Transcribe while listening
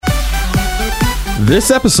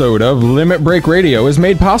This episode of Limit Break Radio is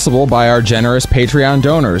made possible by our generous Patreon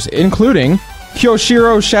donors, including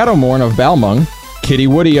Kyoshiro Shadowmourne of Balmung, Kitty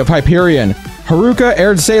Woody of Hyperion, Haruka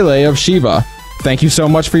Erdsele of Shiva. Thank you so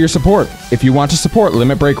much for your support. If you want to support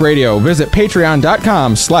Limit Break Radio, visit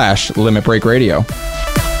patreon.com/Limit Break Radio.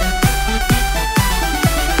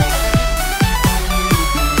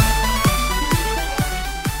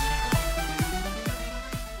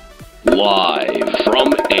 Live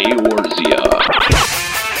from Eorzea.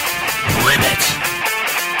 Limit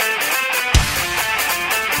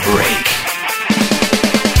Break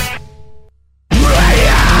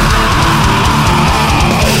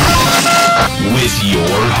with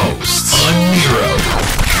your hosts, Unmiro.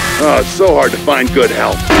 Oh, it's so hard to find good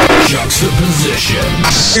help. Juxtaposition.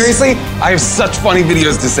 Seriously? I have such funny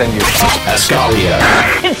videos to send you. Ascalia.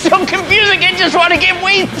 It's so confusing, I just want to get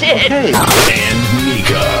wasted. And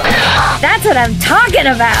Mika. That's what I'm talking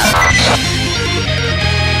about.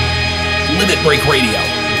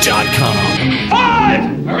 LimitBreakRadio.com.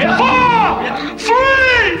 5, 4,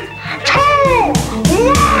 3, 2,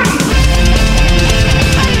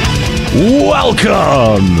 1.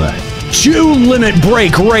 Welcome to Limit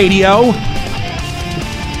Break Radio,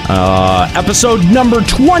 episode number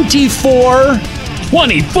 24.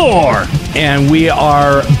 And we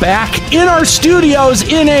are back in our studios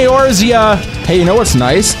in Eorzea. Hey, you know what's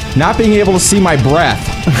nice? Not being able to see my breath.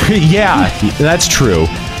 Yeah, that's true.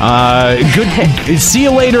 Good. See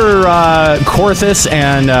you later, Korthus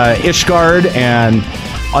and Ishgard and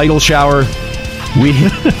Idle Shower. We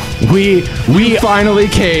finally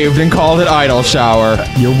caved and called it Idle Shower.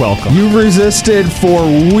 You're welcome. You resisted for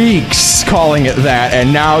weeks calling it that,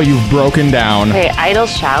 and now you've broken down. Wait, Idle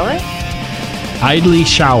Shower? Idly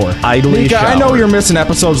Shower. Idly Mika, Shower. I know you're missing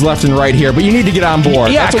episodes left and right here, but you need to get on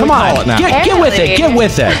board. Yeah, That's what come we on. call it now. Get with it. Get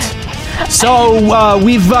with it. So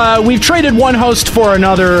we've traded one host for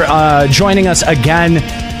another, joining us again.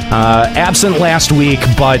 Absent last week,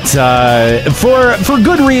 but for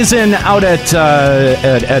good reason out at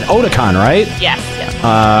Otakon, right? Yes.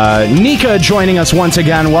 Nika joining us once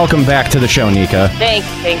again. Welcome back to the show, Nika. Thank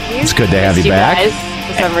you. It's good to have you back. Guys,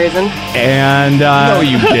 for some reason. And No,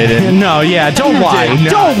 you didn't. no, yeah, don't lie. did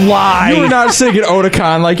not. Don't lie. You were not singing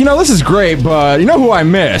Otakon like, this is great, but you know who I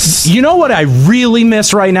miss? You know what I really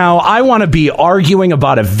miss right now? I want to be arguing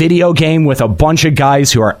about a video game with a bunch of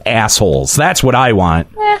guys who are assholes. That's what I want.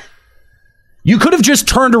 You could have just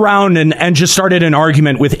turned around and just started an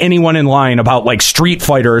argument with anyone in line about, like, Street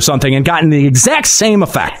Fighter or something and gotten the exact same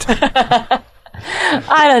effect.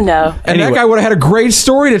 I don't know. And that guy would have had a great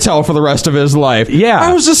story to tell for the rest of his life. Yeah.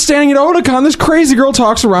 I was just standing at Otakon. This crazy girl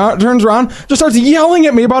turns around, just starts yelling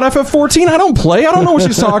at me about FF14. I don't play. I don't know what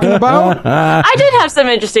she's talking about. I did have some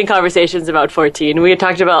interesting conversations about 14. We had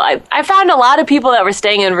talked about, I found a lot of people that were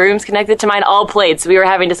staying in rooms connected to mine all played, so we were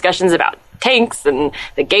having discussions about tanks and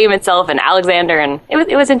the game itself and Alexander, and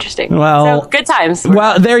it was interesting. Well, so, good times.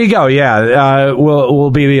 Well, there you go. Yeah, we'll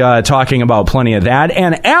be talking about plenty of that.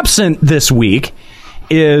 And absent this week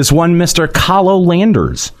is one Mr. Kahlo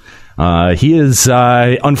Landers. He is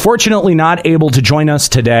unfortunately not able to join us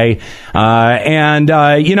today, today's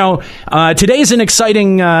an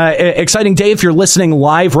exciting day if you're listening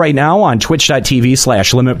live right now on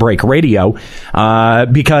twitch.tv/Limit Break Radio,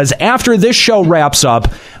 because after this show wraps up,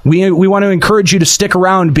 we want to encourage you to stick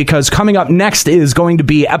around, because coming up next is going to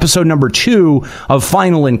be episode number 2 of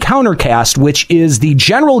Final Encounter Cast, which is the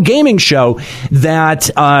general gaming show that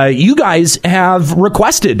you guys have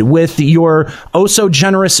requested with your oh so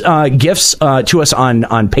generous gifts to us on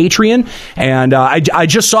Patreon. And I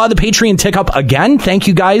just saw the Patreon tick up again. Thank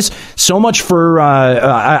you guys so much for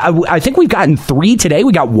I think we've gotten 3 today.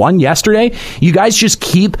 We got 1 yesterday. You guys just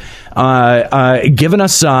keep giving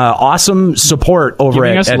us awesome support over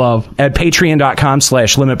at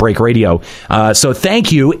patreon.com/Limit Break Radio. So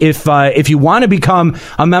thank you. If you want to become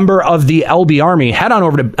a member of the LB Army, head on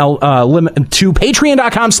over to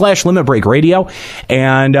patreon.com/Limit Break Radio,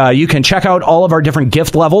 and you can check out all of our different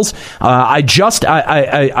gift levels.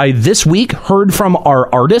 I this week heard from our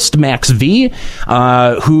artist Max V,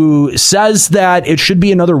 who says that it should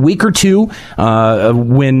be another week or 2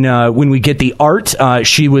 when we get the art.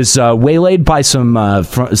 She was waylaid by some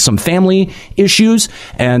family issues,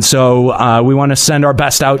 and so we want to send our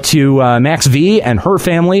best out to Max V and her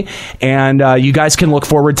family, and you guys can look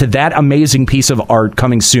forward to that amazing piece of art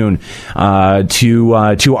coming soon to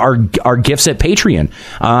our gifts at Patreon.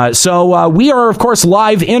 So we are, of course,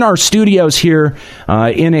 live in in our studios here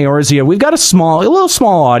in Eorzea. We've got a little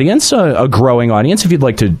small audience, a growing audience. If you'd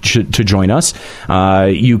like to join us,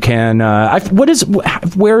 you can. Where is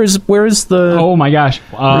the? Oh my gosh,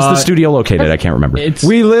 where's the studio located? I can't remember.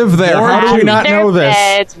 We live there. How do we not know this?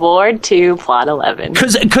 It's Ward 2, Plot 11.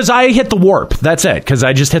 Because I hit the warp. That's it. Because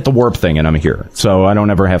I just hit the warp thing and I'm here, so I don't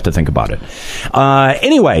ever have to think about it.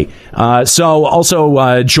 Anyway, so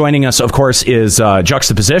also joining us, of course, is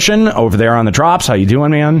Juxtaposition over there on the drops. How you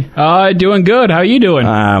doing, man? Doing good. How you doing?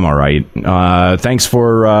 I'm all right. Thanks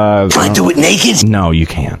for. Can I do it naked? No, you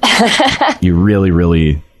can't. You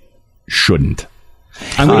really shouldn't.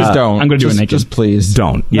 I'm gonna don't. I'm going to do it naked. Just please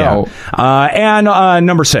don't. Yeah. No. And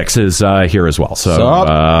number 6 is here as well.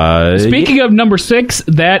 So speaking of number 6,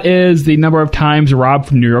 that is the number of times Rob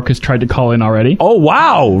from New York has tried to call in already. Oh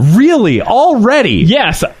wow! Really? Already?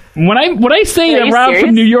 Yes. When I say that Rob serious?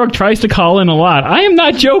 from New York tries to call in a lot, I am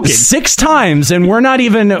not joking. 6 times, and we're not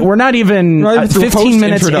even 15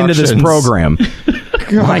 minutes into this program.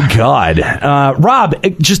 My God, Rob,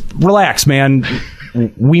 just relax, man.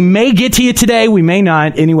 We may get to you today. We may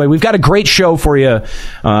not. Anyway, we've got a great show for you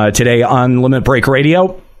today on Limit Break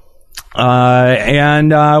Radio.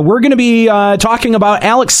 And we're going to be talking about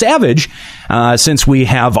Alex Savage since we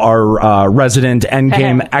have our resident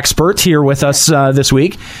Endgame expert here with us this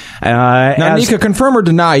week. Now, Nika, confirm or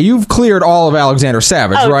deny, you've cleared all of Alexander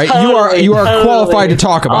Savage, right? Totally, you are qualified to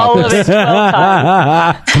talk about all this. Of it 12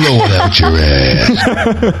 times. Blow it out your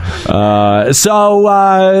ass. So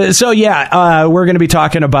we're going to be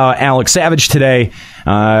talking about Alex Savage today,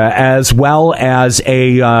 as well as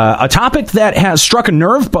a topic that has struck a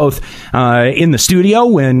nerve both in the studio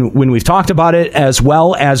when we've talked about it, as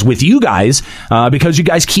well as with you guys, because you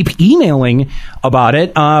guys keep emailing about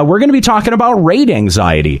it. We're going to be talking about raid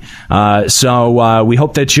anxiety. So we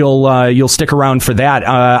hope that you'll stick around for that.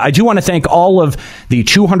 I do want to thank all of the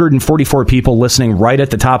 244 people listening right at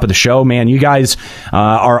the top of the show. Man, you guys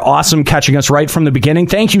are awesome, catching us right from the beginning.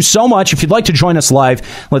 Thank you so much. If you'd like to join us live,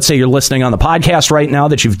 let's say you're listening on the podcast right now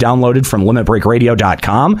that you've downloaded from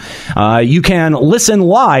limitbreakradio.com. You can listen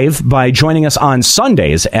live by joining us on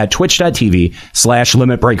Sundays at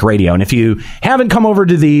twitch.tv/limitbreakradio. And if you haven't come over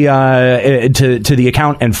to the to the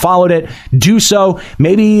account and followed it, do so.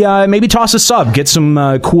 Maybe toss a sub, get some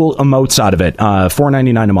cool emotes out of it.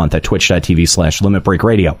 $4.99 a month at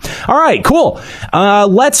twitch.tv/limitbreakradio. All right, cool. I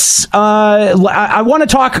want to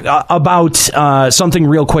talk about something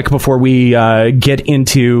real quick before we get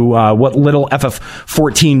into what little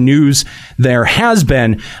FF14 news there has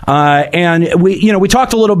been. And we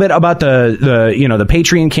talked a little bit about the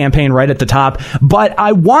Patreon campaign right at the top, but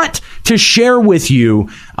I want to share with you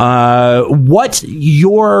what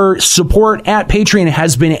your support at Patreon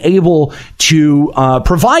has been able to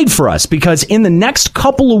provide for us, because in the next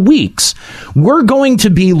couple of weeks, we're going to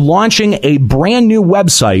be launching a brand new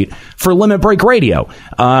website for Limit Break Radio.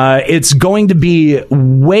 It's going to be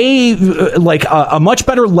way like a much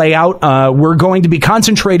better layout. We're going to be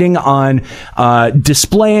concentrating on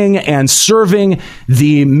displaying and serving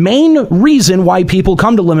the main reason why people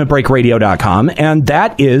come to limitbreakradio.com, and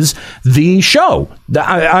that is the show.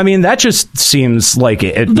 I mean, that just seems like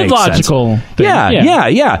it makes logical sense. thing.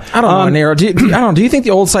 Yeah. I don't know, Nero. Do you think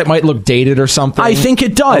the old site might look dated or something? I think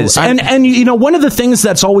it does. And one of the things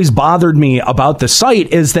that's always bothered me about the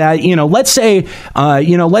site is that, let's say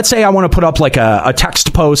I want to put up like a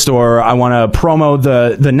text post, or I want to promo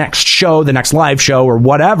the next show, the next live show, or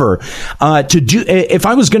whatever. If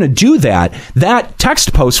I was going to do that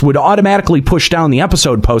text post would automatically push down the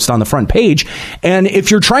episode post on the front page. And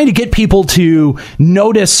if you're trying to get people to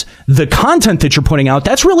notice the content that you're putting out,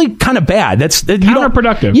 that's really kind of bad. That's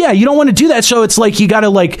counterproductive. Yeah, you don't want to do that. So it's like you got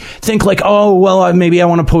to think oh well, maybe I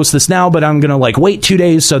want to post this now, but I'm gonna wait 2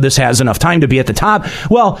 days so this has enough time to be at the top.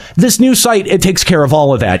 Well, this new site, it takes care of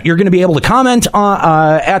all of that. You're going to be able to comment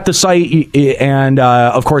at the site, and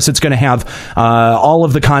of course it's going to have all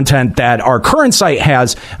of the content that our current site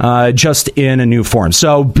has, just in a new form.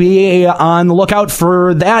 So be on the lookout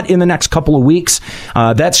for that in the next couple of weeks.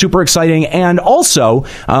 That's super exciting. And also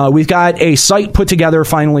we've got a site put together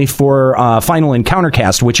finally for Final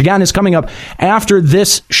Encountercast, which again is coming up after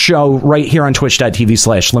this show right here on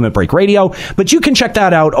twitch.tv/limitbreakradio. But you can check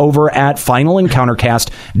that out over at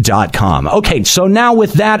finalencountercast.com. Okay, so now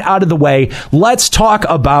with that out of the way, let's talk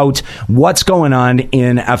about what's going on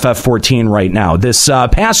in FF14 right now. This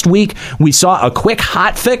past week, we saw a quick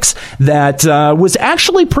hotfix that was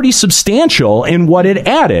actually pretty substantial in what it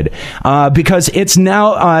added, because it's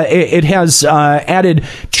now it has added added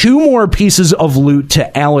 2 more pieces of loot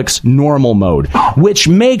to Alex normal mode, which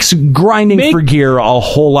makes grinding for gear a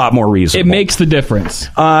whole lot more reasonable. It makes the difference.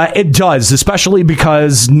 It does, especially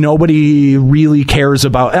because nobody really cares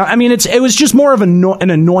about. I mean, it was just more of an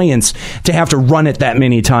annoyance to have to run it that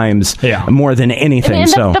many times, more than anything.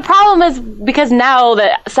 And the problem is because now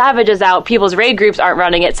that Savage is out, people's raid groups aren't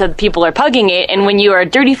running it, so people are pugging it. And when you are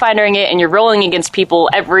dirty findering it and you're rolling against people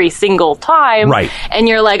every single time, right? And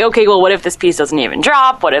you're like, okay, well, what if this piece doesn't even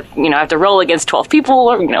drop? What if I have to roll against 12 people,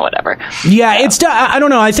 or whatever? Yeah, it's I don't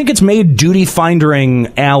know. I think it's made duty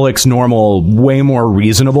findering Alex normal way more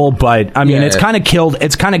reasonable, but I mean, it's kind of killed.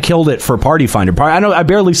 It's kind of killed it for Party Finder. I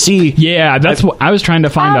barely see. Yeah, that's what I was trying to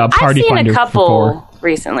find a Party Finder. I've seen a couple before.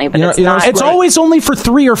 Recently, but it's not. It's always only for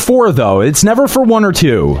 3 or 4 though. It's never for 1 or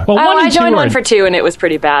 2. Well, I joined 1 for 2 and it was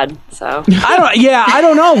pretty bad. So I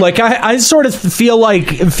don't know. Like I sort of feel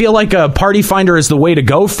like a Party Finder is the way to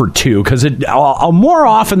go for 2 because it more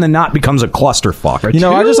often than not becomes a clusterfuck.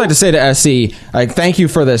 I just like to say to SC, like, thank you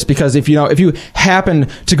for this, because if you happen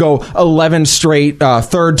to go 11 straight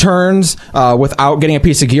third turns without getting a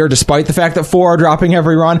piece of gear, despite the fact that 4 are dropping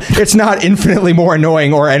every run, it's not infinitely more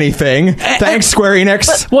annoying or anything. Thanks, Square Enix.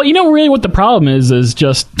 Well, really what the problem is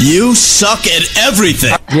just you suck at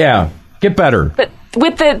everything. Yeah, get better. But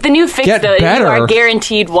with the new fix, though, you are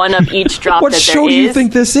guaranteed 1 of each drop. What that show there do you is.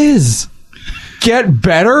 think this is? Get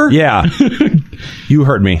better? Yeah, you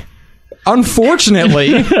heard me.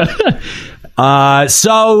 Unfortunately. That's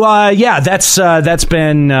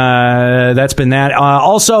been that.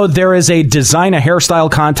 Also, there is a design a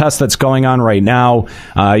hairstyle contest that's going on right now.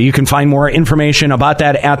 You can find more information about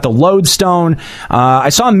that at the Lodestone. I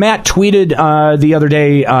saw Matt tweeted the other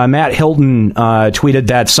day. Matt Hilton tweeted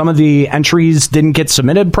that some of the entries didn't get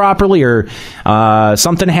submitted properly, or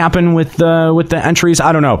something happened with the entries.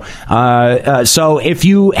 I don't know. So if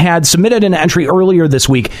you had submitted an entry earlier this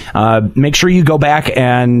week, make sure you go back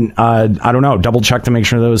and I don't know, double check to make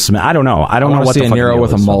sure that was submitted. I don't know. I don't know what see the a fuck Nero deal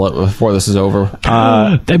with a is. mullet before this is over.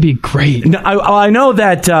 That'd be great. I know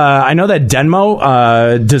that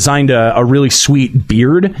Denmo designed a really sweet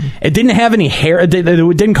beard. It didn't have any hair. It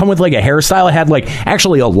didn't come with like a hairstyle. It had like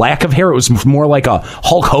actually a lack of hair. It was more like a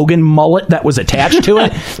Hulk Hogan mullet that was attached to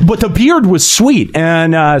it. But the beard was sweet.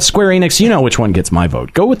 And Square Enix, you know which one gets my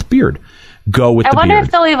vote. Go with the beard. Go with the beard. I wonder if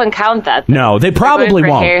they'll even count that. No, they probably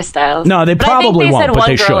won't. Hairstyles. No, they probably won't. I think they said but one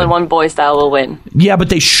they girl should. and one boy style will win. Yeah, but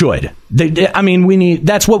they should. We need.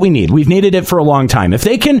 That's what we need. We've needed it for a long time. If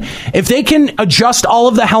they can adjust all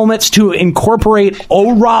of the helmets to incorporate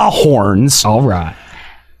Ora horns, all right,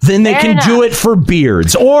 then they can do it for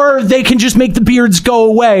beards, or they can just make the beards go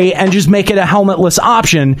away and just make it a helmetless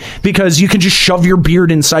option, because you can just shove your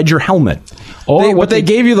beard inside your helmet. But they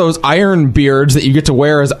gave you those iron beards that you get to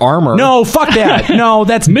wear as armor. No, fuck that. No,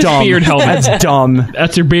 that's dumb. Beard helmet. That's dumb.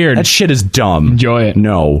 That's your beard. That shit is dumb. Enjoy it.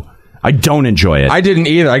 No, I don't enjoy it. I didn't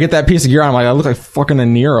either. I get that piece of gear on, I'm like, I look like fucking a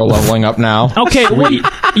Nero leveling up now. Okay, well,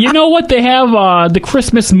 you know what? They have the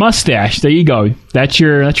Christmas mustache. There you go. That's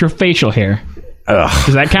your facial hair. Ugh.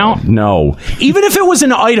 Does that count? No. Even if it was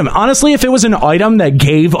an item, honestly, if it was an item that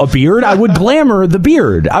gave a beard, I would glamour the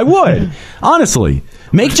beard. I would. Honestly.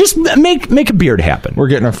 Make a beard happen. We're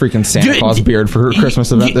getting a freaking Santa Claus beard for her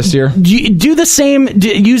Christmas event this year. Do the same.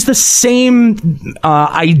 Use the same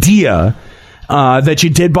idea that you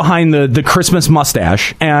did behind the Christmas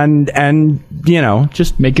mustache, and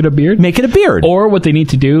just make it a beard. Make it a beard. Or what they need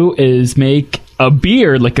to do is make a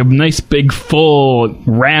beard, like a nice big full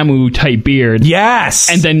Ramu type beard. Yes.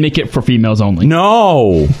 And then make it for females only.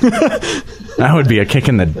 No. That would be a kick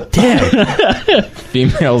in the dick.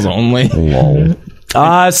 Females only. Lol.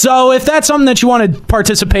 So if that's something that you want to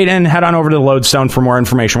participate in, head on over to the Lodestone for more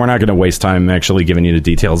information. We're not going to waste time actually giving you the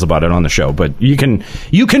details about it on the show, but you can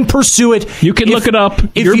pursue it. You can look it up.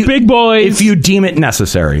 You're big boys. If you deem it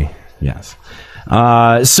necessary. Yes.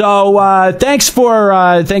 Thanks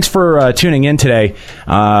for tuning in today.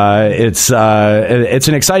 It's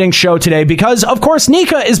an exciting show today because, of course,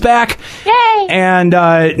 Nika is back. Yay! And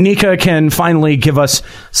Nika can finally give us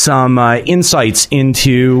some insights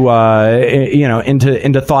into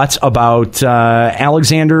into thoughts about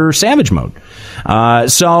Alexander Savage mode.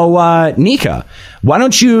 Nika, why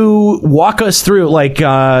don't you walk us through? Like,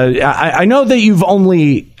 I know that you've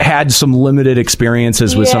only had some limited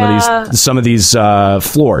experiences with some of these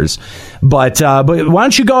floors, but why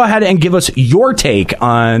don't you go ahead and give us your take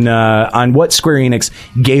on what Square Enix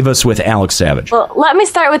gave us with Alex Savage? Well, let me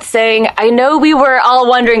start with saying I know we were all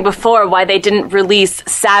wondering before why they didn't release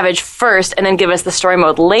Savage first and then give us the story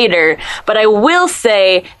mode later. But I will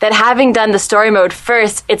say that having done the story mode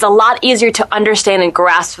first, it's a lot easier to understand and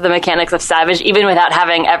grasp the mechanics of Savage, even without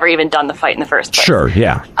having ever even done the fight in the first place. Sure,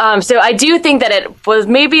 yeah. So I do think that it was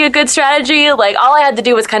maybe a good strategy. Like, all I had to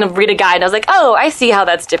do was kind of read a guide, and I was like, oh, I see how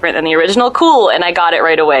that's different than the original. Cool, and I got it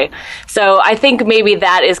right away. So I think maybe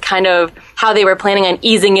that is kind of how they were planning on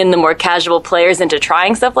easing in the more casual players into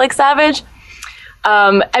trying stuff like Savage.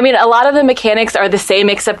 I mean, a lot of the mechanics are the same,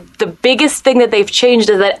 except the biggest thing that they've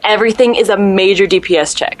changed is that everything is a major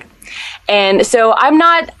DPS check. And so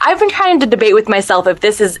I've been trying to debate with myself if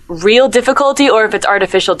this is real difficulty or if it's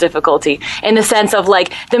artificial difficulty, in the sense of,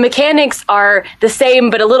 like, the mechanics are the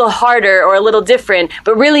same but a little harder or a little different,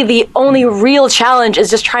 but really the only real challenge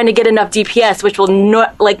is just trying to get enough DPS, which will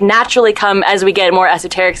naturally come as we get more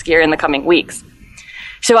esoterics gear in the coming weeks.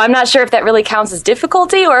 So I'm not sure if that really counts as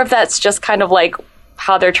difficulty or if that's just kind of like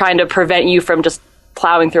how they're trying to prevent you from just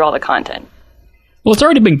plowing through all the content. Well, it's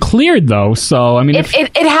already been cleared, though, so, I mean...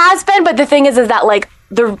 It has been, but the thing is that, like,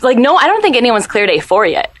 no, I don't think anyone's cleared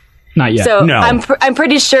A4 yet. Not yet. So No. I'm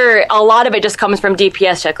pretty sure a lot of it just comes from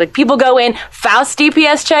DPS check. Like, people go in, Faust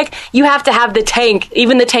DPS check, you have to have the tank,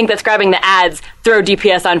 even the tank that's grabbing the ads, throw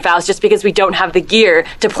DPS on Faust just because we don't have the gear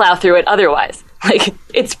to plow through it otherwise. Like,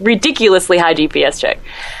 it's ridiculously high DPS check.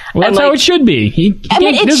 Well, that's how it should be. He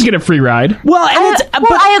doesn't get a free ride. Well,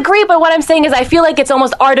 I agree, but what I'm saying is I feel like it's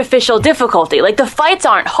almost artificial difficulty. Like, the fights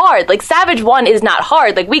aren't hard. Like, Savage 1 is not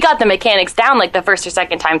hard. Like, we got the mechanics down, like, the first or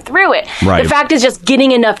second time through it. Right. The fact is just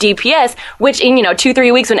getting enough DPS, which in,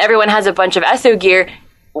 2-3 weeks when everyone has a bunch of ESO gear,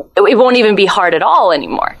 it won't even be hard at all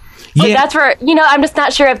anymore. So that's where, I'm just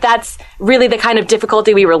not sure if that's really the kind of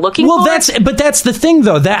difficulty we were looking for. But that's the thing,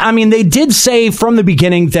 though. That, I mean, they did say from the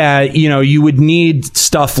beginning that, you would need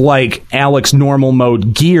stuff like Alex normal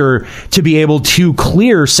mode gear to be able to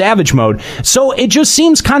clear Savage mode. So it just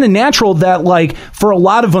seems kind of natural that, like, for a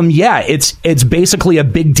lot of them, it's basically a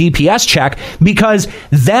big DPS check, because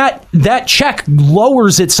that check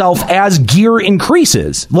lowers itself as gear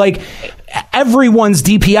increases. Like, everyone's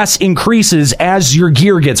DPS increases as your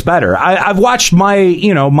gear gets better. I've watched my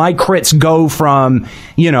crits go from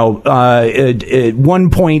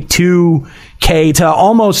 1.2K to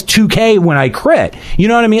almost 2K when I crit. You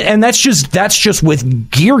know what I mean? And that's just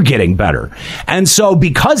with gear getting better. And so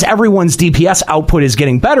because everyone's DPS output is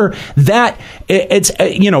getting better, that it's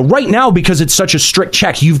right now, because it's such a strict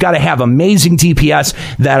check, you've got to have amazing DPS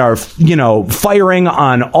that are firing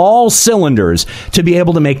on all cylinders to be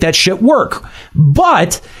able to make that shit work.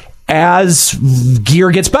 But as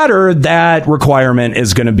gear gets better, that requirement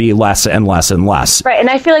is going to be less and less and less. Right, and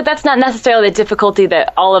I feel like that's not necessarily the difficulty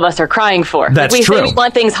that all of us are crying for. That's like, true. Say we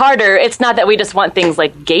want things harder. It's not that we just want things,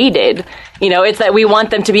 like, gated. It's that we want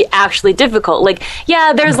them to be actually difficult. Like,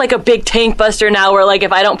 yeah, there's, like, a big tank buster now where, like,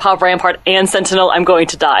 if I don't pop Rampart and Sentinel, I'm going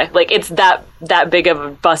to die. Like, it's that big of a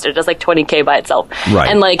buster. It does, like, 20k by itself. Right.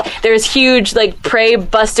 And, like, there's huge, like, prey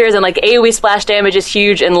busters, and, like, AoE splash damage is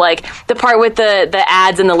huge, and, like, the part with the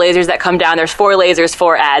ads and the lasers that come down, there's 4 lasers,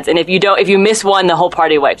 4 ads, and if you miss one, the whole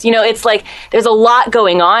party wipes. It's like, there's a lot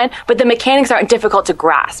going on, but the mechanics aren't difficult to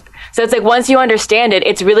grasp. So it's like, once you understand it,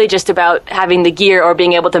 it's really just about having the gear or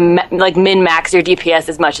being able to min-max your DPS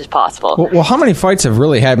as much as possible. Well, how many fights have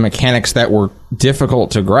really had mechanics that were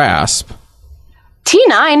difficult to grasp?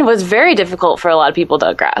 T9 was very difficult for a lot of people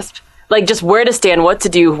to grasp. Like, just where to stand, what to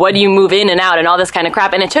do, what do you move in and out, and all this kind of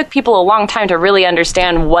crap. And it took people a long time to really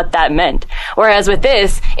understand what that meant. Whereas with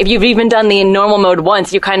this, if you've even done the normal mode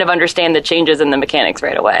once, you kind of understand the changes in the mechanics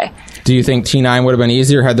right away. Do you think T9 would have been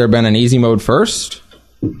easier had there been an easy mode first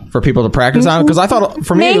for people to practice on? Because I thought,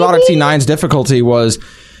 for me, a lot of T9's difficulty was,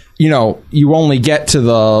 you only get to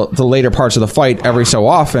the later parts of the fight every so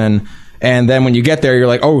often, and then when you get there, you're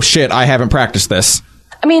like, oh shit, I haven't practiced this.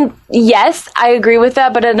 I mean, yes, I agree with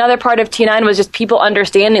that, but another part of T9 was just people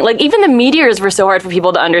understanding. Like, even the meteors were so hard for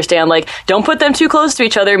people to understand. Like, don't put them too close to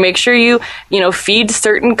each other. Make sure you feed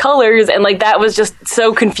certain colors. And, like, that was just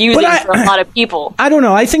so confusing for a lot of people. I don't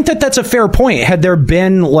know. I think that's a fair point. Had there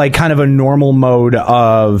been, like, kind of a normal mode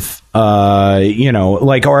of, or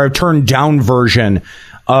a turned down version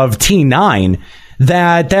of T9,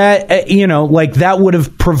 that would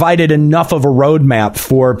have provided enough of a roadmap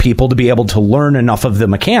for people to be able to learn enough of the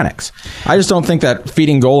mechanics. I just don't think that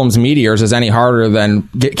feeding golems meteors is any harder than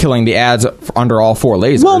killing the ads under all 4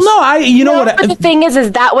 lasers. Well, no, but the thing is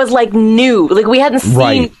that was, like, new. Like, we hadn't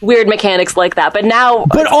seen weird mechanics like that, but now.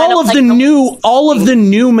 But all of the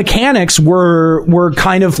new mechanics were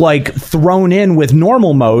kind of, like, thrown in with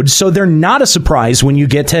normal mode, so they're not a surprise when you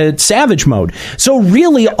get to Savage mode. So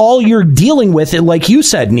really, all you're dealing with, like you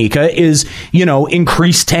said, Nika, is,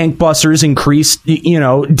 increased tank busters, increased,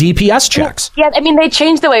 DPS checks. Yeah, I mean, they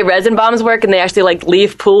changed the way resin bombs work, and they actually,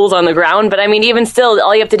 leave pools on the ground. But, I mean, even still,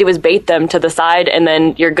 all you have to do is bait them to the side, and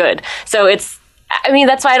then you're good. So that's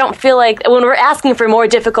why I don't feel like when we're asking for more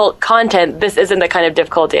difficult content, this isn't the kind of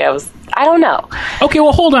difficulty I don't know. Okay,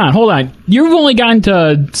 well, hold on. You've only gotten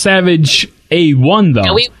to Savage A1, though.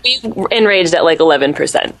 Yeah, we've enraged at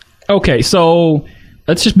 11%. Okay, so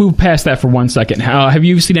let's just move past that for 1 second. Have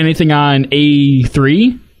you seen anything on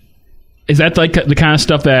A3? Is that the kind of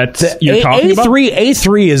stuff that you're talking about?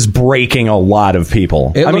 A3 is breaking a lot of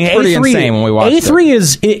people. It looked pretty insane when we watched it.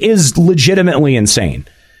 A3 is legitimately insane.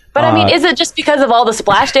 But I mean, is it just because of all the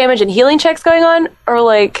splash damage and healing checks going on, or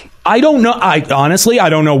I don't know. I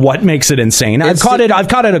don't know what makes it insane. I've caught it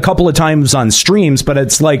a couple of times on streams, but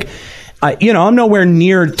it's I'm nowhere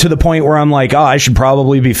near to the point where I'm like, I should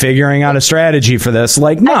probably be figuring out a strategy for this. No,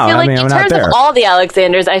 I'm not there. In terms of all the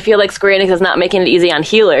Alexanders, I feel like Square Enix is not making it easy on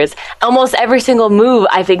healers. Almost every single move,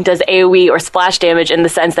 I think, does AoE or splash damage in the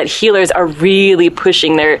sense that healers are really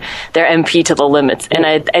pushing their MP to the limits. And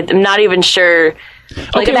I'm not even sure...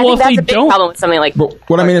 I think that's a big problem with something like...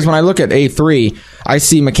 What I mean is, when I look at A3, I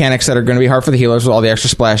see mechanics that are going to be hard for the healers with all the extra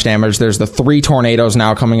splash damage. There's the 3 tornadoes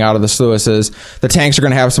now coming out of the sluices. The tanks are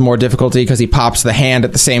going to have some more difficulty because he pops the hand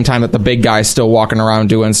at the same time that the big guy's still walking around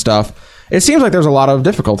doing stuff. It seems like there's a lot of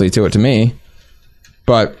difficulty to it to me.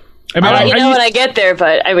 But... when I get there,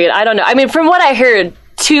 but I don't know. I mean, from what I heard...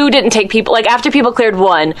 2 didn't take people, after people cleared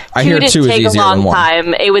 1, 2 didn't take a long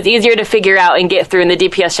time. It was easier to figure out and get through, and the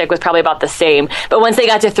DPS check was probably about the same. But once they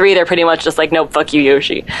got to 3, they're pretty much just nope, fuck you,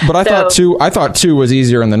 Yoshi. But I thought 2 was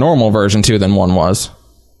easier in the normal version, too, than 1 was.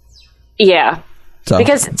 Yeah. So.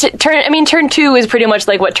 Because turn 2 is pretty much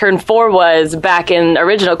like what turn 4 was back in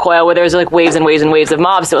original Coil, where there was waves and waves and waves of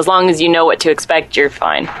mobs. So as long as you know what to expect, you're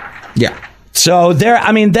fine. Yeah. So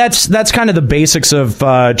that's kind of the basics of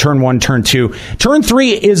turn 1, turn 2. Turn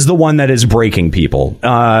 3 is the one that is breaking people.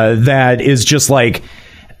 That is just that.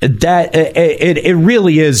 It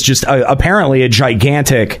really is just apparently a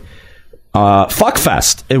gigantic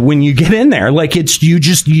fuckfest when you get in there.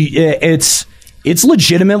 It's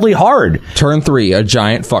legitimately hard. Turn 3, a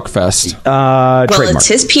giant fuckfest. Trademark. It's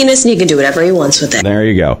his penis, and he can do whatever he wants with it. There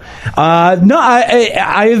you go.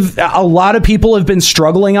 I've a lot of people have been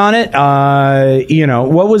struggling on it.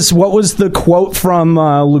 What was the quote from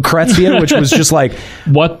Lucrezia, which was just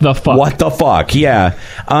 "What the fuck? What the fuck?" Yeah.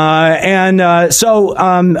 So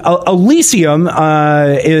Elysium,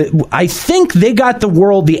 I think they got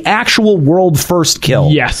the actual world first kill.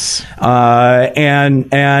 Yes.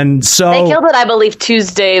 And so they killed it, I believe,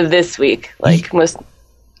 Tuesday of this week. They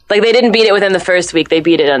didn't beat it within the first week. They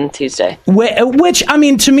beat it on Tuesday. Which, I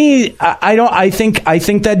mean, to me, I think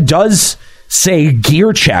that does say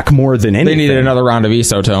gear check more than anything. They needed another round of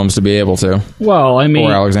isotomes to be able to. Well, I mean,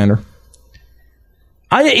 or Alexander.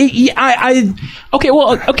 Okay.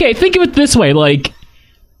 Think of it this way: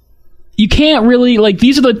 you can't really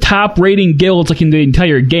these are the top rating guilds in the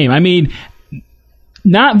entire game. I mean,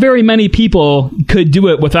 not very many people could do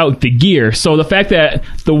it without the gear. So the fact that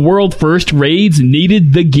the world first raids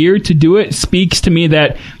needed the gear to do it speaks to me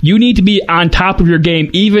that you need to be on top of your game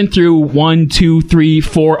even through 1, 2, 3,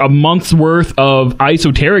 4 a month's worth of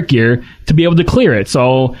esoteric gear to be able to clear it.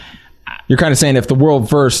 So you're kind of saying if the world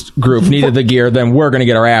first group needed the gear, then we're going to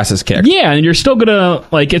get our asses kicked. Yeah, and you're still going to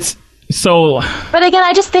it's so. But again,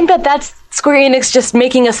 I just think that's Square Enix just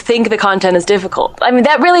making us think the content is difficult. I mean,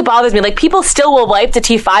 that really bothers me. People still will wipe to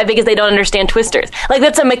T5 because they don't understand twisters.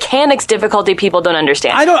 That's a mechanics difficulty people don't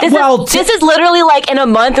understand. This is literally in a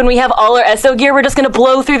month when we have all our ESO gear, we're just going to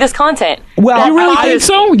blow through this content. Well, you really think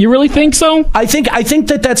so? You really think so? I think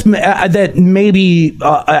that may be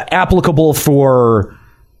applicable for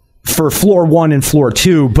floor 1 and floor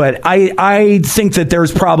 2, but I think that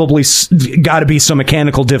there's probably got to be some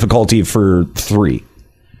mechanical difficulty for 3.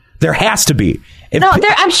 There has to be.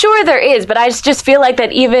 I'm sure there is, but I just feel like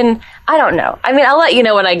that even, I don't know. I mean, I'll let you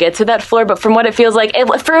know when I get to that floor, but from what it feels like,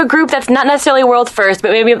 for a group that's not necessarily world first,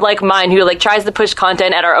 but maybe like mine, who tries to push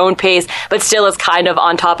content at our own pace, but still is kind of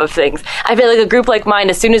on top of things. I feel like a group like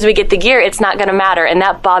mine, as soon as we get the gear, it's not going to matter, and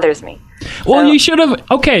that bothers me. Well, you should have...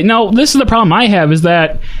 Okay, now, this is the problem I have, is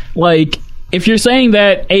that, if you're saying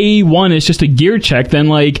that A1 is just a gear check,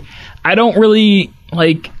 then, I don't really,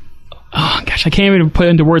 oh, gosh, I can't even put it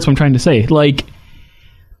into words what I'm trying to say.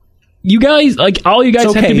 You guys, all you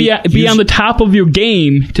guys have to be on the top of your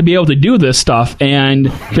game to be able to do this stuff,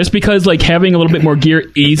 and just because, having a little bit more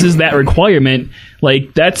gear eases that requirement,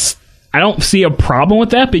 that's... I don't see a problem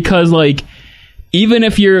with that, because, even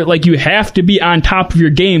if you're, you have to be on top of your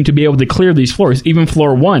game to be able to clear these floors, even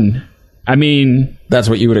floor 1. I mean, that's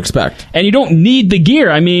what you would expect. And you don't need the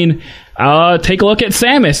gear. I mean, take a look at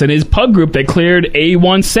Samus and his pug group that cleared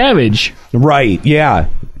A1 Savage. Right, yeah.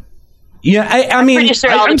 Yeah, I mean, pretty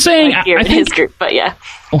sure I'm saying, gear in his group, but yeah.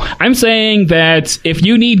 I'm saying that if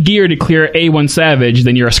you need gear to clear A1 Savage,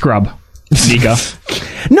 then you're a scrub, Nika.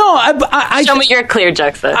 No, I show me your clear,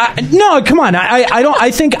 Juxta. No, come on. I don't.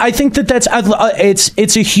 I think that's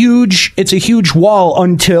it's a huge wall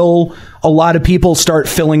until a lot of people start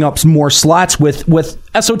filling up more slots with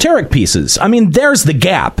esoteric pieces. I mean, there's the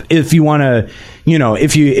gap. If you want to,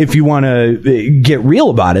 if you want to get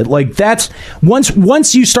real about it, like that's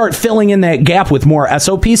once you start filling in that gap with more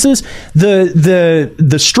ESO pieces,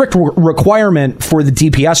 the strict requirement for the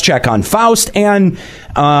DPS check on Faust and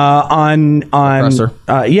on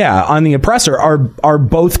the Oppressor are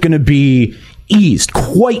both going to be eased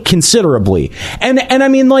quite considerably, and I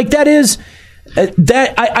mean, like, that is.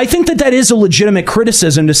 I think that is a legitimate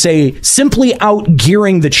criticism to say simply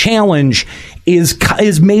out-gearing the challenge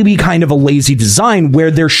is maybe kind of a lazy design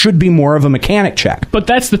where there should be more of a mechanic check. But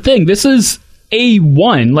that's the thing. This is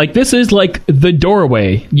A1. Like, this is like the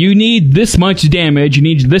doorway. You need this much damage, you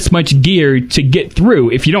need this much gear to get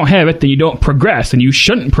through. If you don't have it, then you don't progress, and you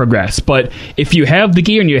shouldn't progress. But if you have the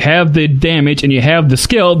gear and you have the damage and you have the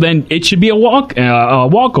skill, then it should be a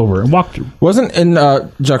walkthrough. Wasn't in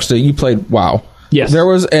Juxta, you played WoW. Yes. There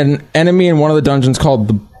was an enemy in one of the dungeons called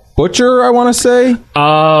the Butcher, I want to say.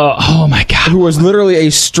 Oh my god. Who was literally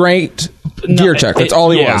a straight gear check. That's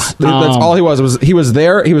all he was. That's all he was. He was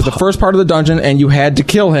there. He was the first part of the dungeon, and you had to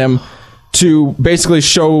kill him to basically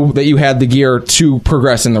show that you had the gear to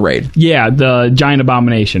progress in the raid. Yeah, the giant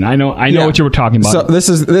abomination. I know what you were talking about. So this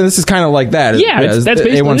is kind of like that. Yeah, that's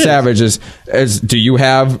basically A1 Savage is do you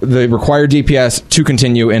have the required DPS to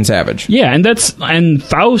continue in Savage? Yeah, and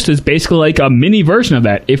Faust is basically like a mini version of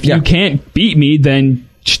that. If you can't beat me, then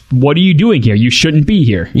what are you doing here? You shouldn't be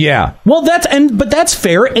here. Yeah. Well, but that's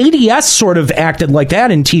fair. ADS sort of acted like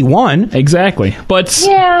that in T1. Exactly. But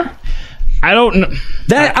yeah. I don't know.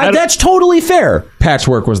 That's totally fair.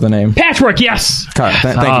 Patchwork was the name. Patchwork, yes. Thank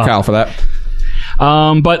you, Kyle, for that.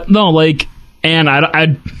 But no, like, and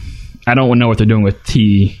I don't know what they're doing with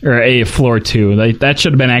T or A floor 2. Like, that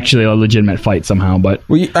should have been actually a legitimate fight somehow. But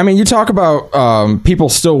you talk about people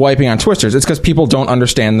still wiping on twisters. It's because people don't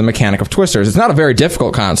understand the mechanic of twisters. It's not a very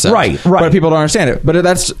difficult concept, right? But people don't understand it. But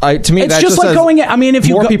that's to me, it's that just like going. I mean, if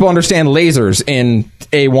more people understand lasers in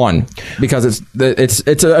A1 because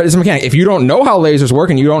it's a mechanic. If you don't know how lasers work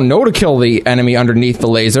and you don't know to kill the enemy underneath the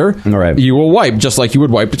laser, you will wipe just like you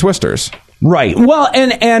would wipe the twisters. Right. Well,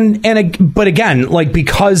 but again, like,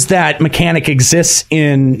 because that mechanic exists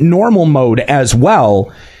in normal mode as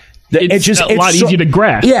well, it's a lot easier to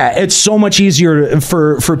grasp. Yeah, it's so much easier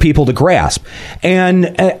for people to grasp.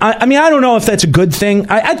 And I mean, I don't know if that's a good thing.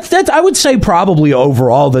 I would say probably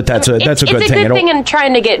overall that's a good thing. It's a good thing in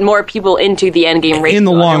trying to get more people into the endgame race in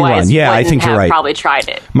the long run. Yeah, I think you're right. Probably tried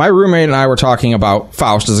it. My roommate and I were talking about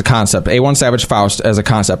Faust as a concept, A1 Savage Faust as a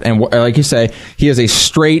concept, and like you say, he is a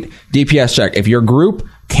straight DPS check. If your group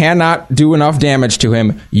cannot do enough damage to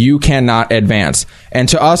him, you cannot advance. And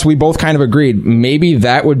to us, we both kind of agreed, maybe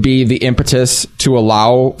that would be the impetus to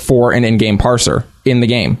allow for an in-game parser in the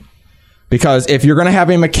game. Because if you're going to have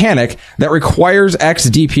a mechanic that requires X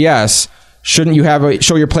DPS, shouldn't you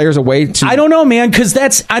show your players a way to... I don't know, man, because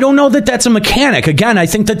I don't know that that's a mechanic. Again, I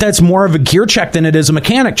think that's more of a gear check than it is a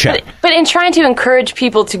mechanic check. But in trying to encourage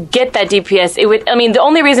people to get that DPS, the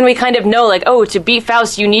only reason we kind of know, like, oh, to beat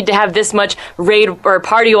Faust, you need to have this much raid or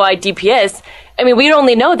party-wide DPS. I mean, we'd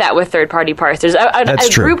only know that with third-party parsers.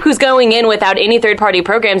 A group who's going in without any third-party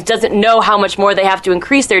programs doesn't know how much more they have to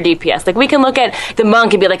increase their DPS. Like, we can look at the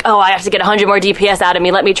monk and be like, oh, I have to get 100 more DPS out of me.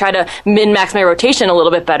 Let me try to min-max my rotation a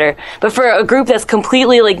little bit better. But for a group that's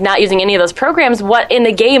completely, like, not using any of those programs, what in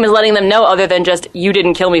the game is letting them know other than just, you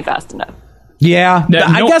didn't kill me fast enough? Yeah,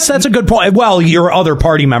 I guess that's a good point. Well, your other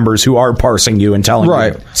party members who are parsing you and telling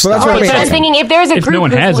you. So that's what I mean. I'm thinking if there's a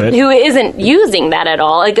group who isn't using that at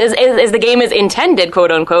all, like as the game is intended,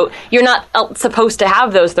 quote unquote, you're not supposed to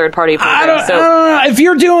have those third party programs. I don't know.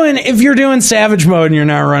 If you're doing Savage mode and you're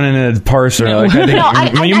not running a parser,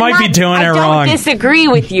 you might be doing it wrong. I don't disagree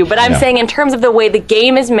with you, but I'm saying in terms of the way the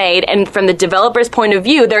game is made and from the developer's point of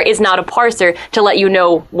view, there is not a parser to let you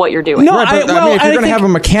know what you're doing. No, if you're going to have a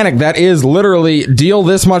mechanic that is literally literally deal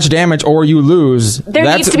this much damage or you lose. There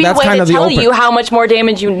needs to be a way to tell you how much more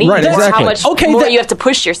damage you need, Right, or exactly. how much more you have to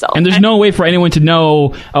push yourself. And there's no way for anyone to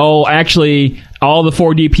know, oh, actually, all the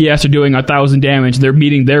 4 DPS are doing 1,000 damage. They're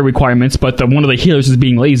meeting their requirements, but one of the healers is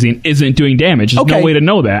being lazy and isn't doing damage. There's no way to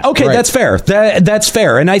know that. Okay, that's fair. That's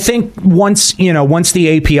fair. And I think once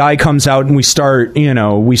the API comes out and we start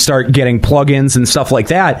getting plugins and stuff like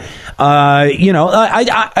that,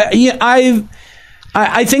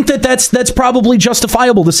 I think that's probably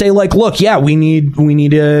justifiable to say, like, look, yeah, we need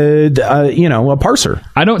a parser.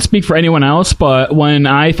 I don't speak for anyone else, but when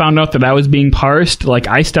I found out that I was being parsed, like,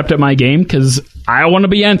 I stepped up my game because I want to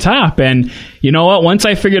be on top. And you know what? Once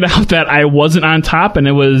I figured out that I wasn't on top, and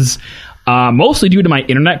it was mostly due to my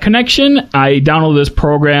internet connection, I downloaded this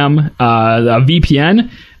program, a VPN,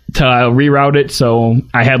 to reroute it so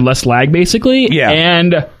I had less lag, basically. Yeah.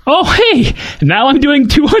 And hey, now I'm doing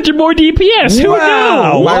 200 more DPS. Who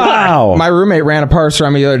knew? Wow. My roommate ran a parser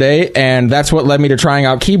on me the other day, and that's what led me to trying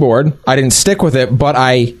out keyboard. I didn't stick with it, but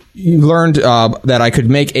I learned that I could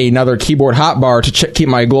make another keyboard hotbar to keep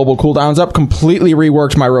my global cooldowns up, completely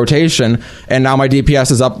reworked my rotation, and now my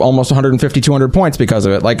DPS is up almost 150, 200 points because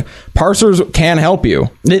of it. Like, parsers can help you.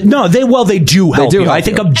 No, they do help you. I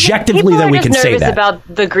think objectively that we can say that. People are nervous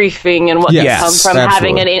about the griefing and what can come from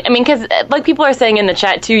having it. I mean, because like people are saying in the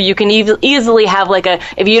chat too, you can easily have like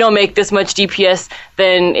if you don't make this much DPS,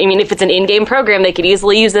 then, I mean, if it's an in-game program, they could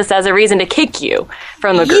easily use this as a reason to kick you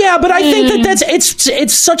from the group. Yeah, but I think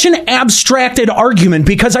it's such an abstracted argument,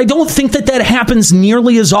 because I don't think that happens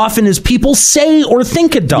nearly as often as people say or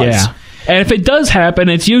think it does. Yeah. And if it does happen,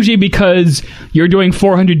 it's usually because you're doing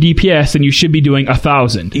 400 DPS and you should be doing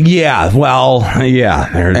 1,000. Yeah, well,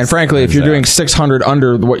 yeah. And frankly, if you're doing 600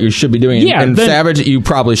 under what you should be doing in Savage, you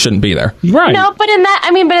probably shouldn't be there. Right. No, but in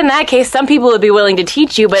that case, some people would be willing to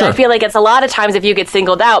teach you, but I feel like it's a lot of times if you get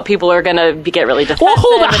singled out, people are going to get really defensive. Well,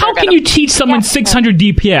 hold on. How can you teach someone 600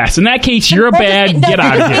 DPS? In that case, you're bad. Get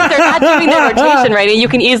out of here. They're not doing their rotation right, and you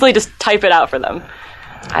can easily just type it out for them.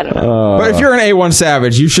 I don't know. But if you're an A1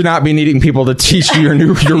 Savage, you should not be needing people to teach you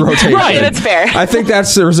your rotation. Right, that's fair. I think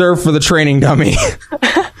that's reserved for the training dummy.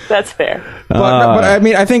 That's fair. But I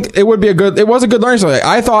mean, I think it was a good learning story.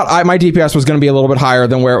 I thought my DPS was going to be a little bit higher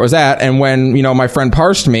than where it was at, and when my friend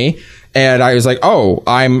parsed me, and I was like, oh,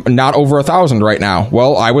 I'm not over 1,000 right now.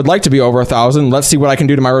 Well, I would like to be over 1,000. Let's see what I can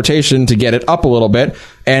do to my rotation to get it up a little bit.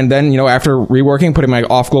 And then, after reworking, putting my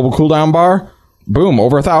off global cooldown bar, boom,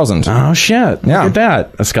 over 1,000. Oh, shit. Yeah. Look at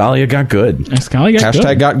that. Ascalia got good.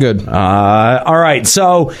 Hashtag got good. All right.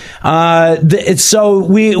 So,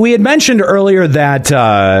 we had mentioned earlier that,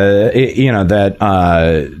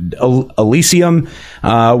 Elysium,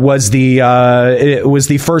 was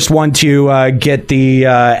the first one to, get the,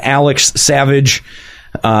 Alex Savage,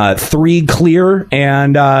 3 clear.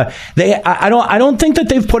 And, I don't think that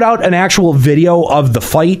they've put out an actual video of the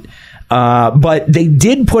fight. But they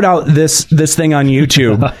did put out this thing on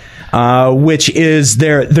YouTube, which is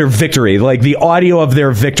their victory, like the audio of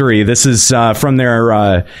their victory. This is from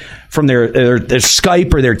their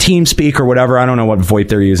Skype or their TeamSpeak or whatever. I don't know what VoIP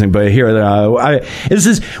they're using, but here, I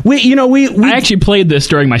actually played this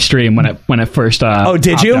during my stream when it first. Oh,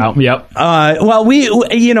 did you? Out. Yep. Well, when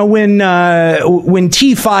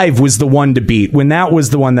T5 was the one to beat, when that was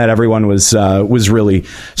the one that everyone was really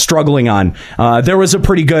struggling on, there was a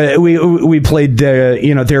pretty good. We played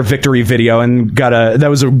their victory video and that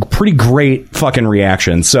was a pretty great fucking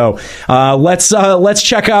reaction. So let's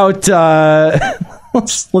check out.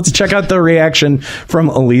 Let's check out the reaction from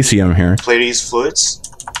Elysium here. Play these fluids.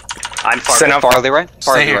 I'm farther right.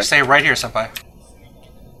 Stay right here, senpai.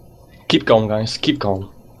 Keep calm, guys. Keep calm.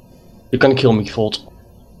 You can kill me, Volt.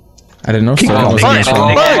 I didn't know. Burn it!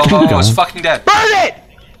 Oh, it's fucking dead. Burn it!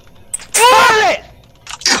 Burn it!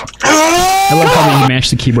 I love how you mash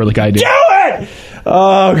the keyboard like I do. Do it!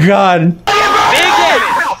 Oh, God.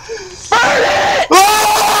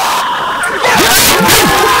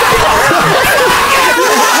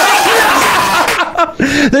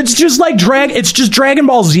 It's just like it's just Dragon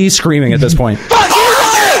Ball Z screaming at this point.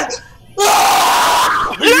 I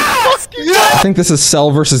think this is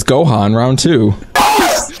Cell versus Gohan round 2.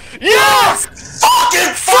 Yes!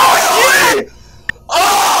 Fucking fuck me!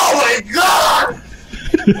 Oh my god!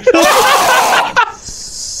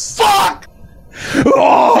 Fuck!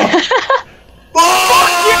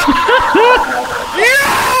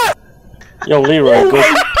 Yeah! Yo, Leroy, go.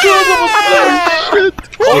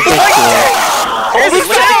 Hold it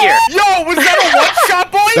here! Yo, was that a one-shot,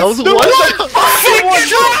 boys? That was a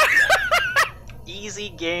one-shot! Easy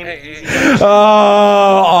game. Oh,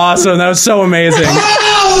 awesome. That was so amazing.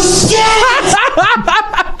 Oh, shit!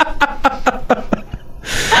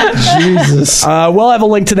 Jesus. We'll have a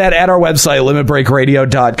link to that at our website,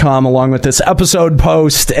 limitbreakradio.com, along with this episode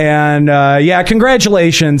post. And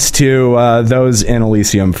congratulations to those in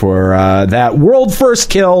Elysium for that world first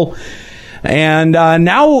kill. And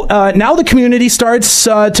now the community starts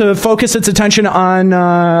to focus its attention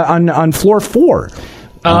on floor 4.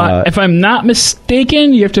 If I'm not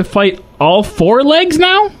mistaken, you have to fight all 4 legs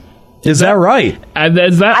now? Is that right? I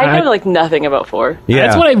know like nothing about 4. Yeah.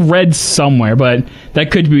 That's what I've read somewhere, but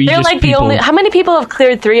that could be They're just like people. the only. How many people have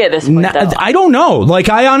cleared 3 at this point? Though? I don't know. Like,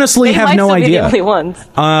 I honestly They have might no still be idea. the only ones.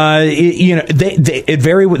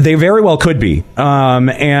 They very well could be.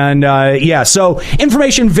 So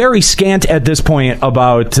information very scant at this point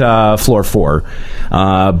about floor 4.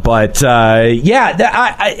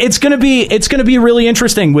 It's gonna be really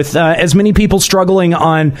interesting with as many people struggling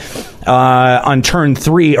on turn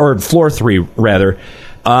 3 or floor 3 rather.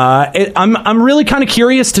 I'm really kind of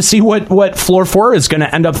curious to see what floor 4 is going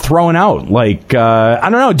to end up throwing out. Like, I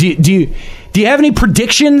don't know. Do you have any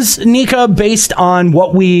predictions, Nika, based on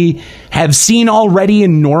what we have seen already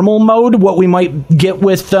in normal mode? What we might get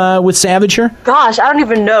with Savage here? Gosh, I don't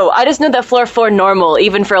even know. I just know that floor 4 normal,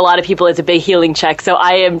 even for a lot of people, is a big healing check. So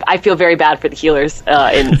I feel very bad for the healers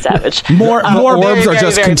in Savage. More orbs are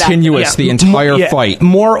just continuous the entire fight.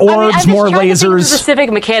 More orbs, more lasers.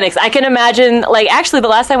 Specific mechanics. I can imagine. Like actually, the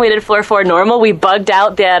last time we did floor 4 normal, we bugged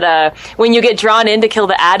out that when you get drawn in to kill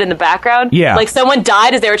the ad in the background, like someone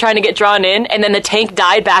died as they were trying to get drawn in, and then the tank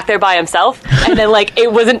died back there by himself, and then like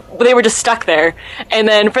it wasn't. They were just stuck there, and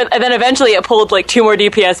then eventually it pulled like 2 more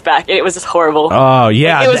DPS back, and it was just horrible. Oh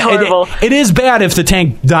yeah, it was horrible. It is bad if the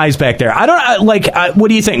tank dies back there. I don't what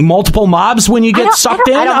do you think? Multiple mobs when you get sucked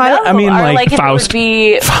in? I mean, or like Faust.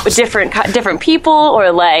 If it would be different people,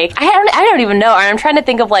 or like I don't even know. I'm trying to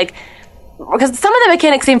think of like. Because some of the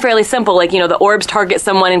mechanics seem fairly simple, like, the orbs target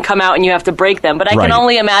someone and come out and you have to break them. But I can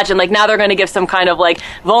only imagine, like, now they're going to give some kind of, like,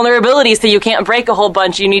 vulnerability so you can't break a whole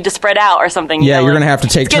bunch, you need to spread out or something. Yeah, you're going to have to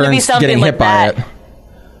take turns getting hit by it.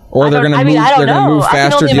 Or they're going to move. They're going to move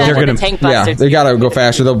faster. They're going to they got to go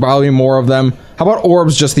faster. There'll probably be more of them. How about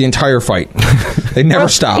orbs? Just the entire fight. They never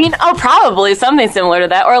stop. Probably something similar to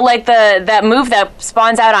that, or like that move that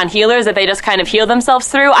spawns out on healers that they just kind of heal themselves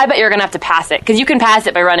through. I bet you're going to have to pass it because you can pass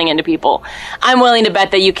it by running into people. I'm willing to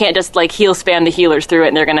bet that you can't just like heal spam the healers through it,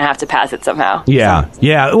 and they're going to have to pass it somehow. Yeah.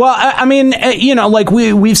 Well, I mean, like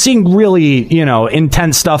we've seen really,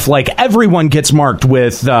 intense stuff. Like everyone gets marked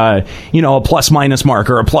with, a plus-minus mark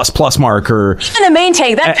or a plus mark or even the main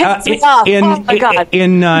tank that pisses me off. Oh my god!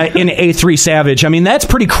 In A3 Savage, I mean that's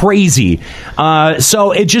pretty crazy.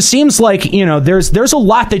 So it just seems like there's a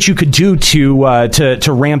lot that you could do to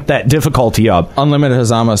ramp that difficulty up. Unlimited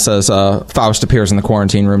Hazama says Faust appears in the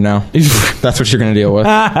quarantine room now. That's what you're going to deal with.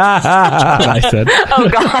 That's what I said. Oh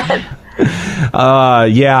god.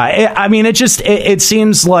 I mean, it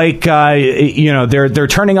seems like they're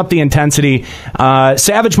turning up the intensity.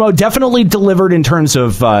 Savage mode definitely delivered in terms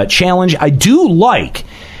of challenge. I do like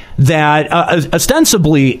that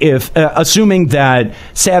ostensibly, if assuming that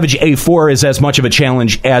Savage A4 is as much of a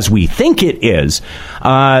challenge as we think it is,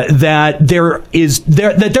 that there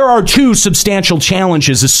are 2 substantial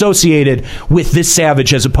challenges associated with this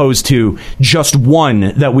Savage as opposed to just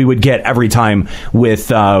one that we would get every time with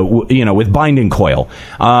Binding Coil.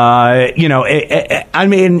 I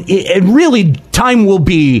mean, it really, time will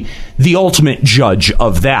be the ultimate judge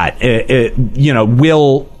of that.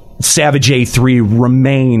 Will Savage A3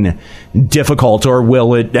 remain difficult, or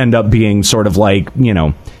will it end up being sort of like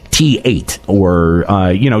T8 or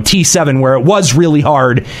T7 where it was really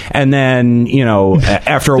hard and then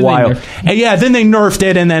after a while then they nerfed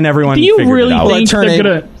it and then everyone do you figured really it out. think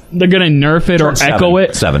they're gonna nerf it or echo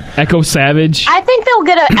it? 7 Echo Savage. I think they'll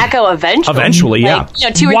get an echo eventually. Yeah.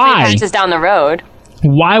 2 or 3 patches down the road.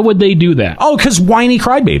 Why would they do that? Oh, because whiny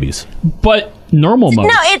crybabies. But normal mode.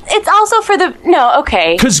 No, it's also for the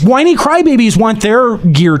okay. Because whiny crybabies want their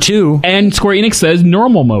gear too, and Square Enix says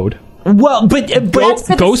normal mode. Well, but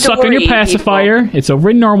go suck on your pacifier. People. It's over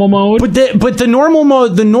in normal mode. But the normal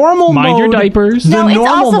mode, mind your diapers. No, it's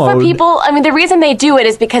also for people. I mean, the reason they do it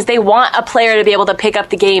is because they want a player to be able to pick up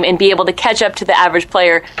the game and be able to catch up to the average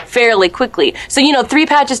player fairly quickly. So 3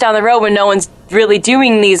 patches down the road when no one's really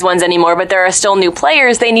doing these ones anymore, but there are still new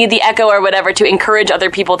players, they need the echo or whatever to encourage other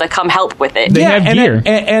people to come help with it. They have gear.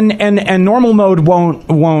 And normal mode won't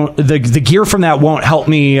the gear from that won't help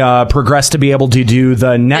me progress to be able to do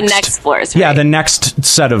the next floors. Yeah, the next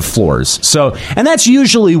set of floors. So, and that's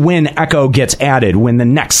usually when echo gets added, when the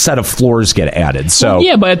next set of floors get added. So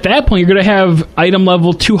yeah, but at that point you're going to have item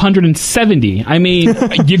level 270. I mean,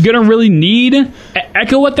 you're going to really need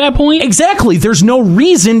Echo at that point? Exactly. There's no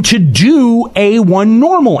reason to do A1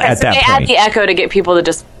 normal at that They point. add the Echo to get people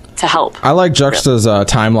to help. I like Juxta's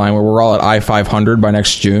timeline where we're all at I-500 by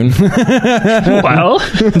next June. Well,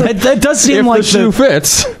 that does seem if like the shoe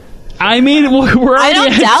fits. I mean, we're already I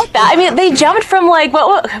don't doubt that. I mean, they jumped from like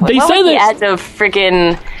what They what say was the that- end of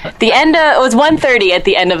freaking the end of, it was 130 at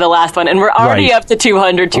the end of the last one, and we're already Right. up to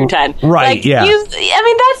 200, 210. Right, Like, yeah. I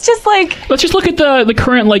mean, that's just like Let's just look at the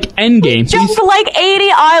current like end game. jumped like 80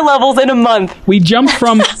 eye levels in a month. We jumped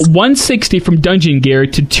from 160 from dungeon gear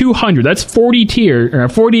to 200. That's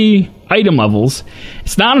 40 item levels.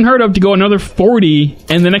 It's not unheard of to go another 40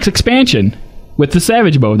 in the next expansion with the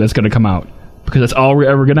Savage mode that's going to come out, because that's all we're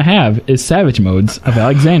ever going to have is Savage modes of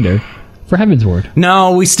Alexander for Heavensward.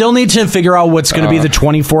 No, we still need to figure out what's going to be the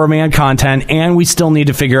 24-man content, and we still need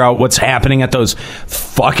to figure out what's happening at those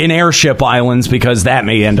fucking airship islands, because that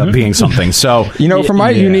may end up being something. So, From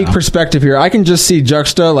my unique perspective here, I can just see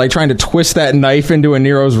Juxta like trying to twist that knife into a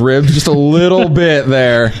Nero's rib just a little bit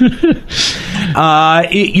there.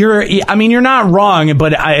 you're not wrong,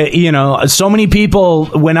 but so many people,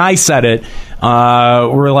 when I said it,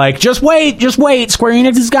 were like, just wait, Square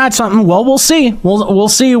Enix has got something. Well, we'll see. We'll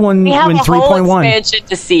see when We have a whole 3.1. expansion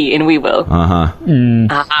to see, and we will. Yeah.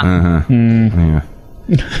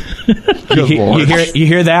 you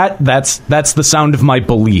hear that? That's the sound of my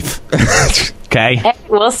belief. Okay. Hey,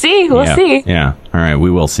 we'll see. We'll see. Yeah. All right. We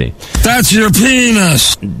will see. That's your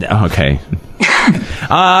penis. Okay.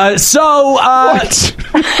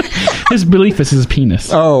 His belief is his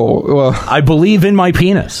penis. Oh, well. I believe in my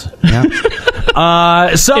penis. Yeah.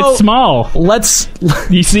 It's small.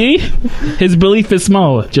 You see? His belief is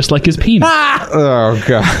small, just like his penis. Oh,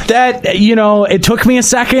 God. That, it took me a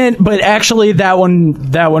second, but actually that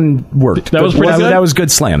one worked. That was pretty good? That was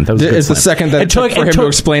good slam. That was good It's the slam. second that it took for him to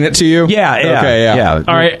explain it to you? Yeah. Okay, yeah.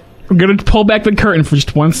 All right, I'm going to pull back the curtain for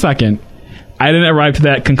just 1 second. I didn't arrive to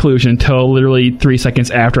that conclusion until literally 3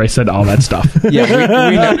 seconds after I said all that stuff.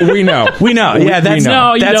 Yeah, we know. We know. Yeah, that's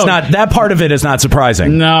No, you that's don't. not that part of it is not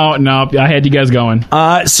surprising. No, I had you guys going.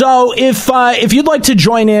 So if you'd like to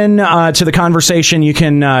join in to the conversation, you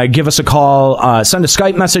can give us a call, send a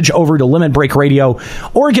Skype message over to Limit Break Radio,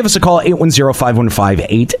 or give us a call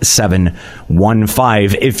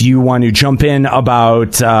 810-515-8715 if you want to jump in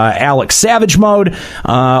about Alex Savage mode,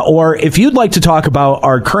 or if you'd like to talk about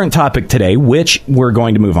our current topic today, which we're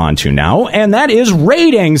going to move on to now, and that is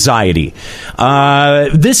raid anxiety. We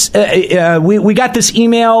got this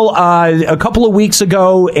email a couple of weeks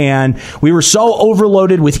ago, and we were so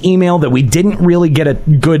overloaded with email that we didn't really get a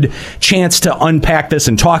good chance to unpack this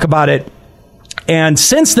and talk about it. And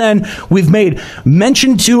since then, we've made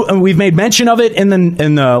mention of it in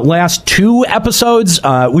the last 2 episodes.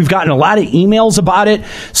 We've gotten a lot of emails about it,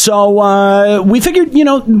 so we figured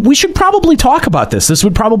we should probably talk about this. This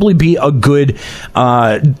would probably be a good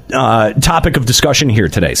topic of discussion here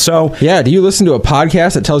today. So yeah, do you listen to a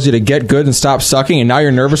podcast that tells you to get good and stop sucking, and now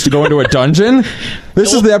you're nervous to go into a dungeon?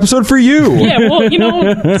 This is the episode for you. Yeah, well,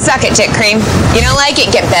 Suck it, Tit Cream. You don't like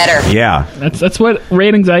it? Get better. Yeah, that's what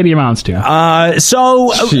raid anxiety amounts to.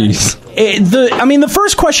 Jeez. The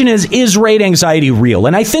first question is raid anxiety real?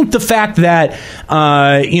 And I think the fact that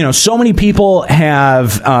so many people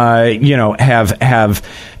have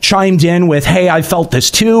chimed in with, hey, I felt this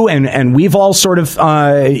too, and we've all sort of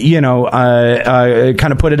kind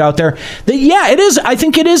of put it out there that it is. I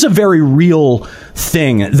think it is a very real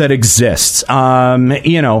thing that exists.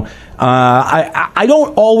 I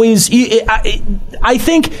don't always. I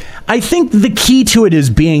think the key to it is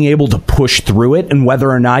being able to push through it, and whether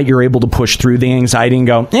or not you're able to push through the anxiety and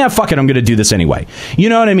go, yeah, fuck it, I'm going to do this anyway. You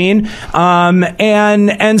know what I mean?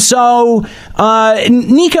 So,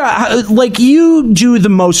 Nika, like, you do the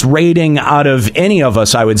most raiding out of any of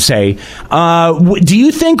us, I would say. Do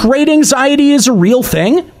you think raid anxiety is a real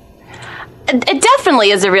thing? It definitely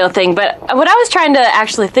is a real thing, but what I was trying to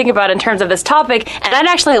actually think about in terms of this topic, and I'd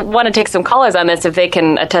actually want to take some callers on this if they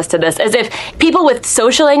can attest to this, is if people with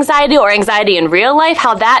social anxiety or anxiety in real life,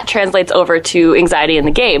 how that translates over to anxiety in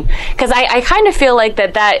the game. Because I kind of feel like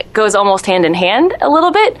that goes almost hand in hand a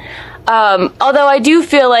little bit. Although I do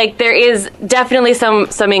feel like there is definitely some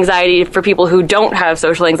anxiety for people who don't have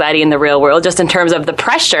social anxiety in the real world, just in terms of the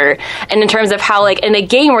pressure and in terms of how, like, in a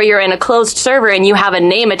game where you're in a closed server and you have a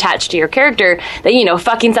name attached to your character, that,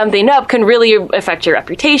 fucking something up can really affect your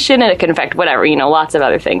reputation, and it can affect whatever, lots of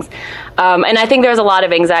other things. And I think there's a lot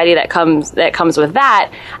of anxiety that comes with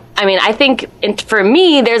that. I mean, I think for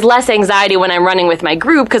me, there's less anxiety when I'm running with my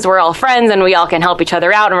group because we're all friends and we all can help each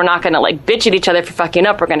other out, and we're not going to like bitch at each other for fucking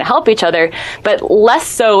up. We're going to help each other, but less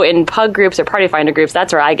so in pug groups or party finder groups.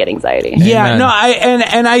 That's where I get anxiety. Yeah, Amen. no,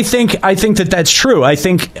 I think that that's true. I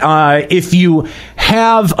think if you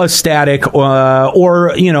have a static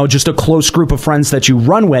or just a close group of friends that you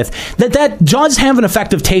run with, that does have an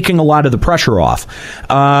effect of taking a lot of the pressure off.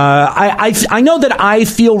 I know that I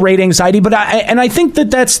feel raid anxiety, but I think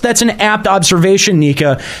that's an apt observation,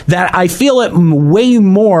 Nika, that I feel it way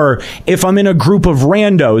more if I'm in a group of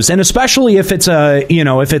randos, and especially if it's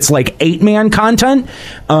if it's like 8-man content,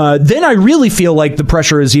 then I really feel like the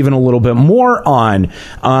pressure is even a little bit more on,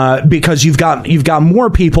 because you've got more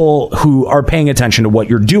people who are paying attention to what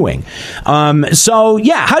you're doing. So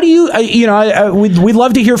yeah, how do you we'd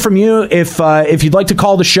love to hear from you. If you'd like to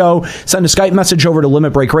call the show, send a Skype message over to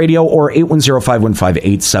Limit Break Radio or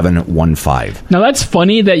 810-515-8715. Now that's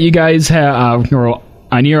funny that you guys have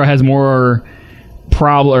Aniro has more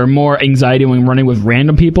problem or more anxiety when running with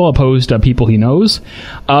random people opposed to people he knows,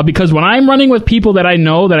 because when I'm running with people that I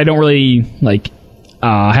know that I don't really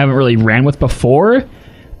haven't really ran with before,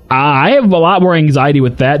 I have a lot more anxiety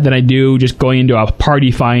with that than I do just going into a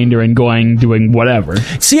party finder and doing whatever.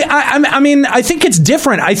 See, I mean, I think it's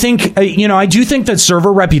different. I think, I do think that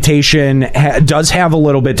server reputation does have a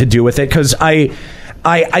little bit to do with it, because I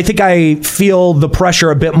think I feel the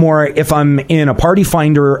pressure a bit more if I'm in a party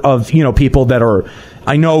finder of, people that are,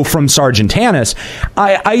 I know from Sergeant Tannis.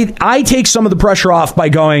 I take some of the pressure off by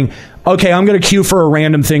going, okay, I'm going to queue for a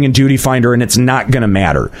random thing in Duty Finder and it's not going to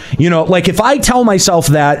matter. Like if I tell myself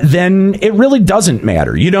that, then it really doesn't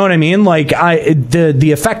matter. You know what I mean? Like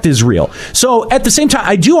the effect is real. So at the same time,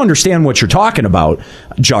 I do understand what you're talking about,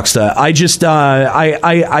 Juxta. I just,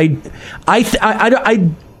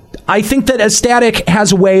 I think that a static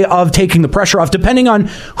has a way of taking the pressure off, depending on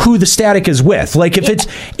who the static is with. Like if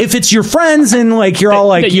it's your friends and like you're all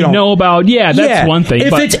like that you know about, that's one thing.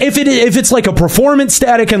 If it's like a performance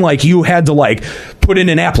static and like you had to like put in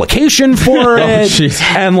an application for it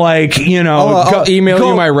and like I'll email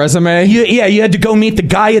you my resume. You had to go meet the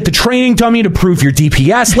guy at the training dummy to prove your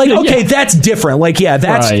DPS. Like okay, that's different. Like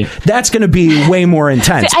that's going to be way more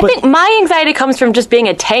intense. See, I think my anxiety comes from just being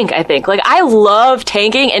a tank. I think like I love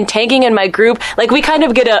tanking and tanking in my group, like we kind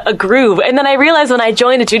of get a groove. And then I realized when I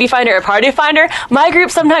joined a Duty Finder or Party Finder, my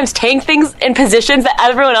group sometimes tank things in positions that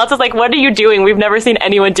everyone else is like, what are you doing? We've never seen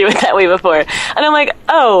anyone do it that way before. And I'm like,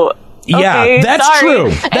 oh, yeah, okay, that's sorry. true.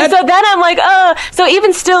 And so then I'm like, so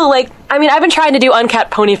even still, like, I mean, I've been trying to do uncapped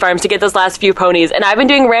pony farms to get those last few ponies, and I've been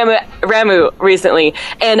doing Ramu recently,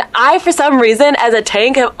 and I, for some reason, as a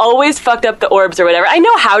tank, have always fucked up the orbs or whatever. I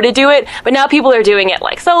know how to do it, but now people are doing it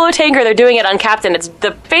like solo tank, or they're doing it uncapped, and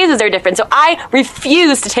the phases are different, so I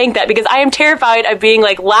refuse to tank that because I am terrified of being,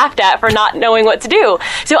 like, laughed at for not knowing what to do.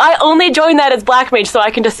 So I only join that as Black Mage so I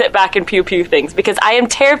can just sit back and pew-pew things, because I am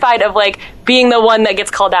terrified of, like, being the one that gets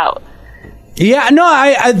called out. Yeah, no,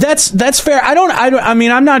 that's fair. I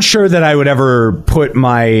mean, I'm not sure that I would ever put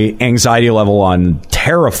my anxiety level on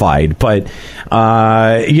terrified, but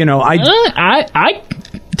to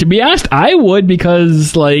be honest, I would,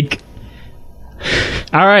 because like,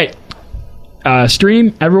 all right,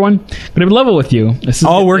 stream, everyone, I'm gonna level with you.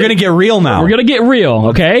 We're gonna get real now. We're gonna get real,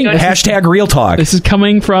 okay? Hashtag real talk. This is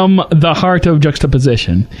coming from the heart of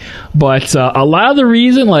juxtaposition, but a lot of the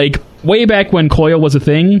reason, like way back when Coil was a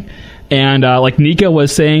thing. And like Nika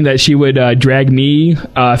was saying that she would drag me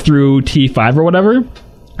through T5 or whatever,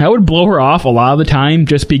 I would blow her off a lot of the time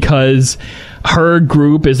just because her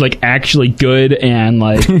group is like actually good and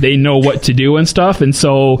like they know what to do and stuff, and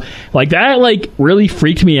so like that like really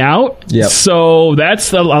freaked me out. Yep. So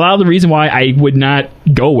that's a lot of the reason why I would not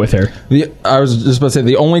go with her. I was just about to say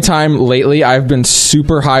the only time lately I've been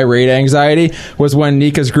super high raid anxiety was when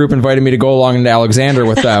Nika's group invited me to go along to Alexander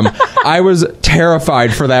with them. I was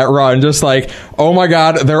terrified for that run, just like, oh my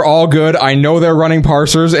god, they're all good. I know they're running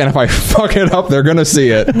parsers, and if I fuck it up, they're gonna see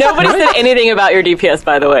it. Nobody said anything about your DPS,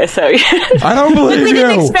 by the way, so I don't believe we you.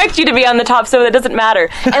 didn't expect you to be on the top, so it doesn't matter.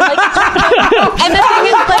 And like, and the thing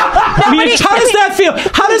is, like, how does that feel?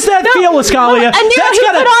 How does that feel, Escalia? And you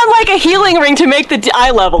put on like a healing ring to make the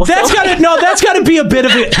eye level. That's gotta be a bit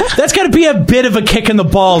of a kick in the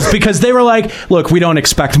balls, because they were like, look, we don't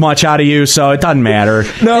expect much out of you, so it doesn't matter.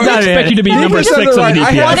 No, we expect you to be number 6 on the DPS.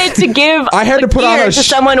 I wanted to give to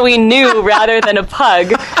someone we knew rather than a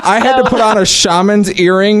pug. I had to put on a shaman's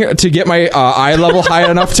earring to get my eye level high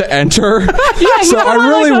enough to enter. Yeah, so I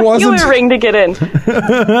really wasn't a ring to get in.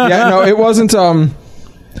 Yeah, no, it wasn't. And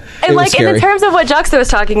like in terms of what Juxta was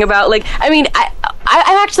talking about, like, I mean,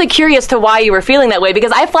 I'm actually curious to why you were feeling that way,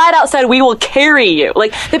 because I flat out said we will carry you.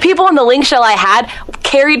 Like, the people in the Link shell I had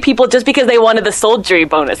carried people just because they wanted the soldiery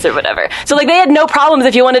bonus or whatever. So, like, they had no problems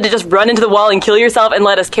if you wanted to just run into the wall and kill yourself and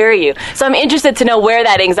let us carry you. So I'm interested to know where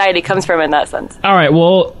that anxiety comes from in that sense. All right,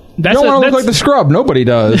 well... You don't want to look like the scrub. Nobody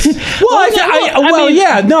does. I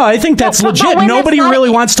think that's legit. Nobody really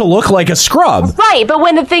wants to look like a scrub. Right, but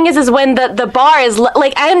when the thing is when the bar is,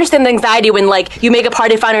 like, I understand the anxiety when, like, you make a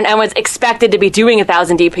party finder and everyone's expected to be doing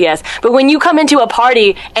 1,000 DPS, but when you come into a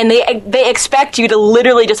party and they expect you to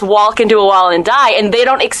literally just walk into a wall and die, and they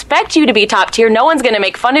don't expect you to be top tier, no one's going to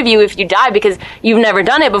make fun of you if you die because you've never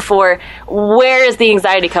done it before, where does the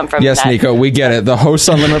anxiety come from? Yes, Nico, we get it. The hosts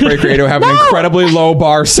on Limit Break Radio have an incredibly low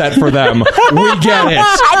bar set for them. We get it.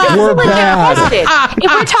 We're bad.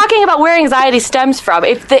 If we're talking about where anxiety stems from,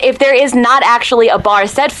 if there is not actually a bar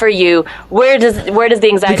set for you, where does the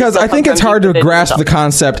anxiety? Because I think it's hard to grasp the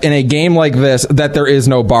concept in a game like this that there is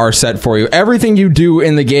no bar set for you. Everything you do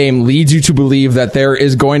in the game leads you to believe that there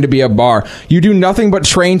is going to be a bar. You do nothing but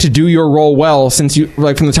train to do your role well since you,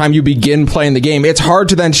 like, from the time you begin playing the game. It's hard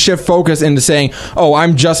to then shift focus into saying, "Oh,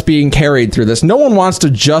 I'm just being carried through this." No one wants to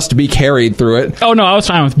just be carried through it. Oh no, I was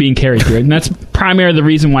fine with being carried through it, and that's primarily the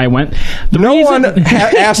reason why I went.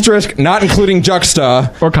 Asterisk, not including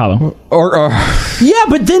Juxta or Kahlo. Yeah,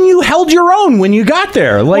 but then you held your own when you got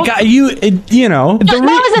there. Like, that was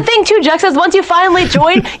the thing too, Juxta. Once you finally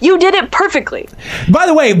joined, you did it perfectly. By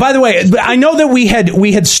the way, I know that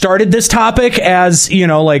we had started this topic as,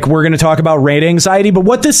 like, we're going to talk about raid anxiety, but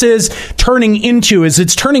what this is turning into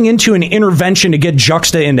an intervention to get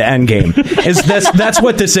Juxta into endgame. That's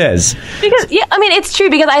what this is. Because it's true,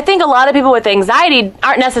 because I think a lot of people with anxiety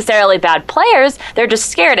aren't necessarily bad players. They're just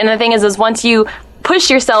scared. And the thing is once you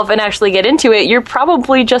push yourself and actually get into it, you're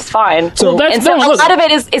probably just fine. So, a lot of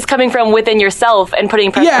it is coming from within yourself and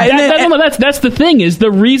putting pressure. Yeah, that's the thing. Is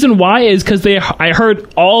the reason why is because I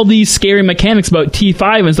heard all these scary mechanics about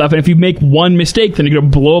T5 and stuff, and if you make one mistake, then you're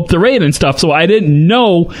gonna blow up the raid and stuff. So I didn't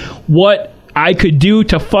know what I could do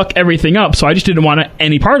to fuck everything up, so I just didn't want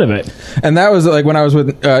any part of it. And that was like when I was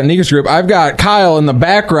with Nika's group. I've got Kyle in the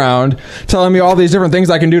background telling me all these different things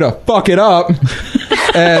I can do to fuck it up.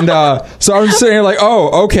 And so I'm just sitting here like,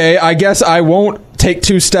 oh, okay, I guess I won't take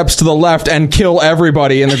 2 steps to the left and kill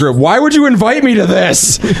everybody in the group. Why would you invite me to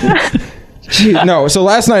this? No, so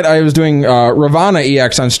last night I was doing Ravana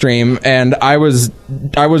EX on stream, and I was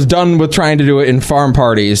done with trying to do it in farm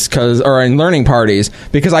parties or in learning parties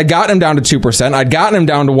because I'd gotten him down to 2%, I'd gotten him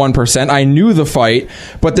down to 1%. I knew the fight,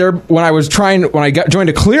 but when I joined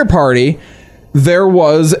a clear party, there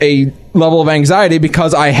was a level of anxiety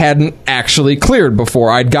because I hadn't actually cleared before.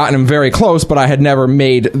 I'd gotten him very close, but I had never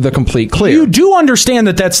made the complete clear. You do understand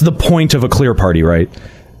that that's the point of a clear party, right?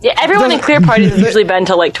 Yeah, everyone in clear parties has usually been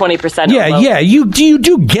to like 20%. Yeah, you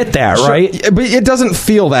do get that, right? Sure, but it doesn't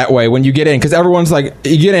feel that way when you get in, because everyone's like,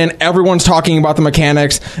 you get in, everyone's talking about the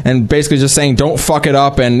mechanics and basically just saying don't fuck it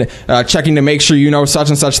up and checking to make sure you know such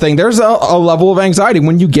and such thing. There's a level of anxiety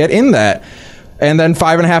when you get in that. And then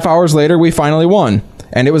 5.5 hours later, we finally won.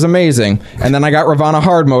 And it was amazing. And then I got Ravana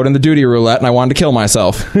hard mode in the duty roulette, and I wanted to kill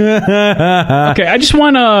myself. Okay, I just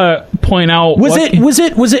want to point out... Was it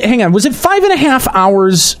 5.5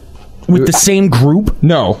 hours with the same group?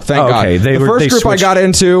 No, thank God. The first group I got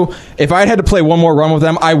into, if I had to play one more run with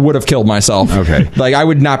them, I would have killed myself. Okay. Like, I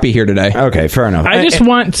would not be here today. Okay, fair enough. I just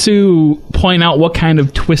want to point out what kind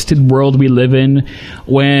of twisted world we live in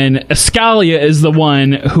when Escalia is the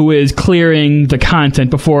one who is clearing the content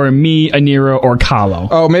before me, Anira, or Kahlo.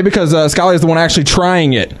 Oh, maybe because Escalia is the one actually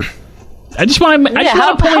trying it. I just want to point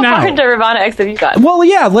how out. How far into Ravana EX have you got? Well,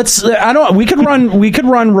 yeah, let's. We could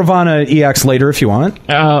run Ravana EX later if you want.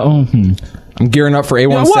 I'm gearing up for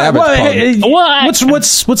A1 Savage.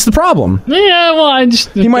 What's the problem? Yeah, well, I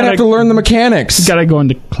just you might have to learn the mechanics. Got to go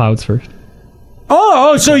into clouds first.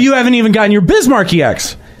 Oh, so you haven't even gotten your Bismarck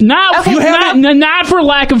EX. Not for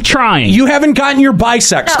lack of trying. You haven't gotten your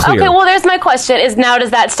bisex clear. Okay, well, there's my question.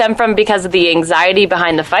 Does that stem from because of the anxiety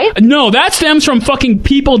behind the fight? No, that stems from fucking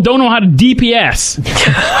people don't know how to DPS.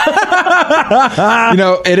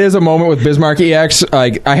 It is a moment with Bismarck EX.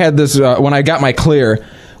 Like, I had this when I got my clear.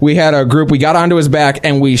 We had a group, we got onto his back,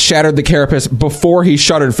 and we shattered the carapace before he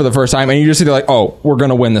shuddered for the first time, and you just see like, oh, we're going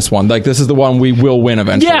to win this one. Like, this is the one we will win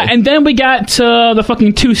eventually. Yeah, and then we got to the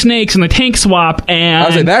fucking 2 snakes and the tank swap, and... I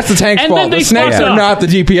was like, that's the tank's fault. The snakes are not the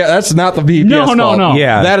DPS. That's not the DPS fault. No.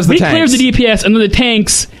 Yeah, that is the tanks. We cleared the DPS, and then the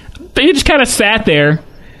tanks, they just kind of sat there.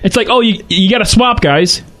 It's like, oh, you got to swap,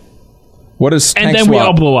 guys. What is and tank then we swap?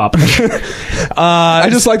 all blew up. I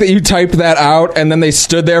just like that you typed that out, and then they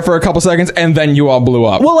stood there for a couple seconds, and then you all blew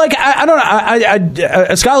up. Well, like, I don't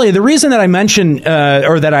know, Scully, the reason that I mentioned,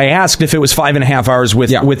 or that I asked if it was 5.5 hours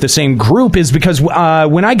with the same group is because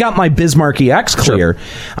when I got my Bismarck EX clear,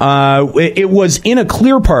 it was in a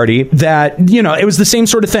clear party that, you know, it was the same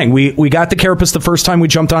sort of thing. We got the Carapace the first time we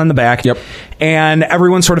jumped on the back, and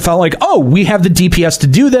everyone sort of felt like, oh, we have the DPS to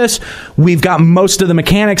do this. We've got most of the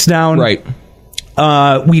mechanics down. Right.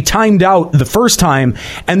 We timed out the first time,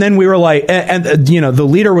 and then we were like, and you know, the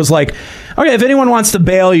leader was like, okay, if anyone wants to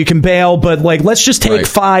bail, you can bail, but like, let's just take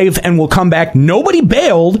 5 and we'll come back. Nobody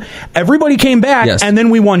bailed. Everybody came back, and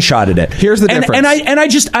then we one-shotted it. Here's the difference. And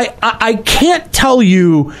I can't tell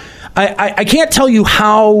you. I can't tell you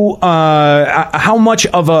how much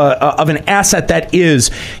of an asset that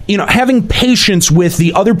is, you know, having patience with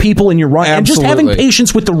the other people in your run. Absolutely. And just having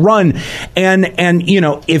patience with the run, and you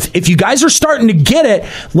know, if you guys are starting to get it,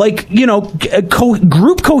 like, you know,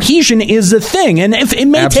 group cohesion is a thing, and if it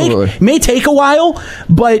may take a while,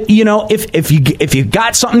 but you know, if you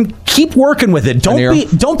got something, keep working with it.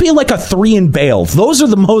 Don't be like a 3 and bail. Those are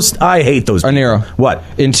the most, I hate those. Aniro, what?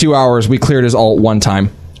 In 2 hours, we cleared his ult 1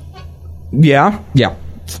 time. Yeah? Yeah.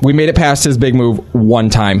 We made it past his big move 1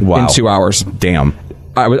 time in 2 hours. Damn.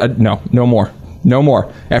 No more. No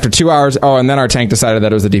more. After 2 hours, and then our tank decided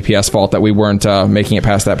that it was the DPS fault that we weren't making it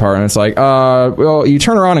past that part. And it's like, well, you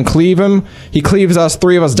turn around and cleave him. He cleaves us.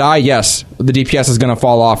 3 of us die. Yes, the DPS is going to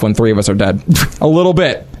fall off when 3 of us are dead. A little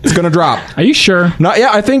bit. It's going to drop. Are you sure? Yeah,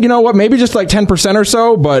 I think, you know what, maybe just like 10% or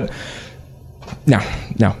so, but no,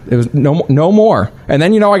 it was no more. And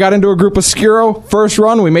then, you know, I got into a group with Skiro. First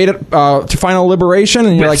run, we made it to Final Liberation,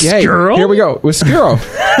 and you're like, hey, here we go with Skiro.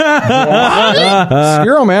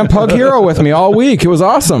 Skiro, man, Pug Hero with me all week. It was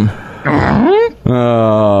awesome.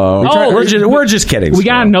 We're just kidding. We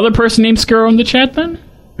got another person named Skiro in the chat then?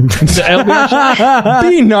 Be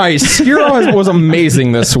nice. Skiro was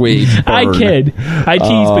amazing this week. I kid. I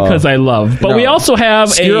tease because I love. But we also have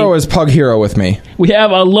Skiro is Pug Hero with me. We have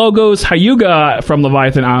a Logos Hyuga from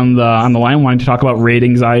Leviathan on the line, wanting to talk about raid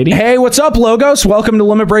anxiety. Hey, what's up, Logos? Welcome to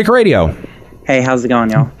Limit Break Radio. Hey, how's it going,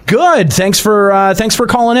 y'all? Good. Thanks for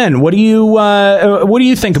calling in. What do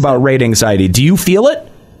you think about raid anxiety? Do you feel it?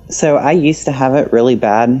 So I used to have it really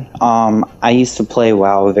bad. I used to play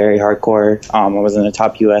WoW very hardcore. I was in a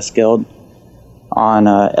top US guild on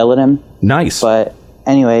Illidan. Nice. But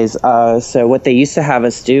anyways, so what they used to have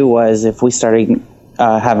us do was if we started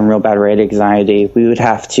having real bad raid anxiety, we would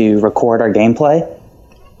have to record our gameplay.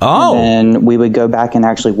 Oh. And we would go back and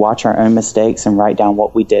actually watch our own mistakes and write down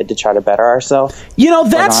what we did to try to better ourselves. You know,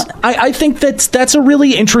 I think that's a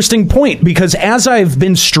really interesting point, because as I've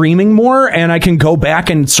been streaming more and I can go back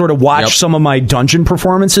and sort of watch some of my dungeon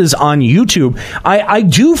performances on YouTube, I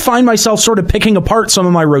do find myself sort of picking apart some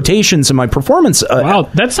of my rotations and my performance. Wow,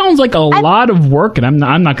 that sounds like a lot of work, and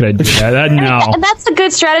I'm not going to do that. No. And that's a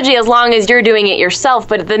good strategy as long as you're doing it yourself.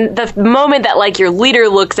 But the moment that like your leader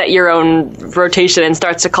looks at your own rotation and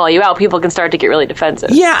starts to call you out, people can start to get really defensive.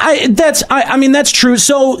 Yeah, I mean that's true.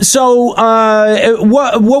 So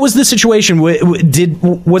what was the situation?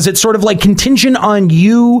 Was it sort of like contingent on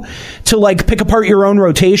you to like pick apart your own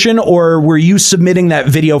rotation, or were you submitting that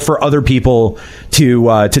video for other people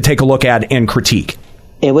to take a look at and critique?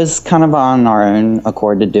 It was kind of on our own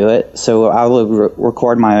accord to do it. So I would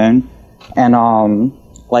record my own, and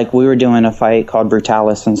like we were doing a fight called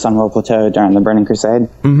Brutalis in Sunwell Plateau during the Burning Crusade.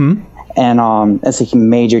 Mm-hmm. And it's a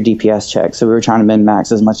major DPS check, so we were trying to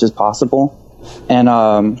min-max as much as possible. And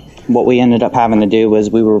what we ended up having to do was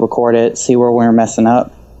we would record it, see where we were messing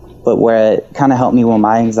up. But where it kind of helped me with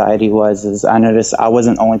my anxiety is I noticed I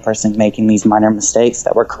wasn't the only person making these minor mistakes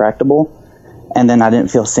that were correctable. And then I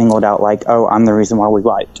didn't feel singled out like, oh, I'm the reason why we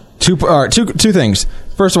wiped. Two things.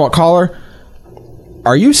 First of all, caller,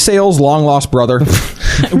 are you Sale's long-lost brother?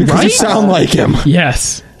 Because you sound like him.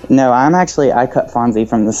 Yes. No, I cut Fonzie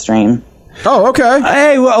from the stream. Oh, okay.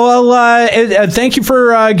 Hey, well, thank you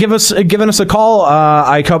for giving us a call,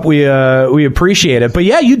 iCup. We appreciate it. But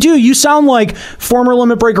yeah, you do. You sound like former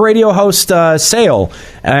Limit Break Radio host Sale,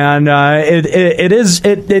 and it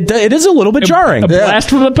is a little bit jarring. A blast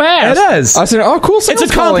from the past. It is. I said, "Oh, cool." It's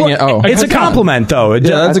a compliment, though.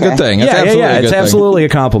 Yeah, that's a good thing. It's absolutely a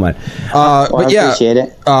compliment. But I appreciate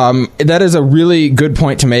it. That is a really good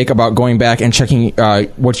point to make about going back and checking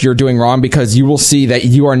what you're doing wrong, because you will see that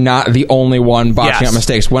you are not the only one botching up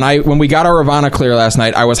mistakes. When we got our Ravana clear last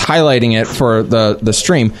night, I was highlighting it for the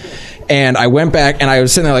stream, And I went back and I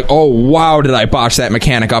was sitting there like, oh, wow, did I botch that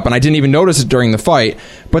mechanic up? And I didn't even notice it during the fight.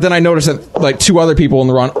 But then I noticed that like 2 other people in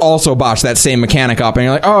the run also botched that same mechanic up. And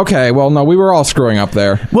you're like, oh, okay, well, no, we were all screwing up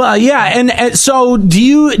there. Well, yeah. And so do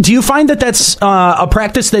you find that that's a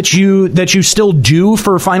practice that you still do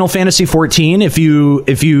for Final Fantasy 14? If you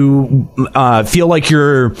feel like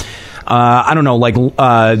you're I don't know, like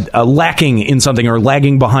lacking in something or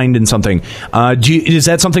lagging behind in something. Is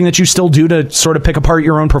that something that you still do to sort of pick apart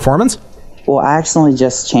your own performance? Well, I actually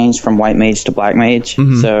just changed from white mage to black mage,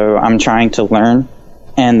 so I'm trying to learn,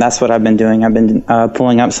 and that's what I've been doing. I've been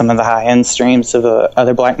pulling up some of the high-end streams of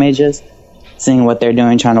other black mages, seeing what they're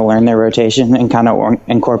doing, trying to learn their rotation and kind of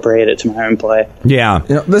incorporate it to my own play. Yeah.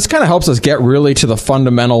 You know, this kind of helps us get really to the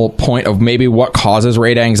fundamental point of maybe what causes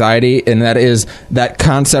raid anxiety, and that is that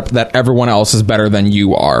concept that everyone else is better than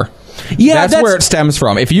you are. Yeah, that's where it stems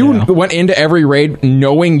from. If you went into every raid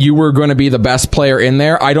knowing you were going to be the best player in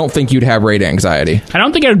there, I don't think you'd have raid anxiety. I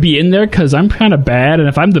don't think I'd be in there because I'm kind of bad, and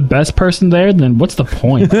if I'm the best person there, then what's the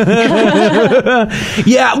point?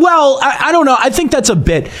 Yeah, well, I don't know. I think that's a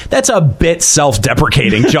bit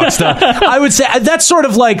self-deprecating, Juxta. I would say that's sort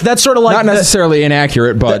of like not necessarily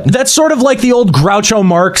inaccurate, but that's sort of like the old Groucho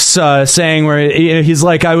Marx saying where he's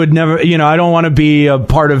like, I would never, I don't want to be a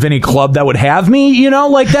part of any club that would have me,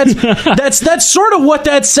 like that's sort of what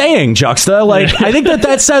that's saying, Juxta. Like, I think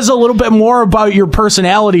that says a little bit more about your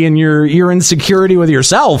personality and your insecurity with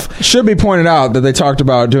yourself. Should be pointed out that they talked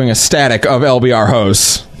about doing a static of LBR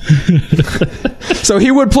hosts. So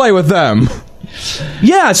he would play with them.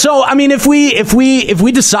 Yeah, so I mean, if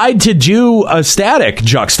we decide to do a static,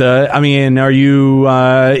 Juxta, I mean, are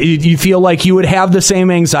you feel like you would have the same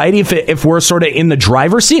anxiety if we're sort of in the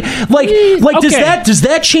driver's seat? Like okay. does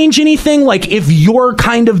that change anything? Like if you're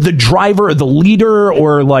kind of the driver or the leader,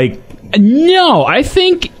 or like? No, I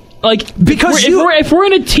think like because if we're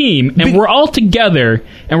in a team and we're all together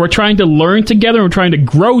and we're trying to learn together and we're trying to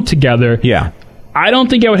grow together. Yeah, I don't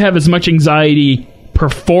think I would have as much anxiety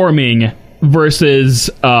performing versus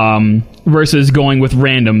going with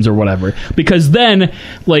randoms or whatever, because then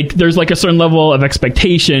like there's like a certain level of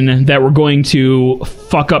expectation that we're going to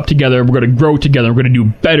fuck up together, we're going to grow together, we're going to do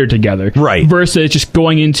better together, right? Versus just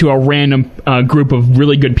going into a random group of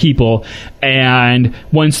really good people, and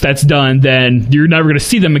once that's done, then you're never going to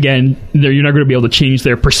see them again. You're not going to be able to change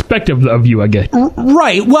their perspective of you again.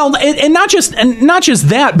 Right. Well, and not just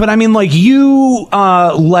that, but I mean, like you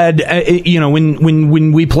led,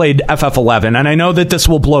 when we played FF11, and I know that this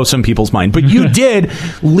will blow some people's mind, but you did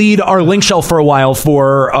lead our link shelf for a while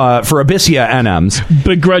for Abyssia NMs,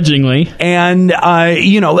 begrudgingly, and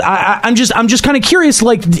I'm just kind of curious,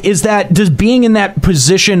 like, does being in that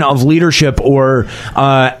position of leadership or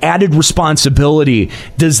added responsibility,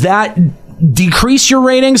 does that decrease your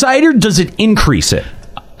raid anxiety or does it increase it?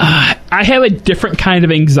 I have a different kind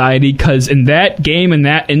of anxiety because in that game, in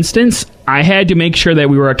that instance, I had to make sure that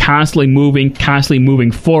we were constantly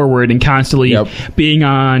moving forward and constantly being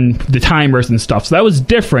on the timers and stuff. So that was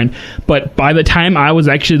different. But by the time I was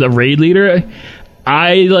actually the raid leader,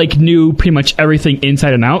 I like knew pretty much everything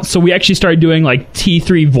inside and out. So we actually started doing like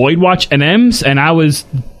T3 Void Watch NMs, and I was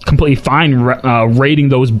completely fine raiding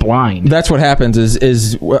those blind. That's what happens.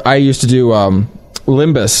 Is I used to do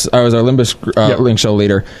Limbus. I was our Limbus link show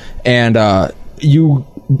leader, and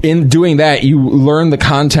in doing that, you learn the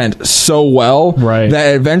content so well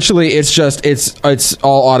that eventually it's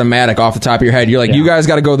all automatic off the top of your head. You're like, you guys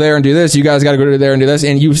got to go there and do this. You guys got to go there and do this.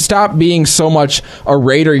 And you stop being so much a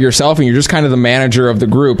raider yourself, and you're just kind of the manager of the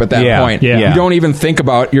group at that point. Yeah. You don't even think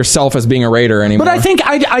about yourself as being a raider anymore. But I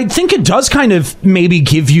think it does kind of maybe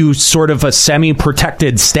give you sort of a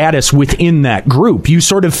semi-protected status within that group. You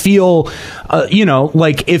sort of feel,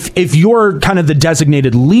 like if you're kind of the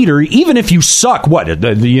designated leader, even if you suck, are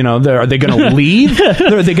they going to leave?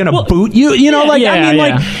 Are they going to boot you?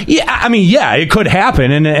 It could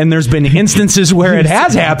happen, and there's been instances where it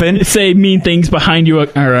has happened. Say mean things behind you, or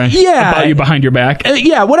about you behind your back.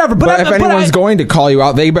 Whatever. But if anyone's going to call you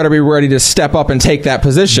out, they better be ready to step up and take that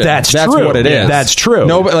position. That's true. What it is. That's true.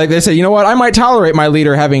 No, but like they say, you know what? I might tolerate my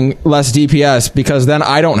leader having less DPS because then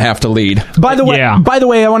I don't have to lead. By the way,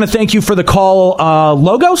 I want to thank you for the call,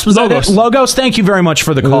 Logos. Was that it? Logos, thank you very much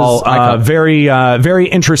for the call. Very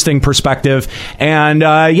very interesting perspective. And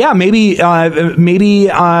maybe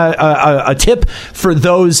a tip for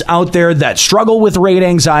those out there that struggle with raid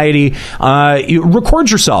anxiety: you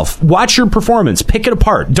record yourself, watch your performance, pick it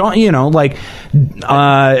apart. Don't you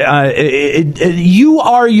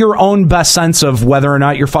are your own best sense of whether or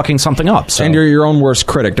not you're fucking something up. So. And you're your own worst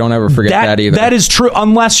critic. Don't ever forget that either. That is true,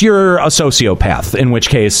 unless you're a sociopath, in which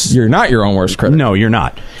case you're not your own worst critic. No, you're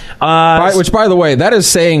not. Which, by the way, that is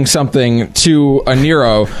saying something to a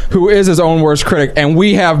Nero who is his own worst critic, and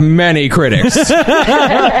we have many critics.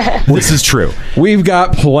 This is true. We've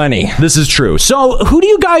got plenty. This is true. So, who do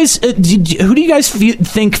you guys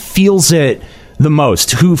think feels it the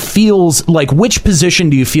most? Who feels like, which position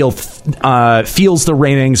do you feel feels the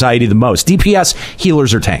raid anxiety the most? DPS,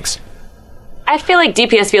 healers, or tanks? I feel like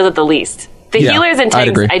DPS feels it the least. The healers and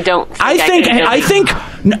tanks, I don't think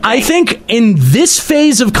I think in this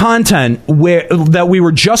phase of content that we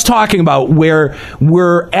were just talking about, where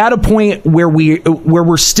we're at a point where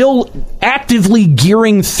we're still actively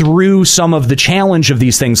gearing through some of the challenge of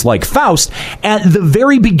these things like Faust, at the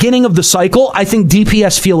very beginning of the cycle, I think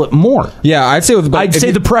DPS feel it more. Yeah, I'd say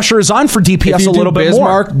the pressure is on for DPS a little bit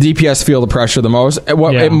Bismarck, more. DPS feel the pressure the most.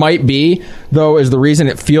 What it might be, though, is the reason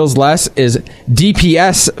it feels less is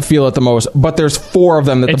DPS feel it the most, but there's 4 of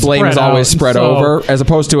them that the blame is always spread over, as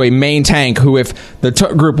opposed to a main tank who, if the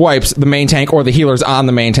group wipes, the main tank or the healers on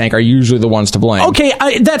the main tank are usually the ones to blame. Okay,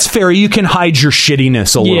 that's fair. You can hide your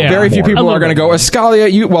shittiness a little bit. Very few people are going to go, Ascalia,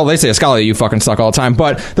 they say Ascalia, you fucking suck all the time,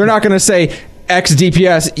 but they're not going to say, X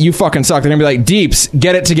DPS, you fucking suck. They're going to be like, Deeps,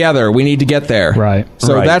 get it together. We need to get there. Right.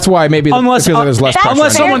 So that's why maybe it feels like there's less pressure.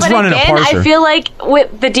 Unless someone's running a parser. I feel like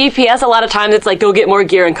with the DPS, a lot of times it's like, go get more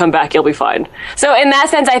gear and come back, you'll be fine. So in that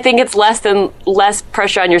sense, I think it's less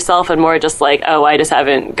pressure on yourself and more just like, oh, I just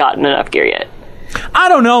haven't gotten enough gear yet. I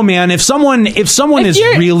don't know, man. If someone is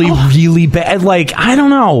really bad, like, I don't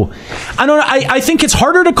know. I think it's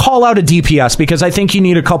harder to call out a DPS because I think you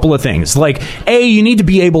need a couple of things. Like, you need to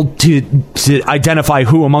be able to identify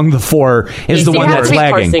who among the 4 is the one that's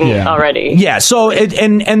lagging already. Yeah. So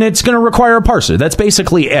and it's going to require a parser. That's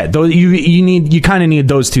basically it. Though you kind of need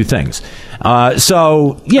those 2 things. I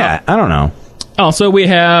don't know. Also, we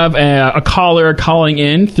have a caller calling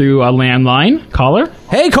in through a landline. Caller?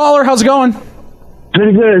 Hey, caller. How's it going?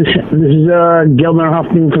 Pretty good. This is Gelner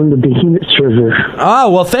Hoffman from the Behemoth server.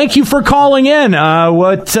 Well, thank you for calling in. How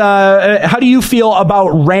do you feel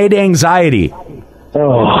about raid anxiety?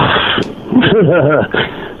 Oh,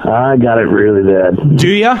 I got it really bad. Do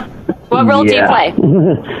ya? What role do you play?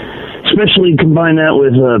 Especially combine that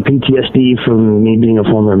with PTSD from me being a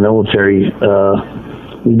former military,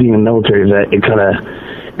 being a military vet. It kind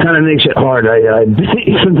of makes it hard.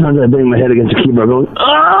 Sometimes I bang my head against the keyboard going,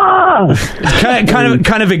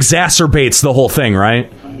 kind of exacerbates the whole thing, right?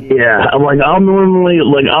 Yeah, I'll normally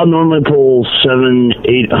pull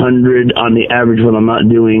 700-800 on the average when I'm not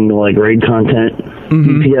doing like raid content,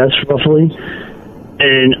 DPS roughly,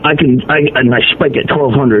 and I spike at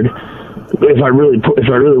 1200 if I really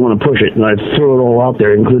want to push it, and I throw it all out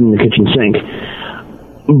there, including the kitchen sink.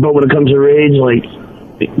 But when it comes to raids, like,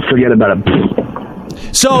 forget about it.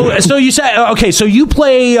 So you said okay. So you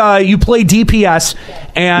play DPS,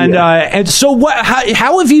 and so what?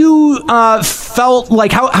 How have you felt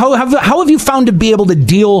like? How have you found to be able to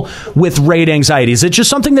deal with raid anxiety? Is it just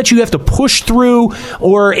something that you have to push through,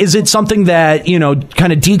 or is it something that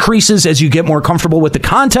kind of decreases as you get more comfortable with the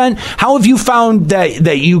content? How have you found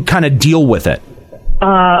that you kind of deal with it?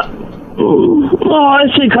 I'd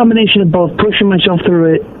say a combination of both, pushing myself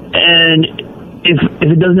through it, and if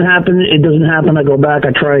it doesn't happen, it doesn't happen. I go back, I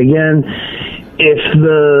try again. If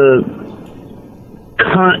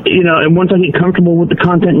and once I get comfortable with the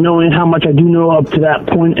content, knowing how much I do know up to that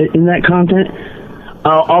point in that content,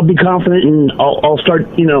 I'll be confident, and I'll start,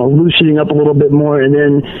 loosening up a little bit more, and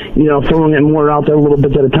then, throwing it more out there a little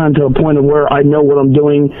bit at a time to a point of where I know what I'm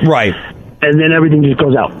doing. Right. And then everything just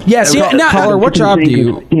goes out. Yes. Caller, what job do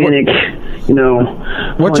you?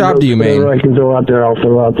 What job do you main? Whatever I can throw out there, I'll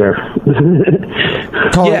throw out there.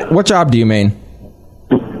 Caller, what job do you main? Say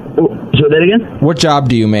that again? What job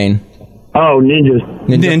do you main? Oh,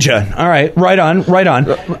 ninja. All right. Right on.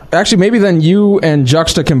 Actually, maybe then you and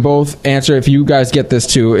Juxta can both answer if you guys get this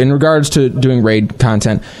too. In regards to doing raid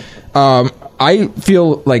content, I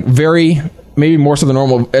feel like very maybe more so than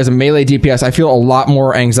normal, as a melee DPS, I feel a lot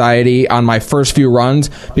more anxiety on my first few runs,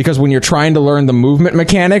 because when you're trying to learn the movement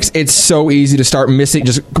mechanics, it's so easy to start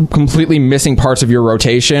completely missing parts of your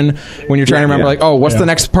rotation when you're trying to remember, like, oh, what's the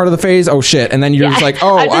next part of the phase? Oh, shit. And then you're just like,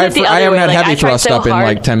 oh, I haven't had heavy thrust up in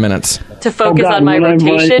like 10 minutes. To focus on my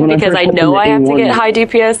rotation, because I know I have to get high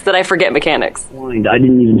DPS, that I forget mechanics. I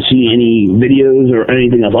didn't even see any videos or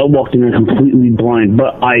anything else. I walked in there completely blind,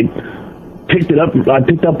 but I picked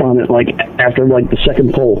up on it like after like the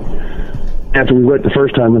second pull. After we went the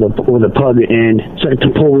first time with a pug, and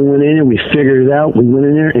second pull we went in and we figured it out. We went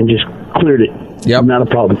in there and just cleared it. Yep, not a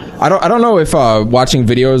problem. I don't know if watching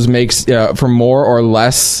videos makes for more or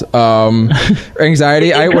less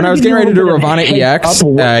anxiety. When I was getting ready to do Ravana EX,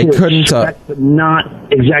 I couldn't.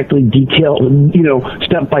 Not exactly detailed,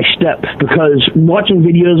 step by step, because watching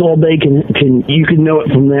videos all day you can know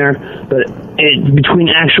it from there, but between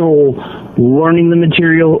actual learning the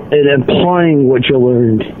material and applying what you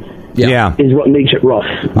learned. Yeah, is what makes it rough.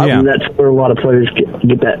 I mean, that's where a lot of players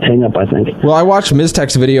get that hang up, I think. Well, I watched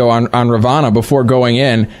Miztek's video on Ravana before going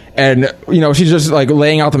in, and she's just like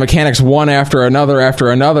laying out the mechanics one after another,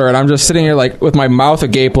 and I'm just sitting here like with my mouth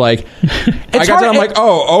agape, like I'm like,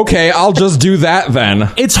 oh, okay, I'll just do that then.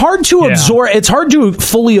 It's hard to absorb. It's hard to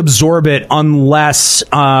fully absorb it unless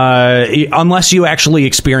you actually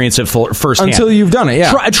experience it firsthand. Until you've done it,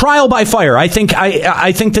 yeah. Trial by fire. I think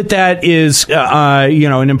that is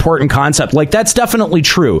an important concept. Like, that's definitely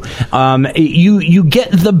true. You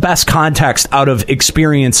get the best context out of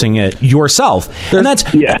experiencing it yourself, and that's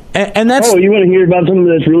Oh, you want to hear about something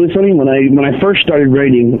that's really funny? When I first started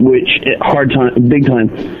raiding, which big time,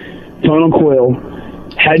 Final Coil,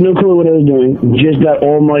 had no clue what I was doing. Just got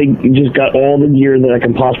all the gear that I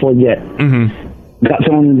can possibly get. Mm-hmm. Got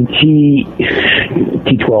thrown in the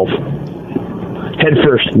T12 head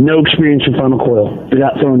first. No experience with Final Coil.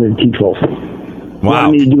 Got thrown in the T12.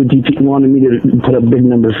 Wow. Wanted me to put up big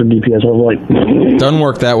numbers for DPS. I was like, doesn't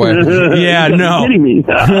work that way. Yeah, no. Kidding me.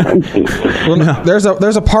 Well,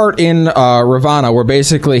 there's a part in Ravana where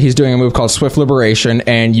basically he's doing a move called Swift Liberation,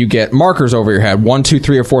 and you get markers over your head, 1, 2,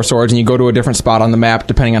 3, or 4 swords, and you go to a different spot on the map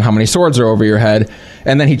depending on how many swords are over your head,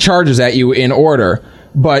 and then he charges at you in order.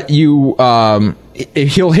 But he'll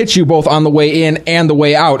hit you both on the way in and the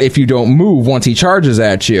way out if you don't move once he charges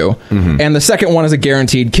at you. Mm-hmm. And the second one is a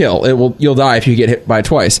guaranteed kill. You'll die if you get hit by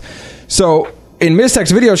twice. So in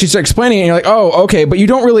Miztek's video, she's explaining it, and you're like, oh, okay, but you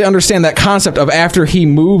don't really understand that concept of after he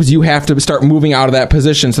moves, you have to start moving out of that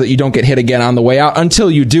position so that you don't get hit again on the way out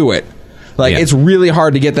until you do it. It's really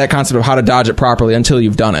hard to get that concept of how to dodge it properly until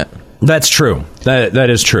you've done it. That's true. That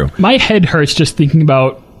is true. My head hurts just thinking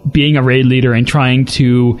about being a raid leader and trying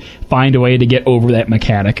to find a way to get over that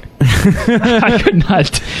mechanic. I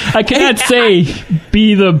cannot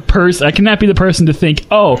be the person. I cannot be the person to think,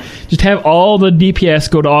 oh, just have all the DPS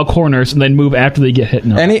go to all corners and then move after they get hit.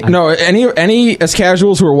 Any as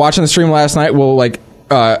casuals who were watching the stream last night will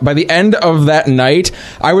by the end of that night,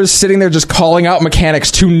 I was sitting there just calling out mechanics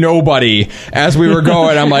to nobody as we were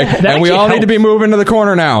going. I'm like, and we all need to be moving to the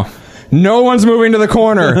corner now. No one's moving to the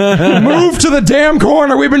corner. Move to the damn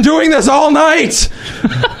corner. We've been doing this all night.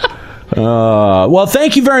 Well,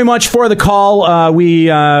 thank you very much for the call. We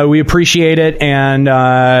appreciate it, and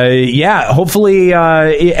hopefully,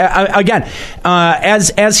 again,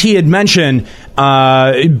 as he had mentioned,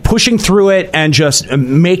 pushing through it and just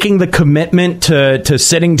making the commitment to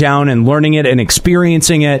sitting down and learning it and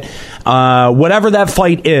experiencing it, whatever that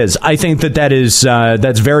fight is, I think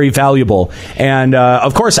that's very valuable. And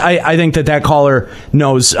of course, I think that caller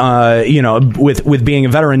knows, with being a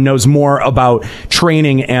veteran, knows more about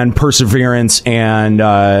training and perseverance and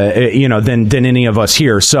than any of us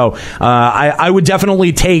here. So I would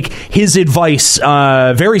definitely take his advice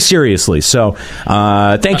very seriously. So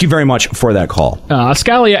thank you very much for that call.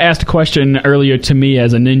 Scalia asked a question earlier to me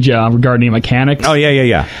as a ninja regarding mechanics. Oh,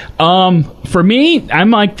 yeah. For me,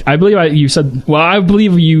 I believe you said, well, I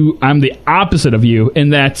believe I'm the opposite of you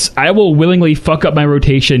in that I will willingly fuck up my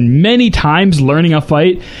rotation many times learning a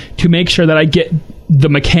fight to make sure that I get the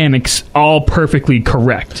mechanics all perfectly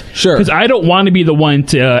correct. Sure. Because I don't want to be the one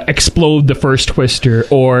to explode the first twister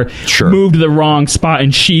or move to the wrong spot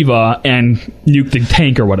in Shiva and nuke the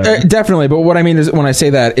tank or whatever. Definitely, but what I mean is when I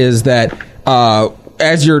say that is that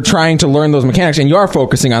as you're trying to learn those mechanics and you are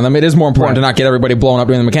focusing on them, it is more important to not get everybody blown up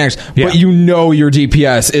doing the mechanics, but your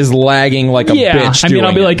DPS is lagging like a bitch. I mean,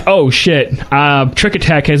 I'll be like, oh shit, Trick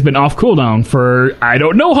Attack has been off cooldown for I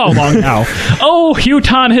don't know how long now. Oh,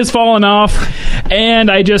 Huton has fallen off, and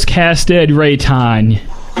I just casted Rayton.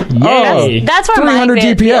 Yay. That's where 300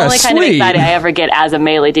 the DPS. only kind of Sweet. anxiety I ever get as a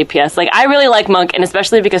melee DPS. Like, I really like Monk, and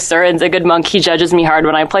especially because Surin's a good Monk, he judges me hard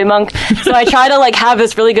when I play Monk. So I try to, like, have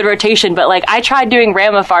this really good rotation, but, like, I tried doing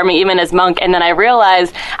Rama farming even as Monk, and then I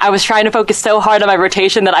realized I was trying to focus so hard on my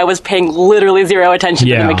rotation that I was paying literally zero attention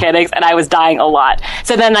to the mechanics, and I was dying a lot.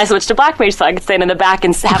 So then I switched to Black Mage so I could stand in the back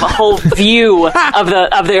and have a whole view of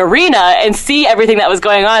the arena and see everything that was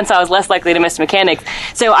going on, so I was less likely to miss mechanics.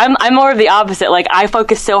 So I'm more of the opposite. Like, I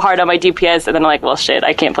focus so hard on my DPS, and then I'm like, well, shit,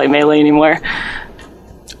 I can't play melee anymore.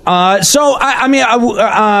 So I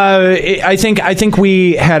think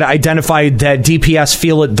we had identified that DPS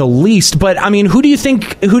feel it the least, but I mean, who do you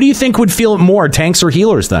think would feel it more, tanks or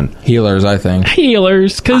healers? Then healers, I think.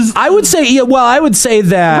 Healers, because I would say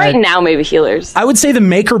that right now maybe healers. I would say the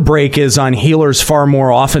make or break is on healers far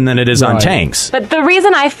more often than it is on tanks. But the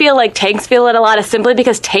reason I feel like tanks feel it a lot is simply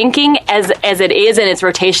because tanking, as it is in its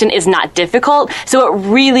rotation, is not difficult. So it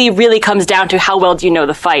really comes down to how well do you know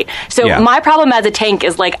the fight. So my problem as a tank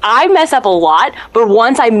is, like, I mess up a lot, but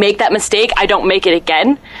once I make that mistake, I don't make it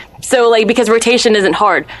again. So, like, because rotation isn't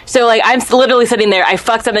hard. So, like, I'm literally sitting there, I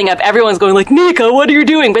fuck something up, everyone's going like, Nika, what are you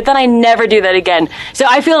doing? But then I never do that again. So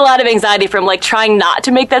I feel a lot of anxiety from, like, trying not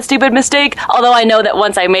to make that stupid mistake, although I know that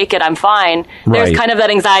once I make it, I'm fine. There's kind of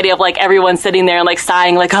that anxiety of, like, everyone sitting there and, like,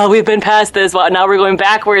 sighing, like, oh, we've been past this, well, now we're going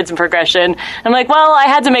backwards in progression. I'm like, well, I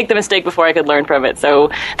had to make the mistake before I could learn from it.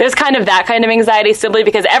 So there's kind of that kind of anxiety simply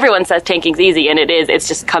because everyone says tanking's easy, and it is. It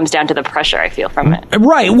just comes down to the pressure I feel from it.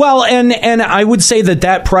 Right. Well, and I would say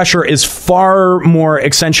that pressure is far more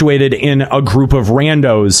accentuated in a group of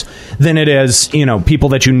randos than it is, people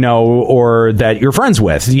that you know or that you're friends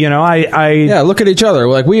with. Yeah, look at each other.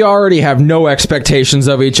 Like, we already have no expectations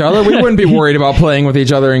of each other. We wouldn't be worried about playing with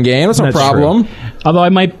each other in game. That's no problem. True. Although I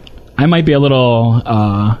might be a little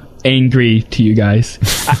angry to you guys.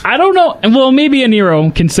 I don't know. Well, maybe a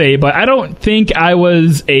Nero can say, but I don't think I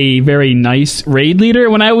was a very nice raid leader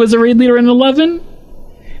when I was a raid leader in 11.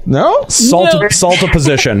 No? Salt a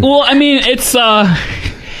position. Well, I mean, it's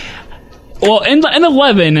well, in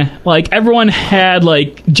 11, like, everyone had,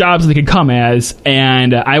 like, jobs they could come as,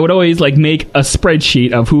 and I would always, like, make a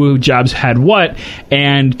spreadsheet of who jobs had what,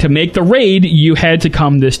 and to make the raid, you had to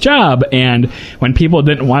come this job, and when people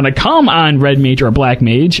didn't want to come on Red Mage or Black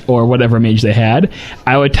Mage, or whatever mage they had,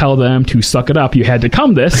 I would tell them to suck it up, you had to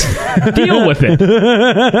come this, deal with it.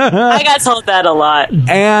 I got told that a lot.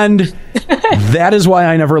 And that is why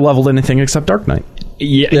I never leveled anything except Dark Knight.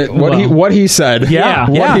 Yeah, what he said.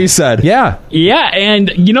 What he said. Yeah, and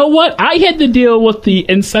you know what? I had to deal with the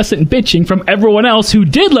incessant bitching from everyone else who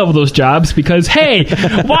did level those jobs because, hey,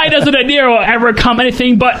 why doesn't a Nero ever come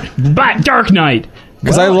anything but Dark Knight?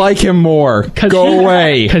 Because I like him more. Go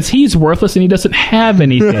away. Because he's worthless and he doesn't have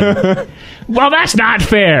anything. Well, that's not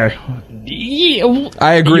fair.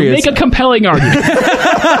 I agree. You make a compelling argument.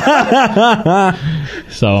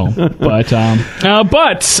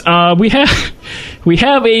 we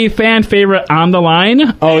have a fan favorite on the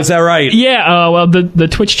line. Oh, is that right? Yeah. Well, the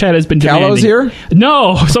Twitch chat has been demanding. Callow's here?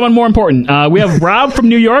 No, someone more important. We have Rob from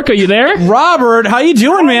New York. Are you there? Robert, how you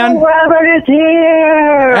doing, man? Robert is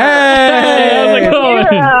here. Hey, how's it going?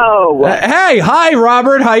 Hey, hi,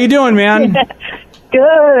 Robert. How you doing, man?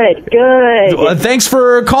 Good. Thanks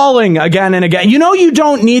for calling again and again. You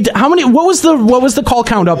don't need how many? What was the call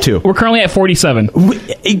count up to? We're currently at 47.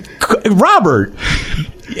 Robert,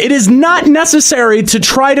 it is not necessary to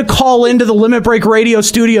try to call into the Limit Break Radio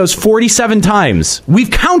studios 47 times. We've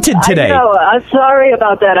counted today. I know. I'm sorry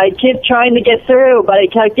about that. I keep trying to get through, but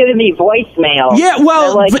it kept giving me voicemail. Yeah,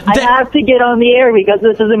 well, I have to get on the air because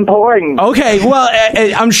this is important. Okay, well,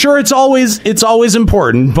 I'm sure it's always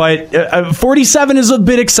important, but 47 is a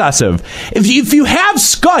bit excessive. If you have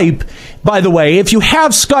Skype, by the way, if you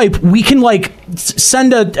have Skype, we can like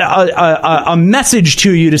send a message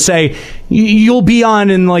to you to say you'll be on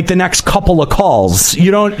in like the next couple of calls.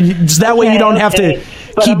 You don't that way you don't have to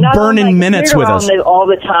keep burning minutes with us all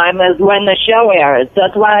the time as when the show airs.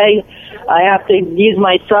 That's why I have to use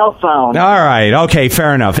my cell phone. All right. Okay.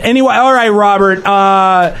 Fair enough. Anyway. All right, Robert.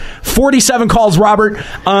 47 calls, Robert.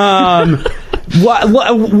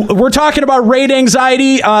 We're talking about raid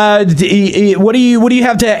anxiety. What do you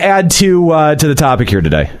have to add to the topic here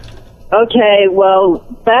today? Okay, well,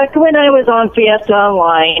 back when I was on Fiesta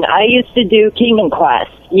Online, I used to do Kingdom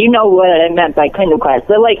Quest. You know what I meant by Kingdom Quest.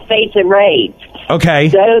 They're like Fates and Raids. Okay.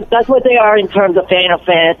 That's what they are in terms of Final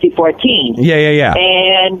Fantasy 14. Yeah.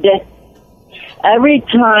 And every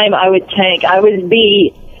time I would tank,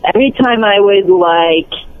 every time I would,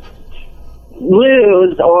 like,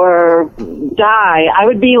 lose or die, I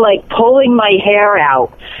would be, like, pulling my hair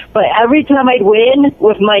out. But every time I'd win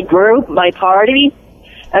with my group, my party,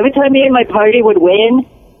 every time me and my party would win,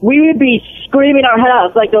 we would be screaming our head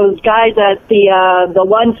off like those guys at the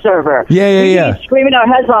one server. Yeah. We'd be screaming our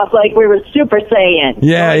heads off like we were Super Saiyan.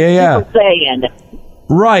 Yeah. Super Saiyan.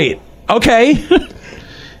 Right. Okay.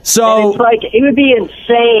 So and it's like it would be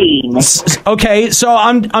insane. Okay, so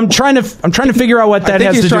I'm trying to figure out what that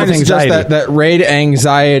has to do with anxiety. That raid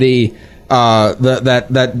anxiety,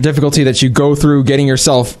 that difficulty that you go through getting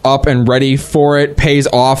yourself up and ready for it pays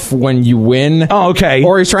off when you win. Oh, okay.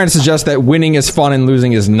 Or he's trying to suggest that winning is fun and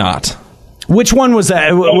losing is not. Which one was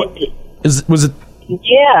that? Was it?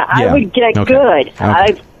 Yeah, I would get good. Okay.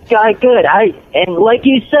 I got good. And like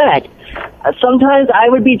you said, sometimes I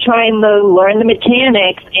would be trying to learn the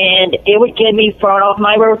mechanics, and it would get me thrown off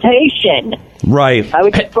my rotation. Right. I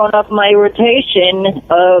would get thrown off my rotation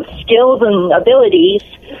of skills and abilities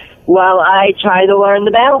while I try to learn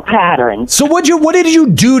the battle patterns. So what did you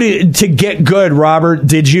do to get good, Robert?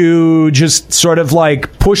 Did you just sort of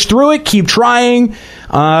like push through it, keep trying?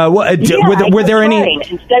 Were there any?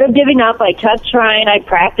 Instead of giving up, I kept trying. I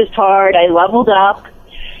practiced hard. I leveled up.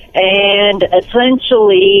 And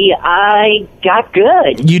essentially, I got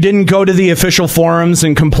good. You didn't go to the official forums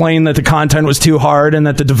and complain that the content was too hard and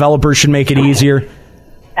that the developers should make it easier?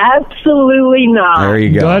 Absolutely not. There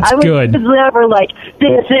you go. That's good. I was never like,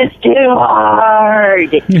 this is too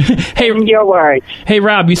hard. Hey, in your words. Hey,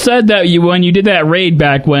 Rob, you said that when you did that raid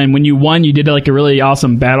back when you won, you did like a really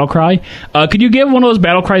awesome battle cry. Could you give one of those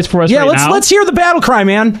battle cries for us right now? Yeah, let's hear the battle cry,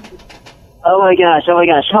 man. Oh my gosh. Hold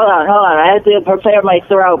on. I have to prepare my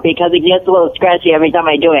throat because it gets a little scratchy every time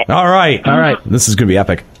I do it. All right. This is going to be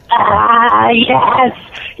epic. Yes.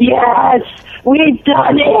 We've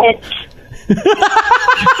done it.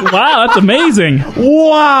 Wow, that's amazing.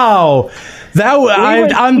 Wow.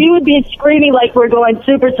 We would be screaming like we're going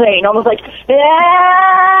Super Saiyan, almost like,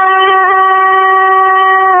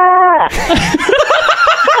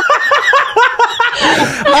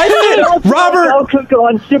 Robert, Goku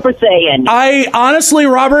going Super Saiyan.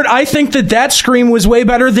 Robert, I think that scream was way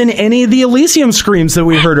better than any of the Elysium screams that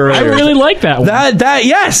we heard earlier. I really like that one.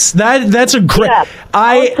 That's a great. Yeah.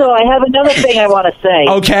 Also, I have another thing I want to say.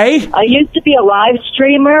 Okay. I used to be a live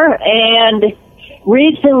streamer, and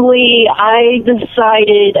recently I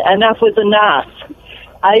decided enough was enough.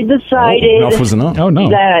 I decided enough was enough.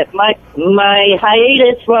 that my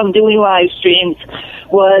hiatus from doing live streams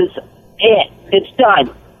was it. It's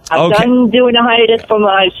done. I'm done doing a hiatus from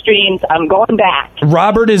live streams. I'm going back.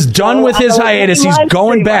 Robert is done with his hiatus. He's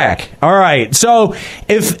going back. All right. So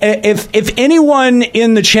if anyone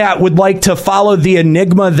in the chat would like to follow the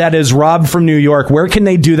enigma that is Rob from New York, where can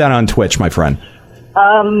they do that on Twitch, my friend?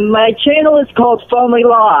 My channel is called Foamy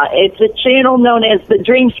Law. It's a channel known as the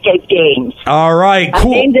Dreamscape Games. All right,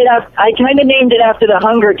 cool. I kind of named it after the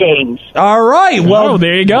Hunger Games. All right, well,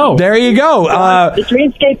 there you go. There you go. The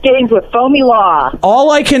Dreamscape Games with Foamy Law.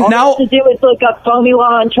 All you have to do is look up Foamy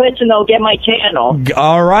Law on Twitch, and they'll get my channel.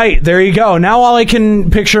 All right, there you go. Now all I can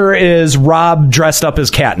picture is Rob dressed up as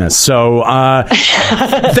Katniss. So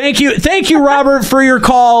thank you, Robert, for your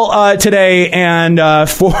call today and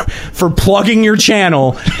for plugging your channel.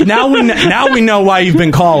 Now we know why you've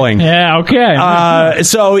been calling. Yeah, okay.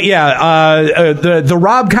 The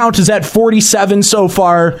Rob count is at 47 so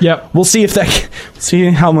far. Yep. We'll see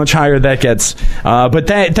see how much higher that gets. But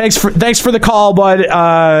thanks for the call, bud.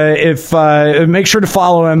 Make sure to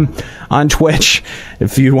follow him on Twitch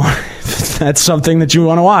if you want. If that's something that you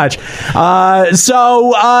want to watch. So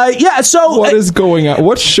what is going on?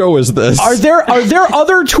 What show is this? Are there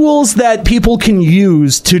other tools that people can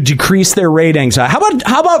use to decrease their raid anxiety?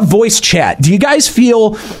 How about voice chat? Do you guys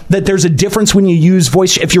feel that there's a difference when you use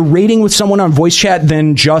voice? If you're raiding with someone on voice chat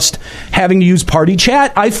than just having to use party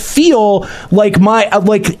chat? I feel like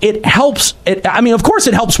it helps. Of course,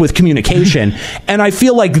 it helps with communication, and I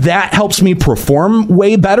feel like that helps me perform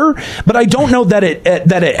way better. But I don't know that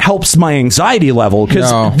it helps my anxiety level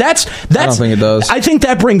because that's. I don't think it does. I think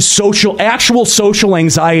that brings actual social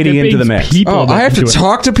anxiety into the mix. I have to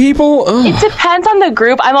talk to people. Ugh. It depends on the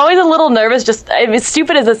group. I'm always a little nervous, just as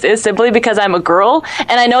stupid as this is, simply because I'm a girl,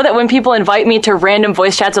 and I know that when people invite me to random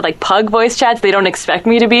voice chats or like pug voice chats, they don't expect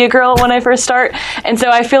me to be a girl when I first start, and so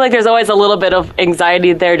I feel like there's always a little bit of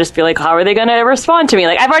anxiety there. Just be like, how are they going to respond to me?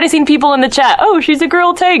 Like I've already seen people in the chat. Oh, she's a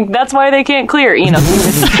girl tank. That's why they can't clear.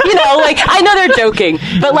 Like I know they're joking,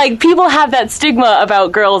 but like people have that stigma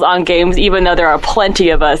about girls on games, even though there are plenty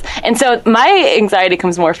of us. And so my anxiety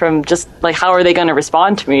comes more from just like, how are they going to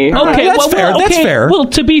respond to me? Okay, that's fair. That's fair. Well,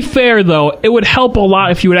 to be fair though, it would help a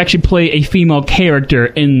lot if you would actually play a female character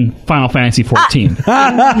in Final Fantasy XIV.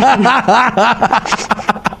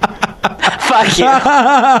 Fuck you.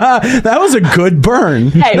 That was a good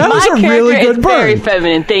burn. Hey, that my was a really character good is burn. very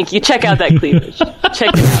feminine. Thank you. Check out that cleavage.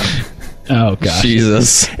 Check it out. Oh gosh.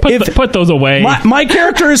 Jesus. Put those away. My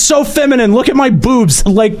character is so feminine. Look at my boobs.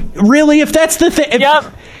 Like, really? If that's the thing.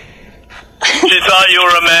 Yep. She thought you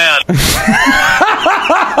were a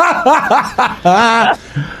man.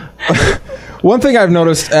 One thing I've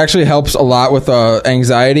noticed actually helps a lot with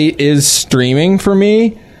anxiety is streaming for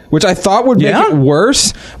me, which I thought would make it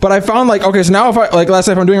worse. But I found okay, so now if last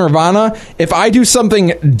night if I'm doing Nirvana, if I do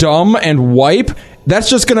something dumb and wipe, that's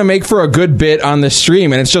just going to make for a good bit on the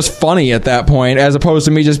stream. And it's just funny at that point, as opposed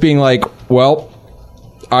to me just being like, well,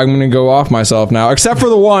 I'm going to go off myself now. Except for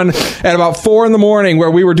the one at about 4 a.m.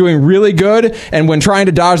 where we were doing really good. And when trying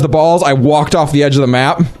to dodge the balls, I walked off the edge of the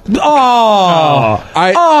map. What?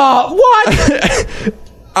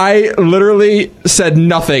 I literally said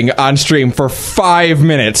nothing on stream for 5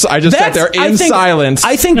 minutes. I just sat there in silence.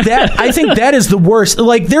 I think that is the worst.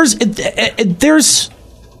 Like,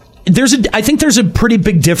 I think there's a pretty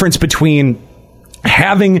big difference between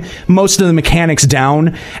having most of the mechanics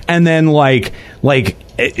down and then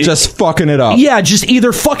just fucking it up. Yeah, just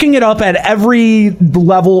either fucking it up at every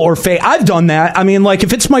level or I've done that. I mean,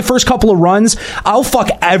 if it's my first couple of runs, I'll fuck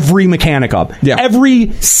every mechanic up. Yeah.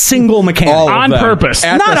 Every single mechanic. On purpose.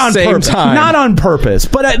 Not on purpose. Not on purpose.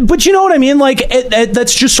 But you know what I mean?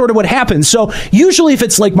 That's just sort of what happens. So usually if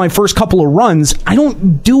it's my first couple of runs, I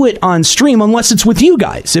don't do it on stream unless it's with you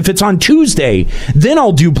guys. If it's on Tuesday, then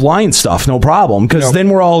I'll do blind stuff, no problem. Because then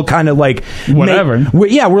we're all kind of whatever.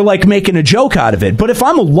 We're making a joke out of it. But if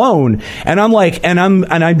I'm alone and I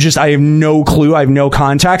have no clue, I have no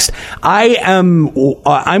context, I'm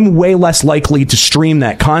way less likely to stream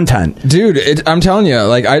that content. Dude, I'm telling you,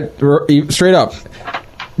 I straight up,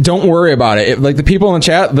 don't worry about it. The people in the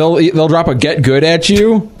chat, they'll drop a get good at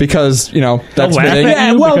you because that's fitting.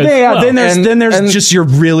 Yeah, then there's just your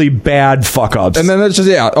really bad fuck ups, and then it's just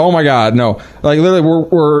oh my god, no! Literally,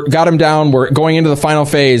 we're got him down. We're going into the final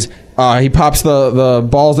phase. He pops the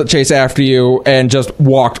balls that chase after you and just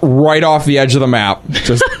walked right off the edge of the map.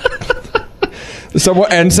 Just. Wow.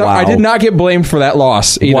 I did not get blamed for that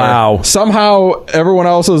loss either. Wow. Somehow everyone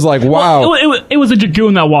else was like, wow. Well, it was a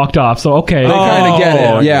Dragoon that walked off, so okay. They kind of get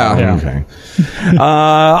it. Yeah. Okay.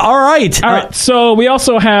 All right. So we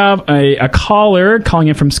also have a caller calling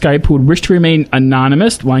in from Skype who would wish to remain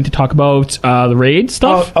anonymous, wanting to talk about the raid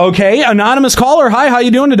stuff. Okay. Anonymous caller. Hi, how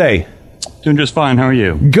you doing today? Doing just fine. How are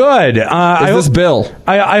you? Good. Is this Bill?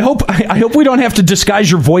 I hope we don't have to disguise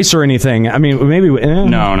your voice or anything. I mean, maybe.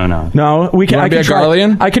 No, we can. I can try.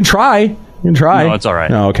 Garlean? I can try. You can try. No, it's all right.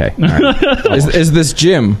 No, okay. All right. Is this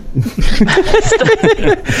Jim?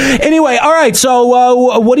 Anyway, all right.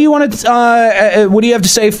 So, what do you want to? What do you have to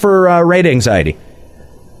say for raid anxiety?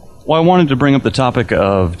 Well, I wanted to bring up the topic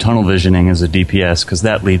of tunnel visioning as a DPS because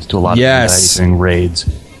that leads to a lot of anxiety during raids.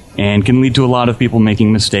 And can lead to a lot of people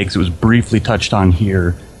making mistakes. It was briefly touched on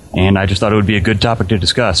here, and I just thought it would be a good topic to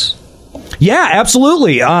discuss. Yeah,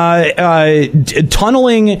 absolutely.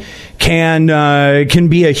 Tunneling can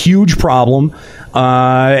be a huge problem.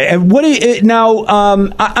 And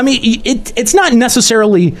it's not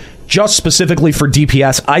necessarily just specifically for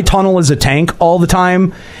DPS. I tunnel as a tank all the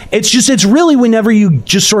time. It's really whenever you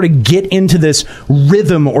just sort of get into this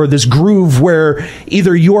rhythm or this groove where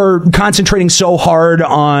either you're concentrating so hard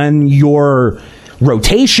on your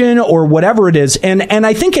rotation or whatever it is, and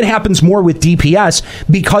I think it happens more with DPS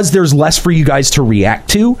because there's less for you guys to react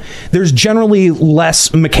to. There's generally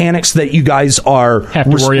less mechanics that you guys are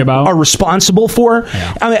responsible for.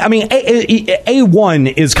 Yeah. I mean,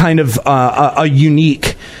 A1 is kind of a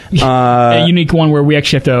unique one where we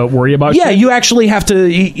actually have to worry about. Yeah, you actually have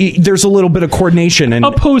to. There's a little bit of coordination, and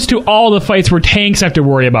opposed to all the fights where tanks have to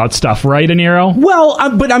worry about stuff, right, Aniro? Well,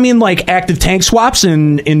 but I mean, active tank swaps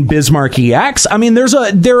in Bismarck EX. I mean,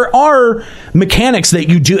 there are mechanics that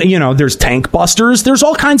you do. There's tank busters. There's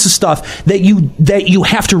all kinds of stuff that you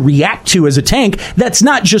have to react to as a tank. That's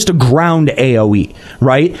not just a ground AOE,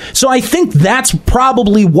 right? So I think that's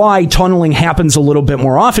probably why tunneling happens a little bit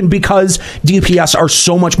more often because DPS are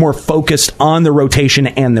so much more focused on the rotation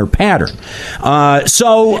and their pattern.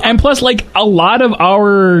 And plus, a lot of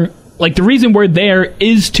our. The reason we're there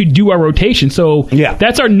is to do our rotation. So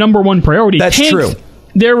that's our number one priority. That's true.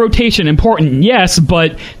 Their rotation important, yes,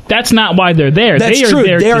 but that's not why they're there. That's they are true.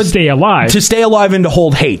 there to stay alive. To stay alive and to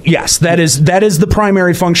hold hate. Yes, that is the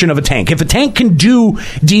primary function of a tank. If a tank can do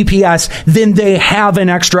DPS, then they have an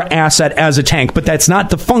extra asset as a tank, but that's not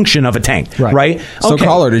the function of a tank, right? So,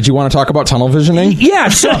 caller, did you want to talk about tunnel visioning? Yeah.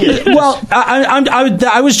 So, well,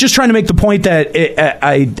 I was just trying to make the point that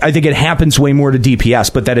I think it happens way more to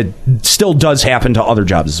DPS, but that it still does happen to other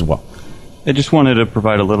jobs as well. I just wanted to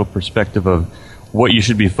provide a little perspective of what you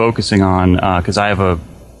should be focusing on, because I have a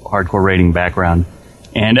hardcore raiding background.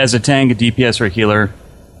 And as a tank, a DPS, or a healer,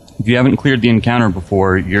 if you haven't cleared the encounter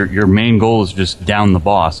before, your main goal is just down the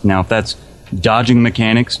boss. Now, if that's dodging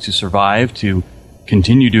mechanics to survive, to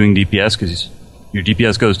continue doing DPS, because your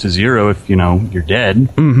DPS goes to 0 if, you're dead.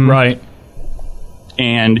 Mm-hmm. Right.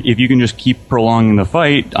 And if you can just keep prolonging the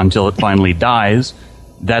fight until it finally dies,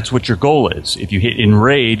 that's what your goal is. If you hit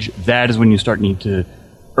Enrage, that is when you start need to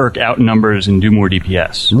out numbers and do more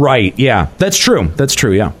DPS. Right, yeah. That's true,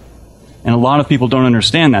 yeah. And a lot of people don't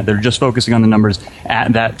understand that. They're just focusing on the numbers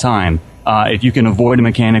at that time. If you can avoid a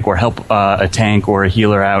mechanic or help a tank or a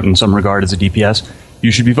healer out in some regard as a DPS,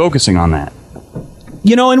 you should be focusing on that.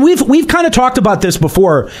 And we've kind of talked about this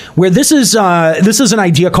before, where this is an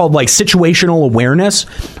idea called like situational awareness,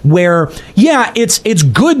 where it's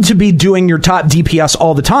good to be doing your top DPS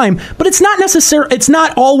all the time, but it's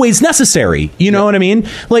not always necessary. You know what I mean?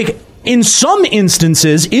 Like in some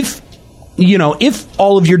instances, if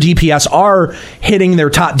all of your DPS are hitting their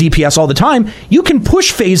top DPS all the time, you can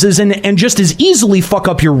push phases and just as easily fuck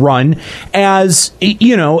up your run as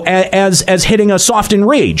as hitting a soft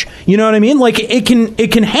Enrage. You know what I mean? Like it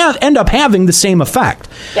can end up having the same effect.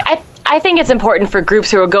 Yeah, I think it's important for groups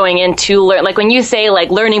who are going in to learn, like when you say like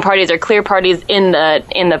learning parties or clear parties in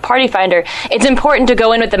the party finder, it's important to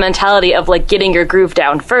go in with the mentality of like getting your groove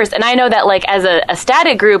down first. And I know that like as a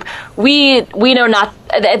static group, we know not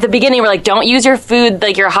at the beginning, we're like, don't use your food,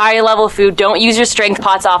 like your high level food, don't use your strength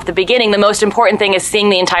pots off the beginning. The most important thing is seeing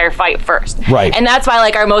the entire fight first. Right. And that's why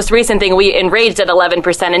like our most recent thing, we enraged at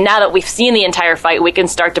 11%. And now that we've seen the entire fight, we can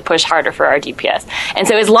start to push harder for our DPS. And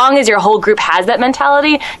so as long as your whole group has that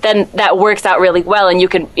mentality, then that works out really well. And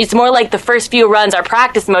it's more like the first few runs are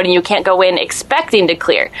practice mode and you can't go in expecting to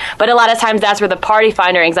clear. But a lot of times that's where the party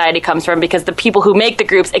finder anxiety comes from, because the people who make the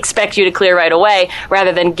groups expect you to clear right away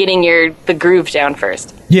rather than getting the groove down first.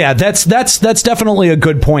 Yeah, that's definitely a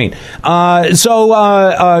good point.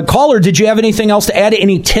 So, caller, did you have anything else to add?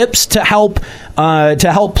 Any tips to help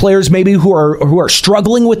players maybe who are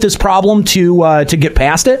struggling with this problem to get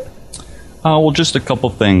past it? Well, just a couple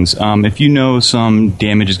things. If you know some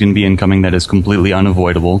damage is going to be incoming that is completely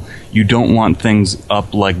unavoidable, you don't want things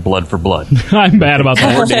up like blood for blood. I'm bad about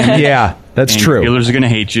that. Yeah, that's true. Healers are going to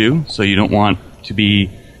hate you, so you don't want to be,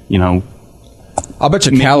 I'll bet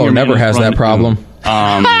you Callow never has that problem.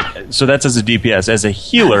 So that's as a DPS. As a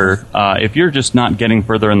healer, if you're just not getting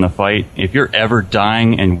further in the fight, if you're ever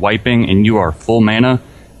dying and wiping and you are full mana,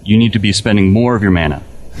 you need to be spending more of your mana.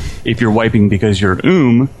 If you're wiping because you're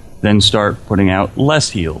then start putting out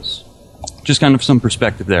less heals. Just kind of some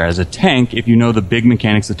perspective there. As a tank, if you know the big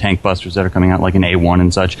mechanics, the tank busters that are coming out like an A1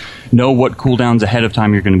 and such, know what cooldowns ahead of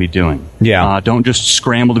time you're going to be doing. Yeah. Don't just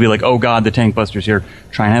scramble to be like, oh god, the tank buster's here.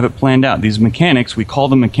 Try and have it planned out. These mechanics, we call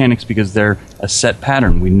them mechanics because they're a set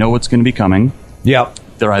pattern. We know what's going to be coming. Yep.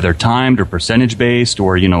 They're either timed or percentage based,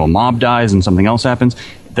 or a mob dies and something else happens.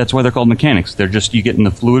 That's why they're called mechanics. They're just, you get in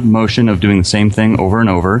the fluid motion of doing the same thing over and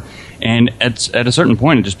over, and at a certain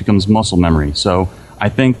point it just becomes muscle memory. So I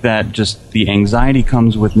think that just the anxiety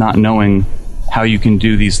comes with not knowing how you can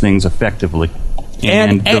do these things effectively.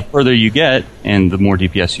 And the further you get, and the more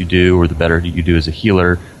DPS you do, or the better you do as a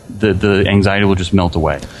healer, the anxiety will just melt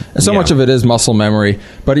away. So much of it is muscle memory.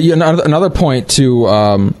 But another point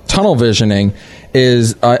to tunnel visioning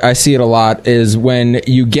is, I see it a lot, is when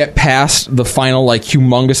you get past the final like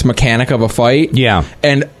humongous mechanic of a fight,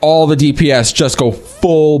 and all the DPS just go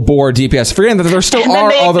full bore DPS, forgetting that there still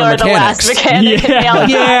are other mechanics.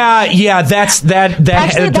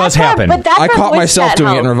 That does happen. I caught myself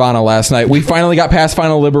doing it in Nirvana last night. We finally got past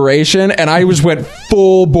Final Liberation, and I just went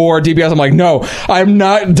full bore DPS. I'm like, no, I'm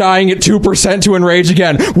not dying at 2% to Enrage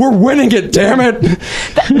again. We're winning it, damn it.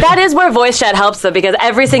 That is where voice chat helps, though, because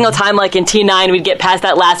every single time, like in T9, we'd get past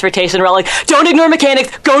that last rotation, we're all like, don't ignore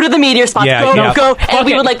mechanics, go to the meteor spot, go, and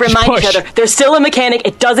we would like remind each other, there's still a mechanic,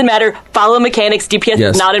 it doesn't matter, follow mechanics, DPS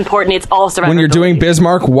is not important, it's all survival. When you're doing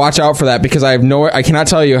Bismarck, watch out for that, because I cannot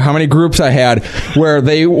tell you how many groups I had where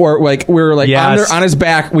they were like, on his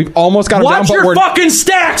back, we've almost got him down, watch but your fucking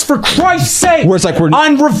stacks, for Christ's sake! Where it's like,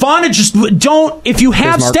 on Ravana, just don't, if you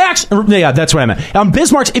have stacks, that's what I meant. On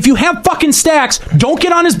Bismarck's, if you have fucking stacks, don't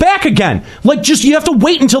get on his back again. Like, just, you have to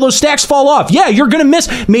wait until those stacks fall off. Yeah, you're gonna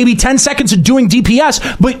miss maybe 10 seconds of doing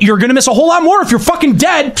DPS, but you're gonna miss a whole lot more if you're fucking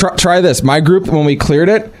dead. Try this. My group, when we cleared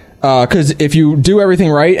it, because if you do everything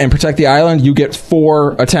right and protect the island, you get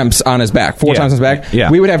 4 attempts on his back, 4 times on his back. Yeah.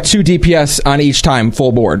 We would have 2 DPS on each time,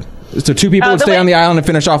 full board. So 2 people would stay on the island and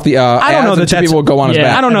finish off the I don't know that 2 people would go on his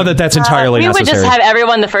back. I don't know that that's entirely we necessary. would just have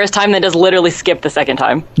everyone the first time, then just literally skip the second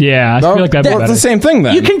time. Yeah, I feel like that'd be better. It's the same thing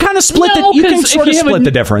then. You can kind of split No, you can 'cause sort if of you have split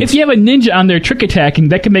the difference. If you have a ninja on there trick attacking,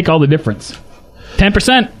 that can make all the difference.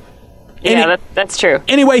 10%. Yeah, that's true.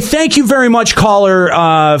 Anyway, thank you very much,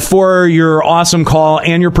 caller, for your awesome call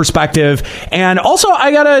and your perspective. And also,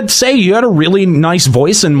 I gotta say, you had a really nice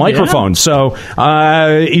voice and microphone. So,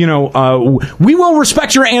 we will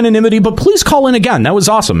respect your anonymity, but please call in again. That was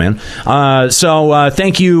awesome, man.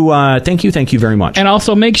 Thank you very much. And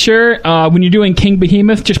also make sure when you're doing King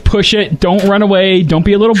Behemoth, just push it. Don't run away. Don't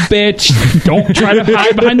be a little bitch. Don't try to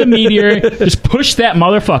hide behind the meteor. Just push that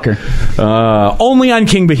motherfucker. Only on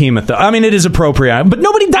King Behemoth, though. I mean, it is appropriate, but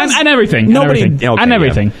nobody does. On everything. Nobody. On everything. Okay, on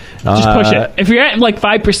everything. Yeah. Just push it. If you're at like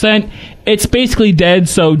 5%, it's basically dead,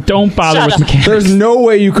 so don't bother with mechanics. There's no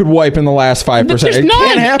way you could wipe in the last 5%. There's it none.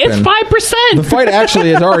 can't happen. It's 5%. The fight actually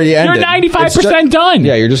is already ended. You're 95% done.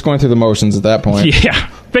 Yeah, you're just going through the motions at that point. Yeah.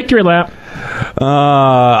 Victory lap.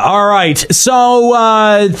 All right.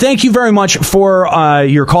 So, thank you very much for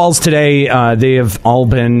your calls today. They have all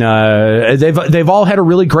been they've all had a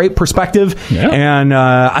really great perspective, and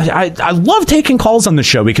I love taking calls on the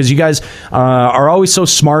show because you guys are always so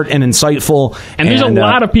smart and insightful. And there's a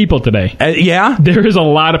lot of people today. Yeah, there is a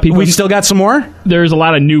lot of people. We still got some more. There's a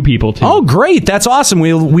lot of new people too. Oh, great! That's awesome.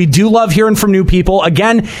 We do love hearing from new people.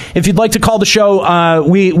 Again, if you'd like to call the show,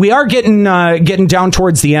 we are getting down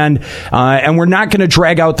towards the end. And we're not going to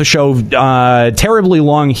drag out the show terribly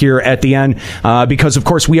long here at the end because, of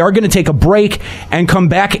course, we are going to take a break and come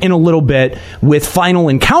back in a little bit with Final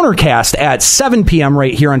Encountercast at 7 p.m.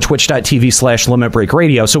 right here on twitch.tv/Limit Break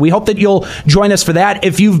Radio. So we hope that you'll join us for that.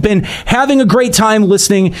 If you've been having a great time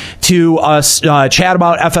listening to us chat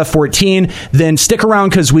about FF14, then stick around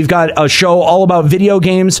because we've got a show all about video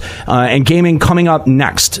games and gaming coming up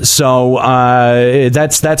next. So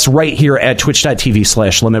that's right here at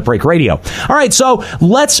twitch.tv/Limit Break Radio. All right, so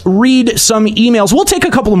let's read some emails. We'll take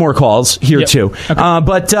a couple of more calls here too, okay.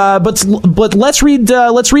 But let's read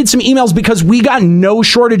some emails because we got no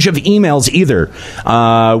shortage of emails either.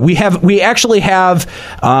 We actually have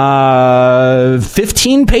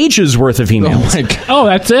 15 pages worth of emails. Oh,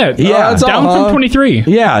 that's it. Yeah, that's down from 23.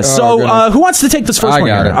 Yeah. So who wants to take this first one?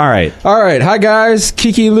 Got here? it. All right. Hi guys,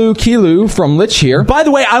 Kikilu from Lich here. By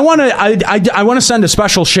the way, I want to send a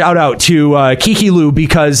special shout out to Kikilu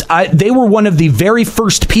because they were one of the very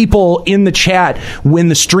first people in the chat when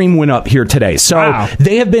the stream went up here today. So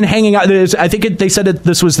they have been hanging out. I think they said that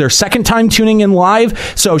this was their second time tuning in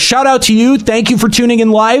live. So shout out to you. Thank you for tuning in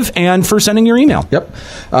live and for sending your email. Yep.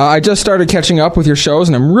 I just started catching up with your shows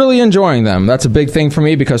and I'm really enjoying them. That's a big thing for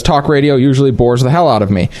me because talk radio usually bores the hell out of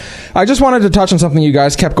me. I just wanted to touch on something you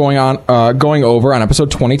guys kept going over on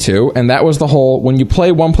episode 22, and that was the whole when you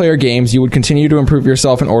play one-player games, you would continue to improve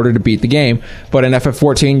yourself in order to beat the game, but in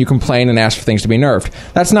FF14 you complain and ask for things to be nerfed.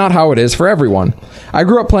 That's not how it is for everyone. I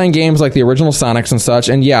grew up playing games like the original Sonics and such,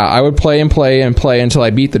 and yeah, I would play until I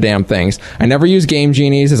beat the damn things. I never used Game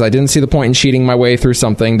Genies as I didn't see the point in cheating my way through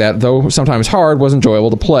something that, though sometimes hard, was enjoyable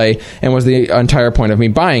to play and was the entire point of me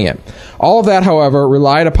buying it. All of that, however,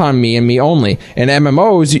 relied upon me and me only. In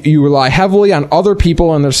MMOs, you rely heavily on other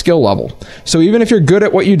people and their skill level. So even if you're good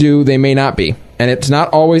at what you do, they may not be. And it's not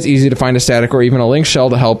always easy to find a static or even a link shell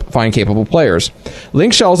to help find capable players.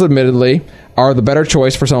 Link shells, admittedly, are the better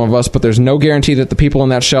choice for some of us, but there's no guarantee that the people in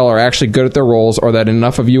that shell are actually good at their roles or that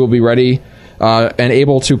enough of you will be ready and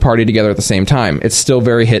able to party together at the same time. It's still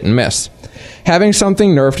very hit and miss. Having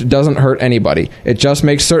something nerfed doesn't hurt anybody. It just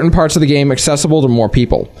makes certain parts of the game accessible to more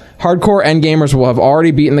people. Hardcore endgamers will have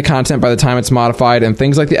already beaten the content by the time it's modified, and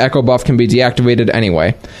things like the Echo buff can be deactivated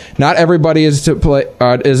anyway. Not everybody is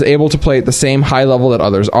able to play at the same high level that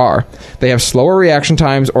others are. They have slower reaction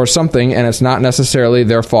times or something, and it's not necessarily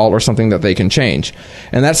their fault or something that they can change.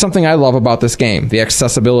 And that's something I love about this game, the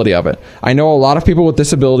accessibility of it. I know a lot of people with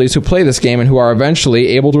disabilities who play this game and who are eventually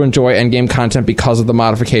able to enjoy endgame content because of the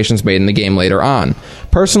modifications made in the game later on.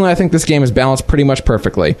 Personally, I think this game is balanced pretty much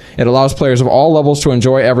perfectly. It allows players of all levels to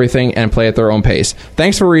enjoy everything and play at their own pace.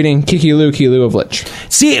 Thanks for reading, Kikilu of Lich.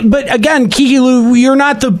 See, but again, Kikilu, you're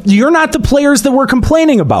not the players that we're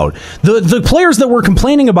complaining about. The players that we're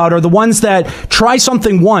complaining about are the ones that try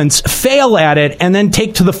something once, fail at it, and then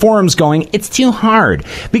take to the forums going, it's too hard.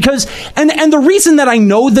 Because and the reason that I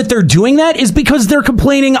know that they're doing that is because they're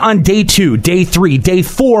complaining on day 2, day 3, day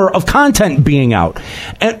 4 of content being out.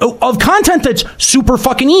 And of content that's super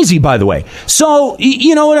fucking easy, by the way. So,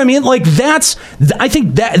 you know what I mean? Like, I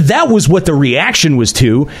think that was what the reaction was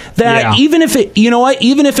to. That even if it, you know what,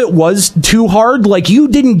 even if it was too hard, like, you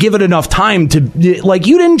didn't give it enough time to, like,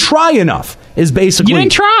 you didn't try enough. Is basically You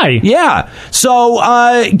didn't try. Yeah. So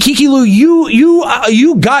Kiki Lou,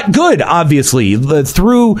 you got good, obviously,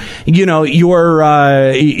 through your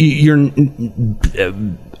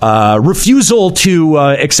refusal to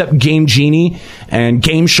accept Game Genie and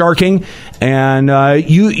Game Sharking, and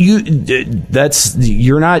you're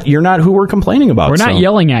not who we're complaining about. We're not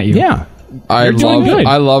yelling at you. Yeah. I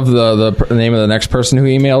love the name of the next person who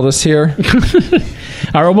emailed us here.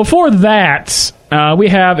 All right, well, before that, we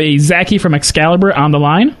have a Zachy from Excalibur on the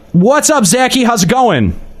line. What's up, Zachy? How's it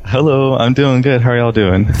going? Hello, I'm doing good. How are y'all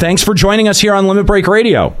doing? Thanks for joining us here on Limit Break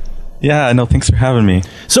Radio. Yeah, no, thanks for having me.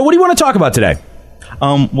 So what do you want to talk about today?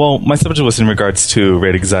 Well, my subject was in regards to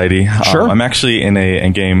raid anxiety. Sure. I'm actually in a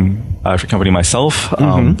game for company myself,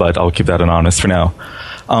 but I'll keep that anonymous for now.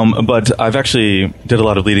 But I've actually did a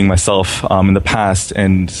lot of leading myself in the past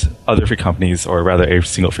and other free companies, or rather a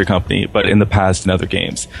single free company, but in the past in other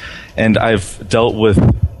games. And I've dealt with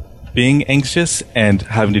being anxious and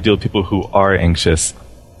having to deal with people who are anxious.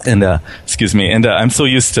 And, I'm so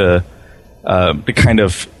used to the kind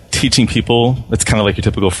of teaching people. It's kind of like your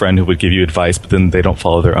typical friend who would give you advice, but then they don't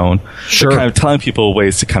follow their own. Sure. But kind of telling people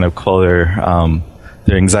ways to kind of quell their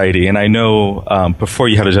anxiety. And I know before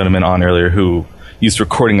you had a gentleman on earlier who used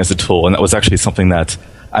recording as a tool, and that was actually something that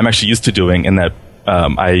I'm actually used to doing, and that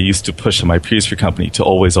I used to push in my previous free company to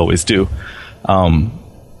always do.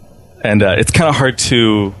 It's kind of hard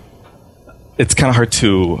to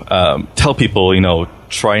tell people,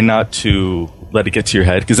 try not to let it get to your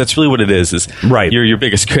head, because that's really what it is right. You're your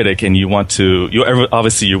biggest critic, and you want to,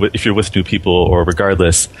 if you're with new people or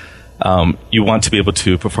regardless, you want to be able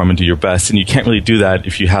to perform and do your best, and you can't really do that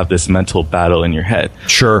if you have this mental battle in your head.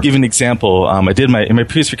 Sure. Give an example. I did in my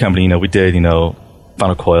previous free company, we did,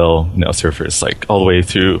 Final Coil, surfers, like all the way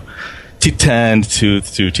through T10 to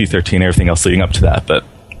T13, everything else leading up to that. But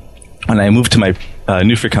when I moved to my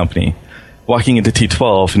new free company, walking into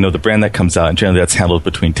T12, the brand that comes out, and generally that's handled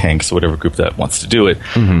between tanks or whatever group that wants to do it.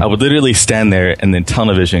 I would literally stand there and then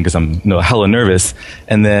tunnel vision because I'm hella nervous,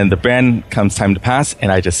 and then the brand comes time to pass,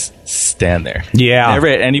 and I just stand there. Yeah. Never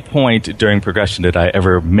at any point during progression did I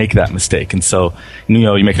ever make that mistake. And so,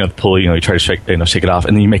 you make another pull, you try to shake it off,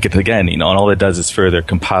 and then you make it again, and all that does is further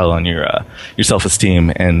compile on your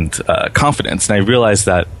self-esteem and confidence. And I realized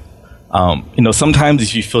that, sometimes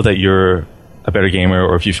if you feel that you're a better gamer,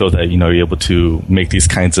 or if you feel that you're able to make these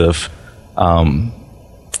kinds of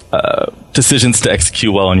decisions to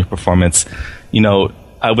execute well on your performance,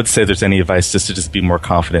 I would say there's any advice just to be more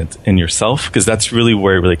confident in yourself, because that's really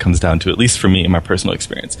where it really comes down to, at least for me in my personal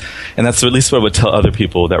experience. And that's at least what I would tell other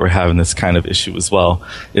people that were having this kind of issue as well,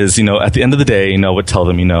 is at the end of the day, I would tell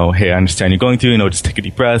them, hey, I understand you're going through, just take a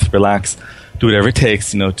deep breath, relax, do whatever it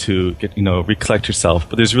takes, to get, recollect yourself.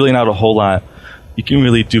 But there's really not a whole lot you can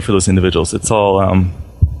really do for those individuals. It's all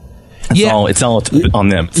it's all on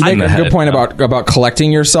them. You make a good point about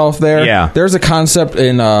collecting yourself there. Yeah. There's a concept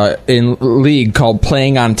in League called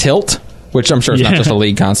playing on tilt, which I'm sure is not just a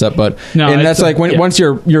League concept, but that's like once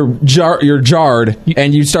you're jarred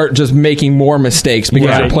and you start just making more mistakes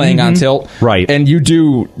because you're playing on tilt, right? And you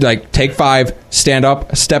do take 5, stand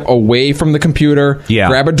up, step away from the computer,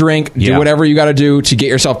 grab a drink, do whatever you got to do to get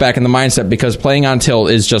yourself back in the mindset, because playing on tilt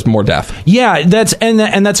is just more death. Yeah, that's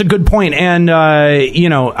a good point, and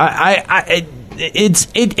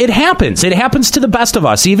It happens. It happens to the best of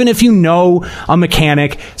us. Even if a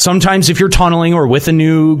mechanic, sometimes if you're tunneling or with a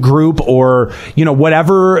new group, or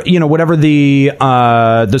whatever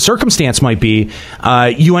the circumstance might be,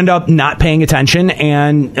 you end up not paying attention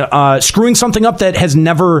and screwing something up that has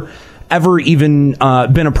never ever even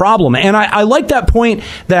been a problem. And I like that point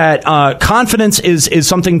that confidence is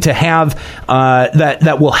something to have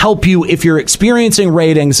that will help you if you're experiencing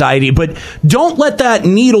raid anxiety, but don't let that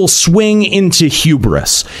needle swing into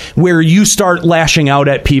hubris, where you start lashing out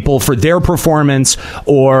at people for their performance,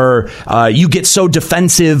 or you get so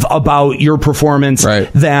defensive about your performance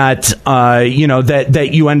that that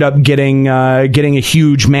you end up getting a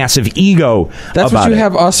huge, massive ego. That's what you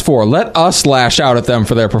have us for. Let us lash out at them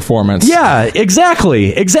for their performance. Yeah,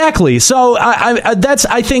 exactly. So I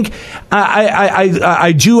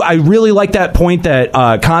really like that point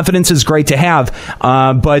that confidence is great to have,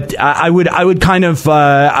 but I would kind of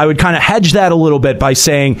hedge that a little bit by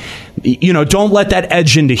saying, don't let that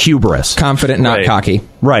edge into hubris. Confident, not cocky.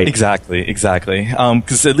 Right. Exactly.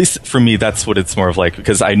 Because at least for me, that's what it's more of like,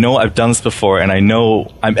 because I know I've done this before, and I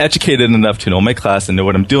know I'm educated enough to know my class and know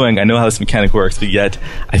what I'm doing. I know how this mechanic works, but yet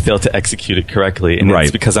I fail to execute it correctly. And it's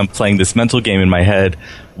because I'm playing this mental game in my head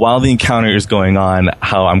while the encounter is going on,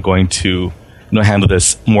 how I'm going to handle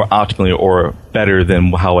this more optimally or better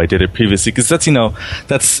than how I did it previously. Because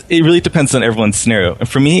it really depends on everyone's scenario. And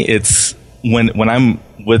for me, it's when I'm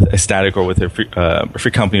with a static or with a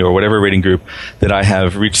free company or whatever rating group that I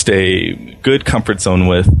have reached a good comfort zone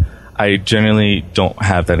with, I generally don't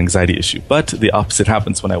have that anxiety issue. But the opposite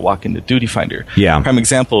happens when I walk into Duty Finder. Yeah. Prime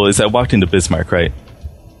example is I walked into Bismarck, right?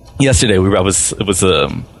 Yesterday,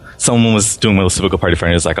 someone was doing my little Civical Party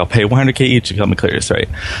Finder. It was like, I'll pay $100K each if you help me clear this, right?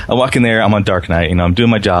 I walk in there, I'm on Dark Knight, I'm doing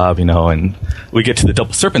my job, and we get to the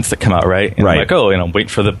double serpents that come out, right? And I'm like, I'm waiting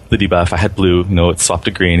for the debuff. I had blue, it swapped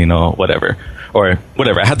to green, whatever. Or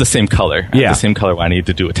whatever. I had the same color. I had the same color when I needed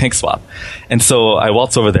to do a tank swap. And so I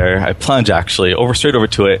waltz over there, I plunge actually, straight over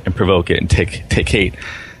to it and provoke it and take hate.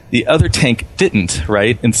 The other tank didn't,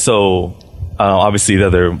 right? And so obviously the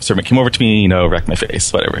other servant came over to me, wrecked my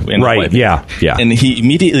face, whatever. Yeah. And he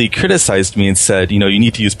immediately criticized me and said, you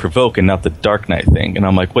need to use provoke and not the Dark Knight thing. And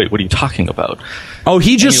I'm like, wait, what are you talking about? Oh,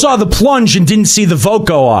 he just saw the plunge and didn't see the vote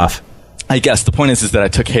go off. I guess the point is that I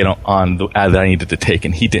took hate on the ad that I needed to take,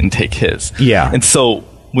 and he didn't take his. Yeah. And so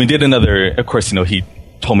we did another, of course, he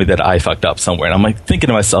told me that I fucked up somewhere. And I'm like thinking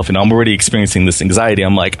to myself, I'm already experiencing this anxiety.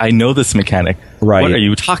 I'm like, I know this mechanic. Right. What are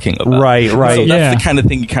you talking about? Right. So that's the kind of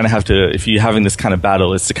thing you kind of have to, if you're having this kind of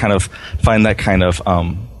battle, is to kind of find that kind of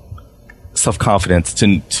self-confidence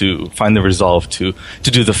to find the resolve to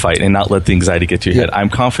do the fight and not let the anxiety get to your head. I'm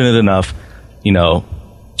confident enough,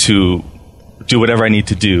 to do whatever I need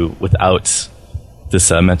to do without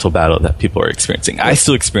this mental battle that people are experiencing. I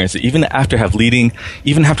still experience it, even after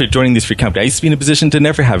even after joining this free company. I used to be in a position to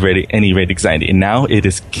never have any raid anxiety, and now it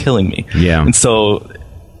is killing me. Yeah. And so,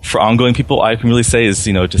 for ongoing people, all I can really say is,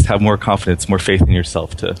 just have more confidence, more faith in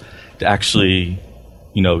yourself to actually,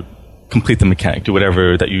 complete the mechanic, do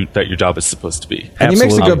whatever that your job is supposed to be. And he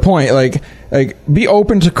makes a good point. Like be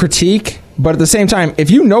open to critique, but at the same time,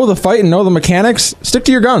 if you know the fight and know the mechanics, stick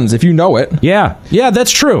to your guns if you know it. Yeah,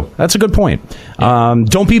 that's true. That's a good point.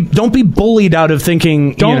 Don't be bullied out of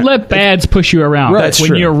thinking. Don't let bads push you around. Right. That's when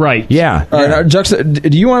true. you're right. Yeah. All right, Juxta,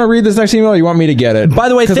 do you want to read this next email, or you want me to get it? By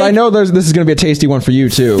the way, because I know this is going to be a tasty one for you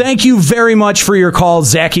too. Thank you very much for your call,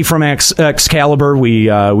 Zachy from Excalibur.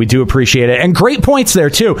 We do appreciate it, and great points there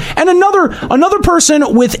too. And another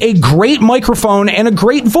person with a great microphone and a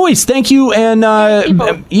great voice. Thank you, and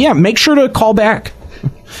make sure to call back.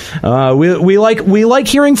 We like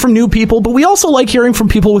hearing from new people, but we also like hearing from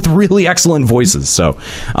people with really excellent voices. So,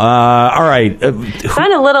 all right.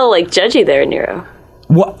 Sound a little judgy there, Nero.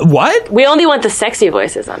 What? We only want the sexy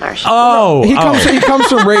voices on our show. Oh, he comes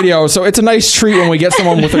from radio, so it's a nice treat when we get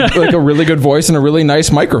someone with a really good voice and a really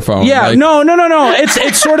nice microphone. Yeah, no.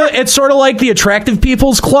 It's sort of like the Attractive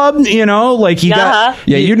People's Club, you got.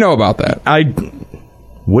 Yeah, you know about that.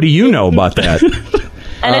 What do you know about that?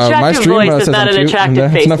 An attractive voice is not an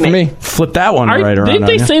attractive face. Enough for me. Flip that one right around. Didn't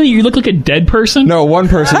they say that you look like a dead person? No, one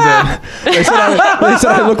person did. They said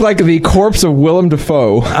I look like the corpse of Willem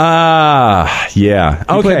Dafoe. Yeah.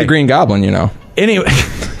 He played the Green Goblin, Anyway.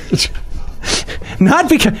 Not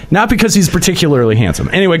because he's particularly handsome.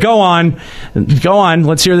 Anyway, go on.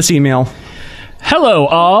 Let's hear this email. Hello,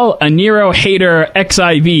 all. A Nero hater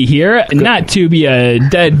XIV here. Not to be a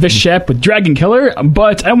dead Bishop with Dragon Killer,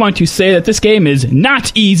 but I want to say that this game is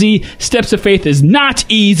not easy. Steps of Faith is not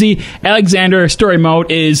easy. Alexander Story Mode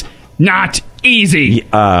is not easy.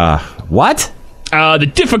 What?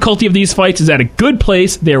 The difficulty of these fights is at a good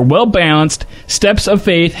place. They're well balanced. Steps of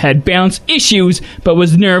Faith had balance issues, but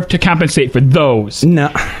was nerfed to compensate for those. No.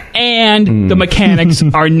 And the mechanics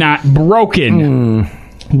are not broken.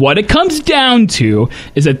 What it comes down to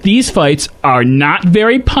is that these fights are not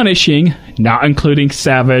very punishing, not including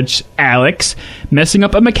Savage Alex. Messing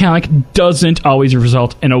up a mechanic doesn't always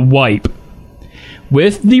result in a wipe.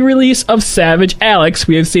 With the release of Savage Alex,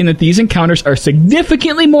 we have seen that these encounters are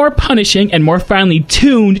significantly more punishing and more finely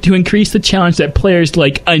tuned to increase the challenge that players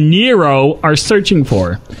like a Nero are searching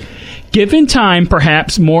for. Given time,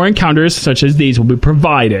 perhaps more encounters such as these will be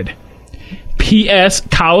provided. P.S.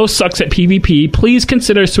 Kahlo sucks at PvP. Please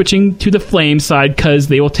consider switching to the flame side because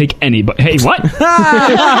they will take anybody. Hey, what?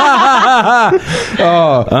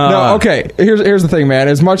 No, okay. Here's the thing, man.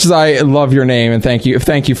 As much as I love your name and thank you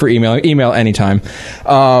for emailing, email anytime.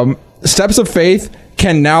 Steps of Faith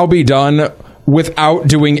can now be done without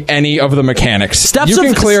doing any of the mechanics. You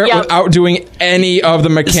can clear it without doing any of the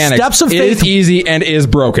mechanics. Steps of Faith is easy and is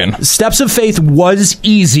broken. Steps of Faith was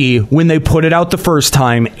easy when they put it out the first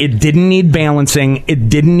time. It didn't need balancing. It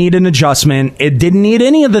didn't need an adjustment. It didn't need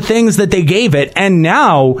any of the things that they gave it. And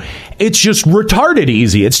now it's just retarded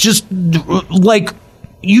easy. It's just like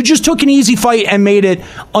you just took an easy fight and made it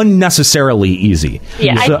unnecessarily easy.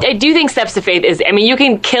 Yeah, So- I do think Steps to Faith is. I mean, you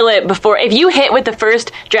can kill it before. If you hit with the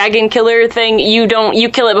first dragon killer thing, you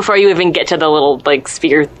kill it before you even get to the little like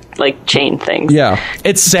sphere like chain things. Yeah,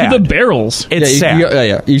 it's sad. The barrels. It's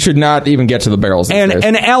sad. You should not even get to the barrels. these days.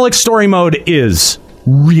 And Alex story mode is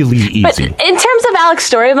really easy. But in terms of Alex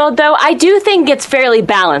story mode, though, I do think it's fairly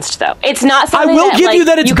balanced. Though it's not. I Something will that, give like, you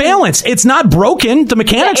that it's you can- balanced. It's not broken. The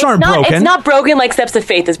mechanics aren't broken. It's not broken like Steps of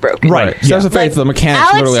Faith is broken. Right. Steps of Faith, the mechanics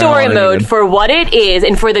Alex literally story are mode for what it is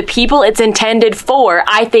and for the people it's intended for,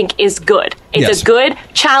 I think is good. It's Yes. a good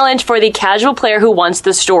challenge for the casual player who wants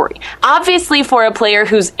the story. Obviously, for a player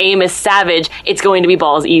whose aim is savage, it's going to be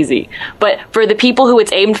balls easy. But for the people who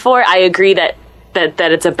it's aimed for, I agree that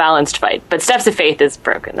it's a balanced fight. But Steps of Faith is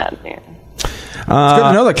broken. It's good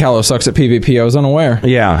to know that Callow sucks at PvP. I was unaware.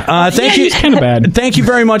 Yeah. Thank you. Kind of bad. Thank you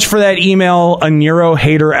very much for that email, a Nero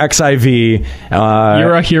Hater XIV.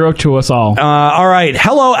 You're a hero to us all. All right.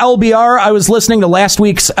 Hello, LBR. I was listening to last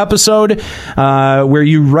week's episode where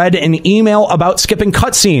you read an email about skipping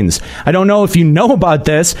cutscenes. I don't know if you know about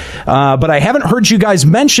this, but I haven't heard you guys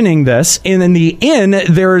mentioning this. And in the inn,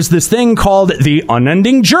 there's this thing called the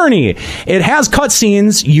Unending Journey. It has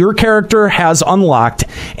cutscenes your character has unlocked.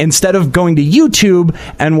 Instead of going to YouTube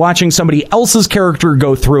and watching somebody else's character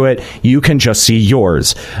go through it, you can just see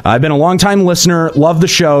yours. I've been a long-time listener. Love the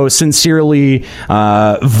show. Sincerely,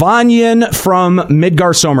 Vanyan from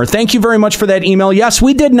Midgar Somer. Thank you very much for that email. Yes,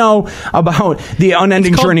 we did know about the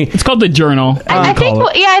Unending Journey. It's called The Journal. I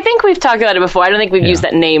think we've talked about it before. I don't think we've used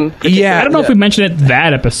that name. I don't know if we mentioned it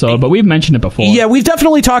that episode, but we've mentioned it before. Yeah, we've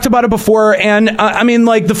definitely talked about it before. And I mean,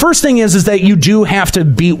 like, the first thing is that you do have to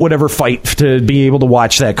beat whatever fight to be able to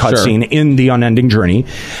watch that cutscene in the Unending Journey.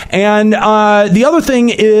 And the other thing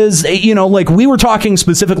is, like, we were talking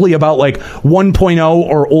specifically about like 1.0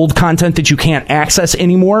 or old content that you can't access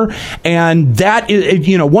anymore. And that is,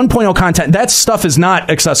 1.0 content, that stuff is not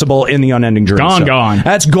accessible in the Unending Journey. Gone.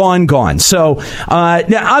 That's gone. So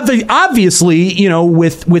now, obviously,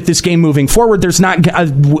 with this game moving forward, there's not.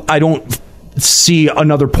 I don't see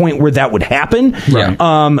another point where that would happen. Right.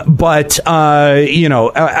 But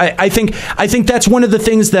I think that's one of the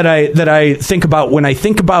things that I think about when I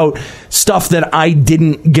think about stuff that I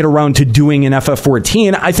didn't get around to doing in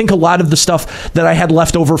FF14. I think a lot of the stuff that I had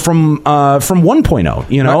left over from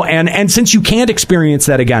 1.0, and since you can't experience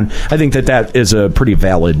that again, I think that is a pretty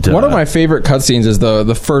valid. One of my favorite cutscenes is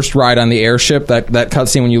the first ride on the airship. That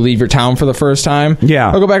cutscene when you leave your town for the first time.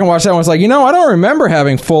 Yeah, I'll go back and watch that one. It's like, I don't remember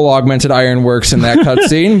having full augmented Ironworks in that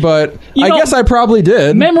cutscene, but I guess I probably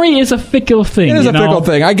did. Memory is a fickle thing. It is a fickle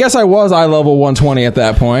thing. I guess I was eye level 120 at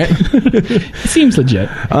that point. It seems legit.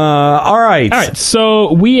 All right.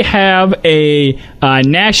 So we have a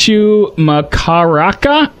Nashu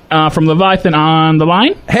Makaraka from Leviathan on the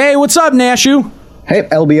line. Hey, what's up, Nashu? Hey,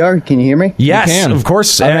 LBR, can you hear me? Yes, of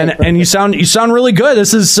course, and you sound really good.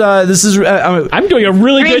 This is. I'm doing a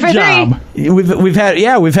really good job. We've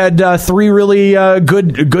had three really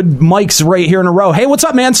good mics right here in a row. Hey, what's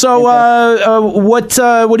up, man? So what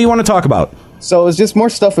do you want to talk about? So it's just more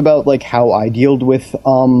stuff about like how I dealt with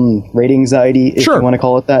raid anxiety, if you want to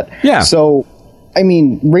call it that. Yeah. So, I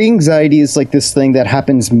mean, raid anxiety is like this thing that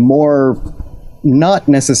happens more, not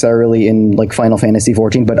necessarily in like Final Fantasy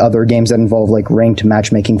XIV, but other games that involve like ranked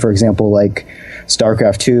matchmaking, for example, like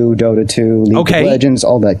StarCraft 2, Dota 2, League of Legends,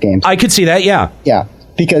 all that games. I could see that, yeah. Yeah,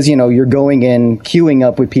 because, you're going in, queuing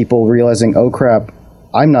up with people, realizing, oh crap,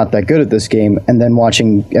 I'm not that good at this game, and then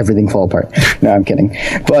watching everything fall apart. No, I'm kidding.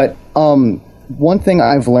 But one thing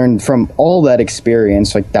I've learned from all that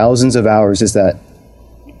experience, like thousands of hours, is that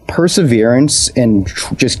perseverance and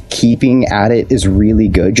just keeping at it is really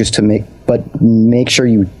good, just to make sure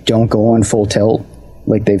you don't go on full tilt,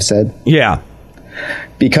 like they've said. Yeah.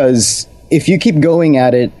 Because if you keep going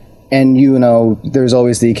at it, and there's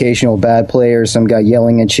always the occasional bad player, some guy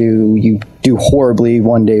yelling at you, you do horribly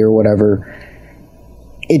one day or whatever,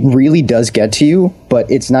 it really does get to you, but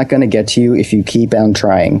it's not going to get to you if you keep on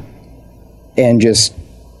trying. And just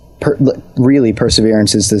really,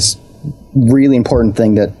 perseverance is this really important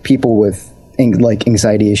thing that people with like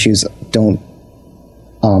anxiety issues don't.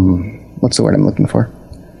 What's the word I'm looking for?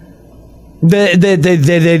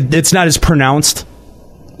 It's not as pronounced.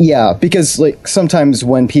 Yeah, because like sometimes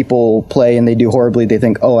when people play and they do horribly, they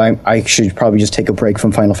think, "Oh, I should probably just take a break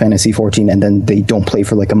from Final Fantasy XIV," and then they don't play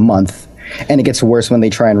for like a month. and it gets worse when they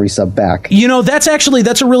try and resub back. You know, that's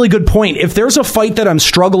a really good point. If there's a fight that I'm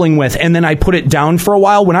struggling with and then I put it down for a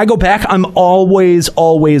while, when I go back, I'm always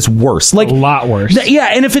worse. Like a lot worse. Yeah,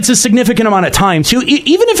 and if it's a significant amount of time too,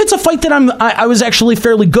 even if it's a fight that I was actually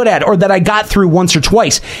fairly good at or that I got through once or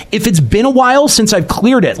twice, if it's been a while since I've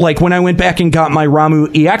cleared it, like when I went back and got my Ramu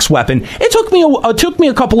EX weapon, it took me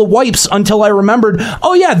a couple of wipes until I remembered,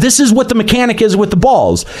 oh yeah, this is what the mechanic is with the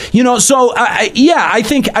balls. You know, so I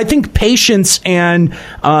think patience and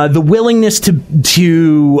the willingness to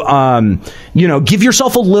you know, give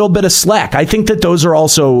yourself a little bit of slack. I think that those are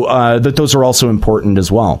also important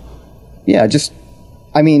as well. Yeah,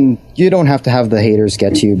 I mean, you don't have to have the haters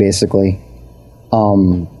get to you, basically.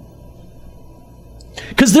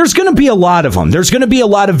 Because there's going to be a lot of them. There's going to be a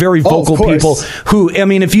lot of very vocal people who, I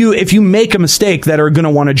mean, if you make a mistake, that are going to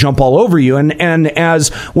want to jump all over you. And as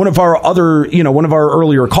one of our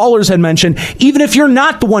earlier callers had mentioned, even if you're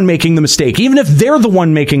not the one making the mistake, even if they're the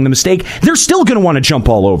one making the mistake, they're still going to want to jump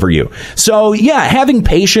all over you. So yeah, having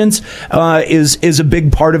patience is a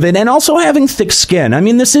big part of it, and also having thick skin. I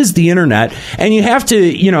mean, this is the internet, and you have to,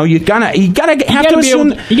 you gotta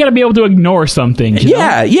be able to ignore something. You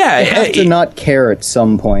know? You have to not care at some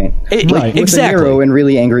point. Right, with exactly. Nero and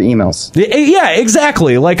really angry emails. Yeah,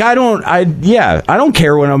 exactly. Like I don't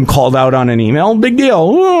care when I'm called out on an email. Big deal.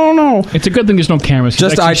 Oh no. It's a good thing there's no cameras.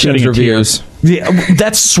 Just iTunes reviews. Yeah,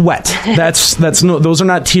 that's sweat. That's no. Those are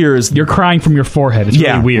not tears. You're crying from your forehead. It's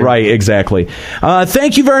really weird. Right. Exactly.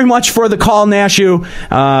 Thank you very much for the call, Nashu.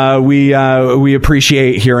 We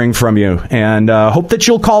appreciate hearing from you, and hope that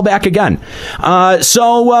you'll call back again.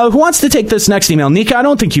 So who wants to take this next email? Nika, I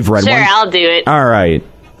don't think you've read one. Sure, I'll do it. All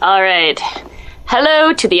right.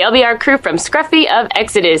 Hello to the LBR crew from Scruffy of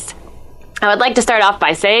Exodus. I would like to start off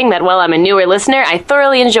by saying that while I'm a newer listener, I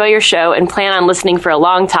thoroughly enjoy your show and plan on listening for a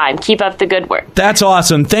long time. Keep up the good work. That's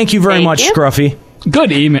awesome. Thank you very much, Scruffy.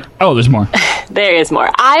 Good email. Oh, there's more. There is more.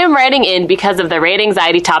 I am writing in because of the raid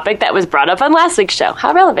anxiety topic that was brought up on last week's show.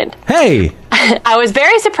 How relevant. Hey! I was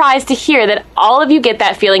very surprised to hear that all of you get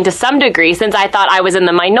that feeling to some degree, since I thought I was in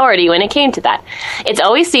the minority when it came to that. It's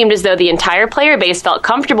always seemed as though the entire player base felt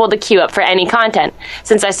comfortable to queue up for any content.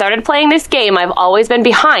 Since I started playing this game, I've always been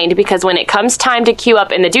behind, because when it comes time to queue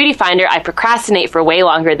up in the Duty Finder, I procrastinate for way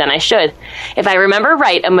longer than I should. If I remember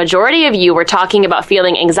right, a majority of you were talking about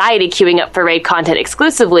feeling anxiety queuing up for raid content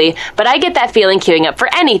exclusively, but I get that feeling queuing up for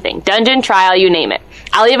anything. Dungeon, trial, you name it.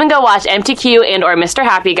 I'll even go watch MTQ and or Mr.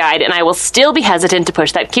 Happy Guide, and I will still be hesitant to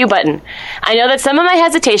push that Q button. I know that some of my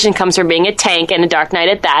hesitation comes from being a tank and a Dark Knight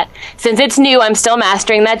at that. Since it's new, I'm still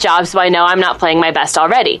mastering that job, so I know I'm not playing my best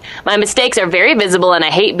already. My mistakes are very visible, and I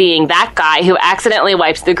hate being that guy who accidentally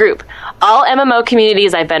wipes the group. All MMO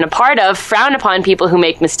communities I've been a part of frown upon people who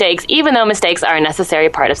make mistakes, even though mistakes are a necessary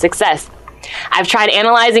part of success. I've tried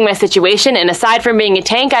analyzing my situation, and aside from being a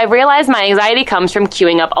tank, I've realized my anxiety comes from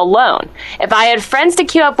queuing up alone. If I had friends to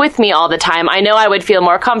queue up with me all the time, I know I would feel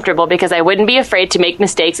more comfortable, because I wouldn't be afraid to make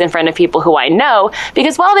mistakes in front of people who I know,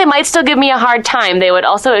 because while they might still give me a hard time, they would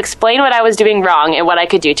also explain what I was doing wrong and what I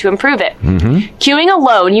could do to improve it. Mm-hmm. Queuing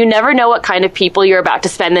alone, you never know what kind of people you're about to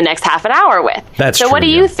spend the next half an hour with. That's so true, what do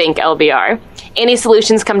you think, LBR? Any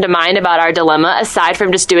solutions come to mind about our dilemma, aside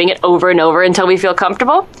from just doing it over and over until we feel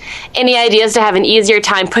comfortable? Any ideas to have an easier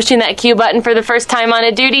time pushing that Q button for the first time on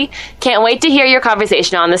a duty? Can't wait to hear your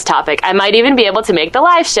conversation on this topic. I might even be able to make the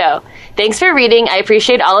live show. Thanks for reading. I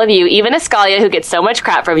appreciate all of you, even Escalia, who gets so much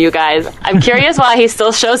crap from you guys. I'm curious why he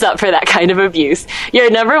still shows up for that kind of abuse. You're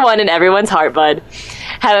number one in everyone's heart, bud.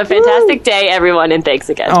 Have a fantastic day, everyone, and thanks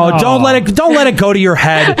again. Oh, don't let it go to your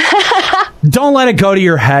head. Don't let it go to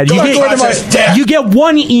your head. You get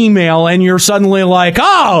one email and you're suddenly like,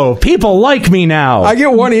 oh, people like me now. I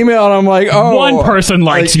get one email and I'm like, oh, one person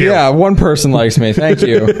likes you. Yeah, one person likes me. Thank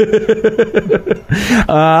you.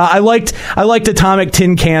 I liked Atomic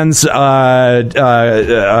Tin Can's comment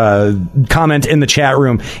in the chat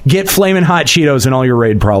room. Get flaming hot Cheetos and all your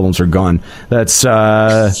raid problems are gone. That's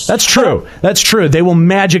true. That's true. They will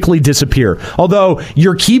magically disappear. Although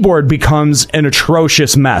your keyboard becomes an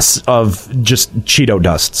atrocious mess of just Cheeto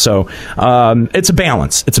dust. So it's a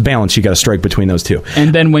balance. It's a balance you got to strike between those two.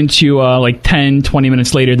 And then once you, 10, 20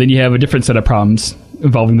 minutes later, then you have a different set of problems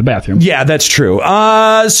involving the bathroom. Yeah, that's true.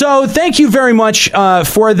 So thank you very much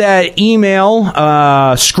for that email,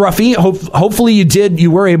 Scruffy. Hopefully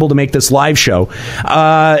you were able to make this live show.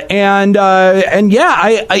 And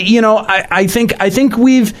yeah, I think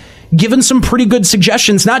we've given some pretty good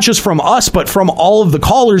suggestions, not just from us, but from all of the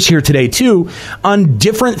callers here today too, on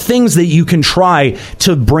different things that you can try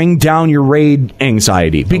to bring down your raid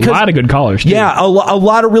anxiety. Because a lot of good callers, too. Yeah, a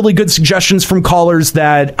lot of really good suggestions from callers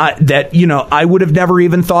that I would have never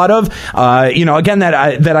even thought of. Again,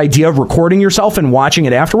 that idea of recording yourself and watching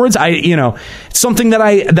it afterwards. It's something that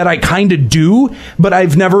I kind of do, but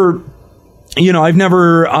I've never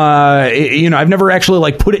actually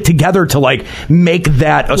like put it together to like make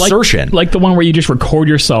that assertion. Like the one where you just record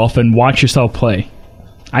yourself and watch yourself play.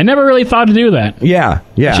 I never really thought to do that. Yeah.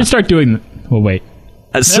 I should start doing that. Well, wait.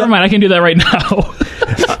 Never mind, I can do that right now.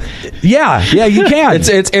 Yeah, you can.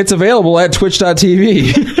 It's available at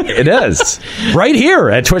twitch.tv. It is. Right here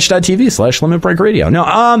at twitch.tv/Limit Break Radio. No,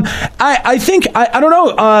 I think, I don't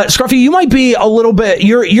know, Scruffy, you might be a little bit,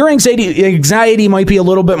 your anxiety might be a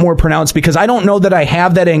little bit more pronounced, because I don't know that I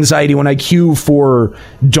have that anxiety when I queue for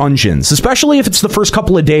dungeons, especially if it's the first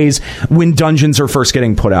couple of days when dungeons are first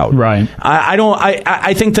getting put out. Right.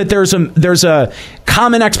 I think that there's a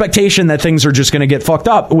common expectation that things are just going to get fucked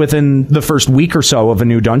up within the first week or so of a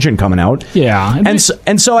new dungeon coming out. Yeah. And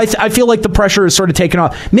so I feel like the pressure is sort of taken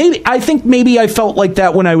off. Maybe I felt like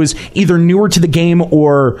that when I was either newer to the game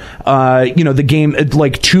or the game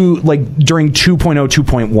during 2.0,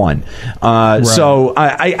 2.1. Right. So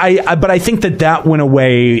but I think that went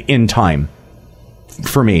away in time,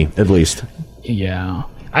 for me at least. Yeah.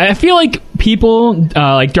 I feel like people,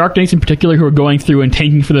 like Dark Knights in particular, who are going through and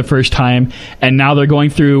tanking for the first time, and now they're going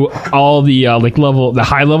through all the the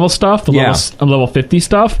high level stuff, level 50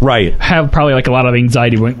 stuff, right? Have probably like a lot of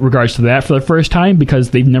anxiety in regards to that for the first time,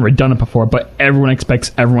 because they've never done it before. But everyone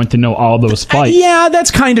expects everyone to know all those fights. Yeah, that's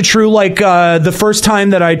kind of true. Like the first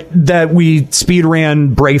time that we speed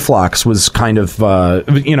ran Brayflox was kind of of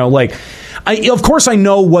course I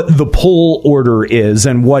know what the pull order is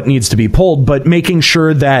and what needs to be pulled, but making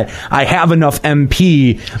sure that I have enough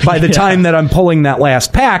MP by the time that I'm pulling that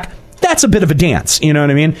last pack, that's a bit of a dance. You know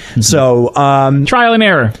what I mean? Mm-hmm. So trial and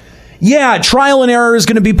error. Yeah, trial and error is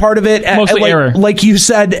going to be part of it. Mostly error. Like you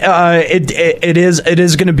said, it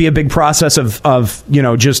is going to be a big process of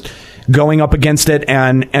just going up against it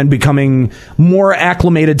and becoming more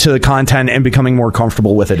acclimated to the content and becoming more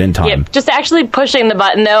comfortable with it in time. Yeah, just actually pushing the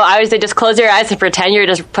button, though. I always say just close your eyes and pretend you're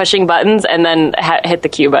just pushing buttons and then hit the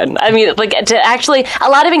Q button. I mean, like, to actually, a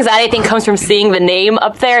lot of anxiety, I think, comes from seeing the name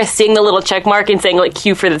up there, seeing the little check mark and saying, like,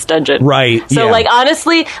 Q for this dungeon. Right. So, yeah. like,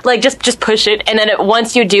 honestly, like, just push it, and then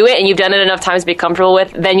once you do it and you've done it enough times to be comfortable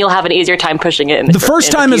with, then you'll have an easier time pushing it in the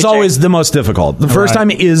first time is always the most difficult. The first time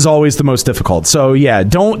is always the most difficult. So, yeah,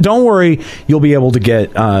 don't worry. You'll be able to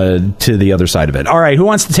get to the other side of it. All right, who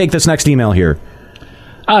wants to take this next email here?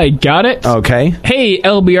 I got it. Okay. Hey,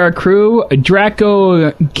 LBR crew, Draco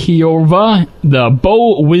Kiorva, the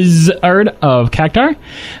bow wizard of Cactar.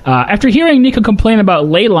 After hearing Nico complain about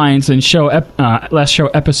ley lines in last show,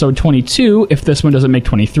 episode 22, if this one doesn't make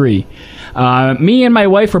 23, me and my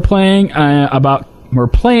wife were playing about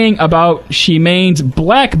Shimane's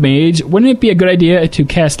Black Mage. Wouldn't it be a good idea to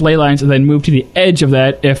cast ley lines and then move to the edge of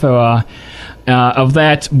that of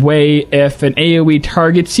that way, if an AoE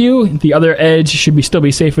targets you, the other edge should still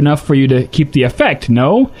be safe enough for you to keep the effect?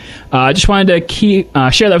 No? Just wanted to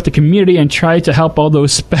share that with the community and try to help all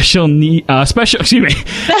those special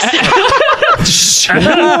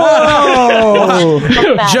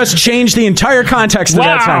Just change the entire context of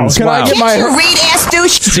that sentence. Can I get my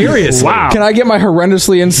seriously? Wow. Can I get my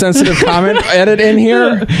horrendously insensitive comment edit in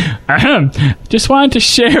here? Just wanted to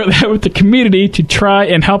share that with the community to try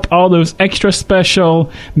and help all those extra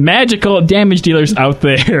special magical damage dealers out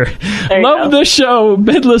there. Love the show.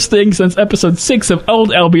 Been listening since episode 6 of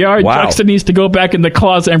old LBR. Wow. Juxta needs to go back in the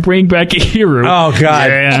closet and bring back Iru. Oh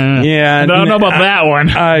God. Yeah. I don't know about that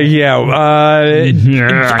one.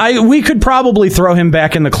 We could probably throw him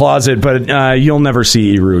back in the closet, but you'll never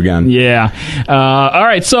see Iru again. Yeah. All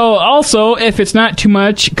right. So, also, if it's not too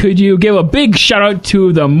much, could you give a big shout out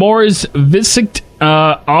to the Mors Visit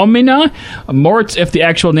Almina? Mort, if the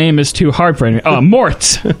actual name is too hard for me.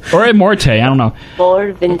 Mort. Or Morte. I don't know.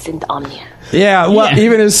 Lord Vincent Omnia. Yeah, well,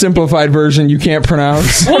 even his simplified version you can't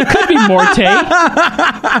pronounce. Well, it could be Morte.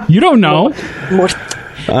 You don't know. Morte.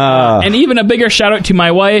 And even a bigger shout out to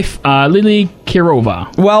my wife, Lily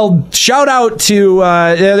Kirova. Well, shout out to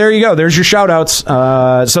there you go. There's your shout outs.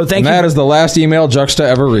 So thank you. That is the last email Juxta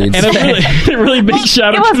ever reads. And a really big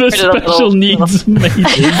shout out to the special needs mages.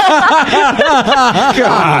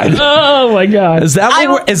 God. Oh my God. Is that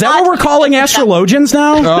what we're calling astrologians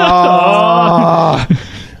now?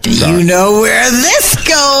 Do you know where this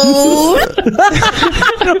goes?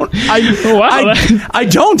 I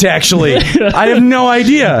don't actually. I have no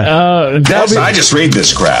idea. I just read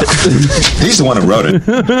this crap. He's the one who wrote it.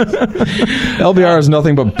 LBR is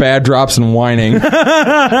nothing but bad drops and whining.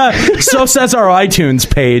 So says our iTunes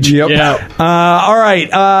page. Yep. All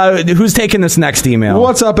right. Who's taking this next email?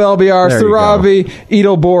 What's up, LBR? There you Saravi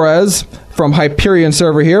Idol Borez from Hyperion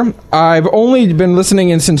server here. I've only been listening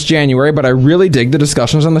in since January, but I really dig the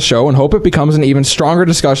discussions on the show and hope it becomes an even stronger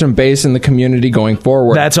discussion base in the community going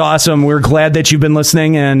forward. That's awesome. We're glad that you've been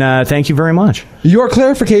listening, and thank you very much. Your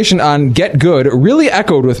clarification on Get Good really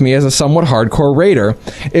echoed with me as a somewhat hardcore raider.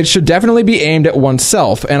 It should definitely be aimed at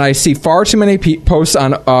oneself, and I see far too many posts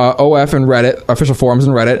on OF and Reddit, official forums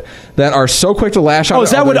and Reddit, that are so quick to lash out. Oh,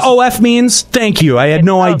 is that what OF means? Thank you. I had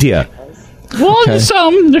no idea. Well, Okay.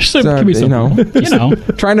 there's could be some,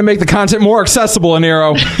 trying to make the content more accessible in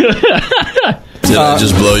Nero. Did I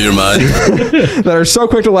just blow your mind? That are so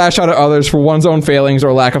quick to lash out at others for one's own failings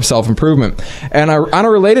or lack of self-improvement. And on a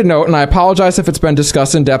related note, and I apologize if it's been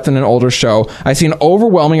discussed in depth in an older show, I see an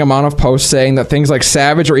overwhelming amount of posts saying that things like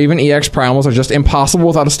Savage or even EX Primals are just impossible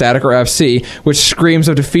without a static or FC, which screams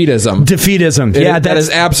of defeatism. Defeatism. That is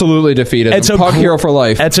absolutely defeatism. It's Pug hero for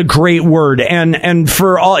life. That's a great word. And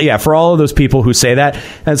for all of those people who say that,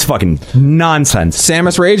 that's fucking nonsense.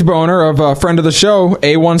 Samus Rageboner, of a friend of the show,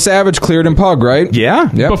 A1 Savage, cleared in Pug, right? Yeah.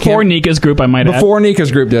 Yep. Before Nika's group, I might add. Before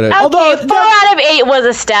Nika's group did it. Okay, 4 out of 8 was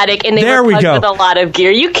a static, and they There were we plugged go. with a lot of gear.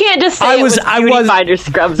 You can't just say it was Beauty Finder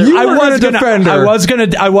scrubs. Or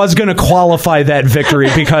I was gonna qualify that victory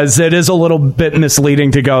because it is a little bit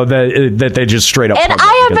misleading to go that they just straight up. And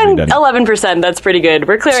I have been 11%. That's pretty good.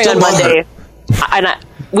 We're clearing on Monday.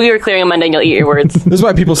 We were clearing on Monday, and you'll eat your words. This is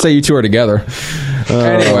why people say you two are together.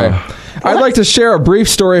 Anyway. I'd like to share a brief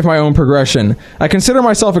story of my own progression. I consider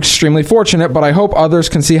myself extremely fortunate, but I hope others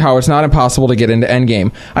can see how it's not impossible to get into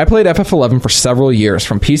Endgame. I played FF11 for several years,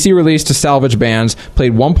 from PC release to salvage bans,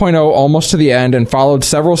 played 1.0 almost to the end, and followed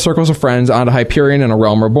several circles of friends onto Hyperion and A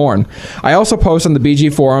Realm Reborn. I also post on the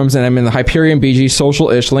BG forums, and I'm in the Hyperion BG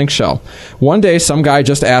social-ish link shell. One day, some guy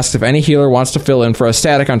just asked if any healer wants to fill in for a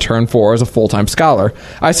static on turn 4 as a full-time scholar.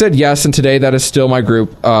 I said yes, and today that is still my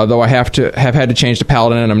group, though I have had to change to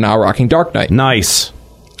Paladin, and I'm now rocking Dark Knight. Nice.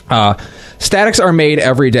 Statics are made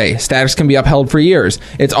every day. Statics can be upheld for years.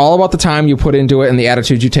 It's all about the time you put into it and the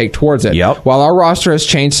attitude you take towards it. Yep. While our roster has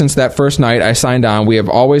changed since that first night I signed on, we have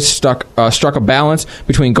always struck a balance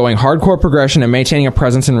between going hardcore progression and maintaining a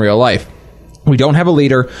presence in real life. We don't have a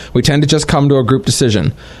leader. We tend to just come to a group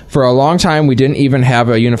decision. For a long time, we didn't even have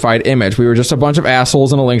a unified image. We were just a bunch of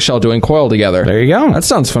assholes in a link shell doing coil together. There you go. That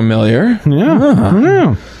sounds familiar.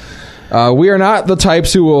 Yeah. We are not the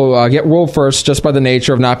types who will get world first just by the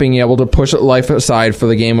nature of not being able to push life aside for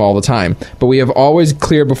the game all the time. But we have always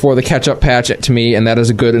cleared before the catch-up patch to me, and that is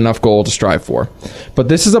a good enough goal to strive for. But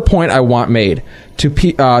this is a point I want made. To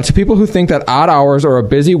people who think that odd hours or a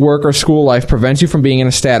busy work or school life prevents you from being in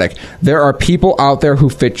a static, there are people out there who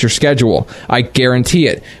fit your schedule. I guarantee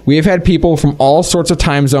it. We have had people from all sorts of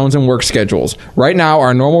time zones and work schedules. Right now,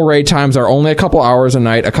 our normal raid times are only a couple hours a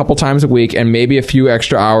night, a couple times a week, and maybe a few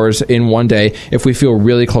extra hours in one day if we feel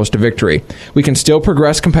really close to victory. We can still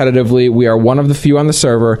progress competitively. We are one of the few on the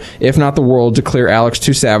server, if not the world, to clear Alex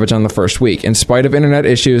 2 Savage on the first week, in spite of internet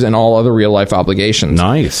issues and all other real-life obligations.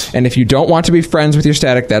 Nice. And if you don't want to be friends with your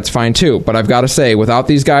static, that's fine too. But I've got to say, without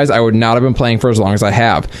these guys, I would not have been playing for as long as I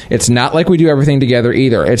have. It's not like we do everything together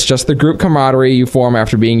either. It's just the group camaraderie you form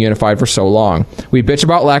after being unified for so long. We bitch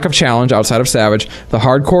about lack of challenge outside of Savage, the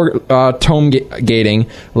hardcore tome gating,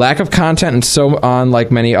 lack of content, and so on,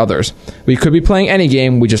 like many others. We could be playing any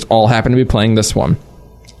game, we just all happen to be playing this one.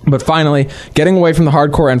 But finally, getting away from the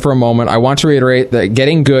hardcore end for a moment, I want to reiterate that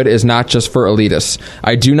getting good is not just for elitists.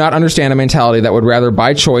 I do not understand a mentality that would rather,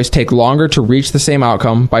 by choice, take longer to reach the same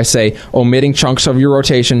outcome by, say, omitting chunks of your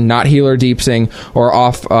rotation, not healer deepsing, or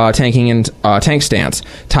off tanking and tank stance.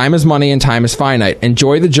 Time is money and time is finite.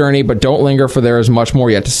 Enjoy the journey, but don't linger, for there is much more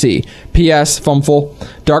yet to see. P.S. Fumful.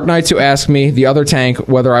 Dark Knights who ask me, the other tank,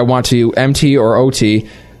 whether I want to MT or OT.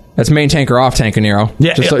 That's main tank or off tank, Nero.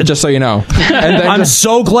 Yeah, just so you know. And then I'm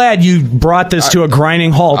so glad you brought this to a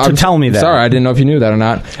grinding halt to tell me that. Sorry, I didn't know if you knew that or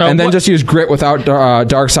not. And then just use grit without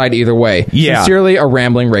dark side either way. Yeah. Sincerely, a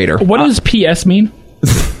rambling raider. What does PS mean?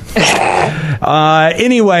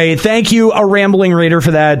 Anyway, thank you, a rambling raider,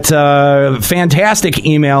 for that fantastic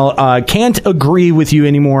email. Can't agree with you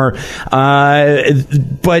anymore.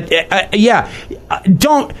 But yeah,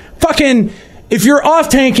 don't fucking, if you're off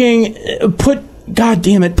tanking, God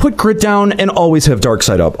damn it, put grit down and always have dark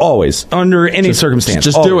side up. Always. Under any circumstance.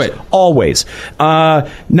 Just always, do it. Always. Not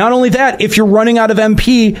only that, if you're running out of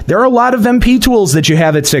MP, there are a lot of MP tools that you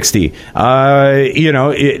have at 60. It's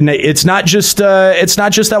not just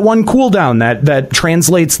that one cooldown that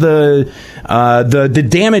translates the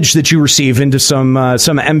damage that you receive into some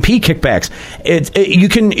MP kickbacks.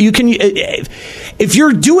 If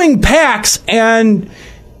you're doing packs and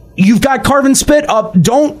you've got Carven Spit up,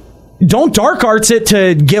 don't dark arts it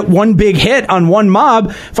to get one big hit on one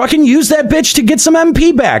mob. Fucking use that bitch to get some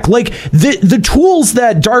MP back. Like the tools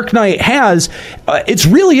that Dark Knight has, it's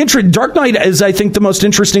really interesting. Dark Knight is, I think, the most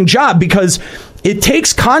interesting job because it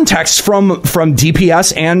takes context from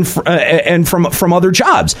DPS and from other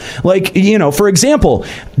jobs. Like, for example,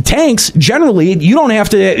 tanks generally you don't have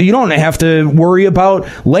to worry about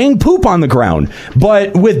laying poop on the ground.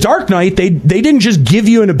 But with Dark Knight, they didn't just give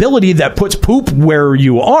you an ability that puts poop where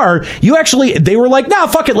you are. They were like, nah,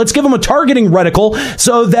 fuck it, let's give them a targeting reticle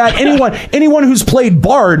so that anyone who's played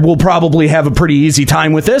Bard will probably have a pretty easy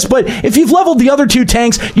time with this. But if you've leveled the other two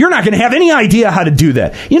tanks, you're not going to have any idea how to do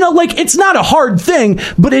that. It's not a hard thing,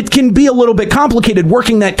 but it can be a little bit complicated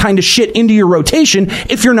working that kind of shit into your rotation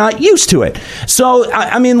if you're not used to it. So,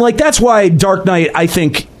 that's why Dark Knight, I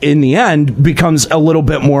think, in the end, becomes a little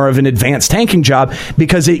bit more of an advanced tanking job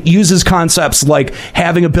because it uses concepts like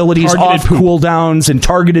having abilities off cooldowns and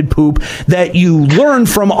targeted poop that you learn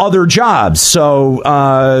from other jobs. So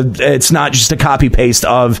it's not just a copy paste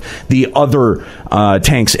of the other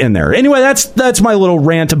tanks in there. Anyway, that's my little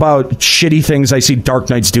rant about shitty things I see Dark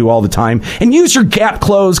Knights do all the time. And use your gap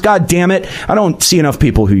close. God damn it. I don't see enough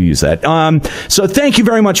people who use that. So thank you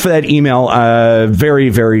very much for that email. Very,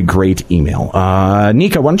 very great email.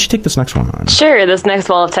 Nika, why don't you take this next one on? Sure, this next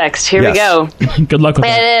wall of text. Here we go. Good luck with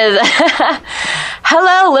that. It is.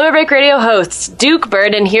 Hello, Limit Break Radio hosts. Duke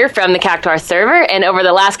Burden here from the Cactuar server, and over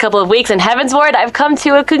the last couple of weeks in Heaven's Ward, I've come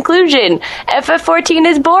to a conclusion. FF14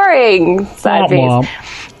 is boring. Sad face.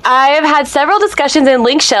 I have had several discussions in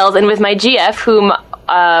Link Shells and with my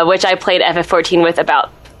GF, which I played FF14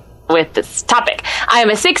 with this topic. I am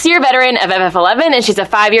a 6-year veteran of FF11, and she's a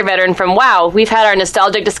 5-year veteran from WoW. We've had our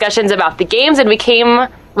nostalgic discussions about the games we came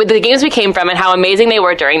from and how amazing they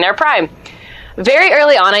were during their prime. Very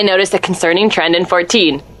early on, I noticed a concerning trend in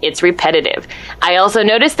 14. It's repetitive. I also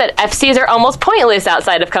noticed that FCs are almost pointless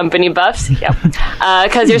outside of company buffs. Yep.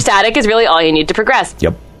 Because your static is really all you need to progress.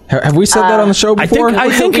 Yep. Have we said that on the show before? I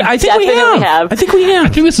think we have. I think we have. I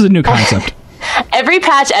think this is a new concept. Every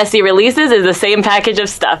patch SC releases is the same package of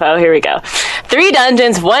stuff. Oh, here we go. 3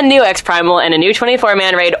 dungeons, 1 new X Primal, and a new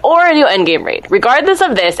 24-man raid or a new endgame raid. Regardless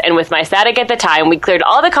of this, and with my static at the time, we cleared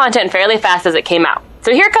all the content fairly fast as it came out.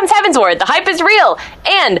 So here comes Heaven's Ward. The hype is real,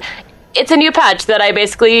 and it's a new patch that I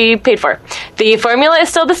basically paid for. The formula is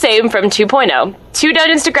still the same from 2.0. 2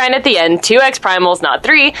 dungeons to grind at the end, 2 X Primals, not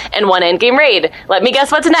 3, and 1 endgame raid. Let me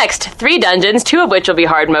guess what's next. 3 dungeons, 2 of which will be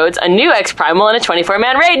hard modes, a new X Primal, and a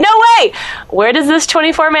 24-man raid. No way! Where does this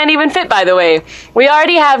 24-man even fit, by the way? We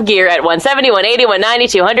already have gear at 170, 180, 190,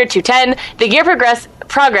 200, 210. The gear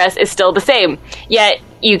progress is still the same. Yet,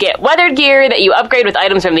 you get weathered gear that you upgrade with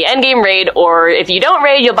items from the endgame raid, or if you don't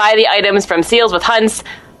raid, you'll buy the items from seals with hunts.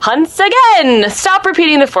 Hunts again! Stop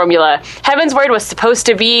repeating the formula. Heaven's Word was supposed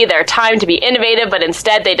to be their time to be innovative, but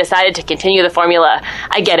instead they decided to continue the formula.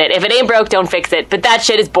 I get it. If it ain't broke, don't fix it. But that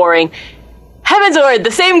shit is boring. Heaven's Word,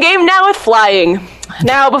 the same game now with flying.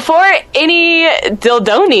 Now, before any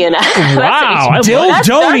Dildonian... Wow!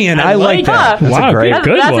 Dildonian! I like that. That's a great,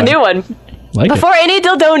 good That's one. a new one. Before any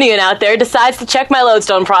Dildonian out there decides to check my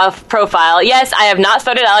Lodestone profile, yes, I have not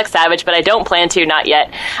started Alex Savage, but I don't plan to, not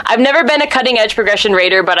yet. I've never been a cutting-edge progression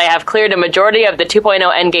raider, but I have cleared a majority of the 2.0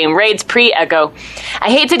 endgame raids pre-Echo. I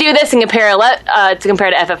hate to do this and compare to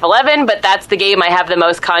FF11, but that's the game I have the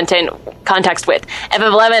most context with.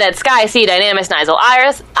 FF11 had Sky, Sea, Dynamis, Nizal,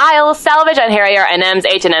 Isles, Salvage, and Harrier, NMs,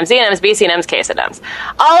 H&Ms, ZNMs, BCNMs, KSNMs.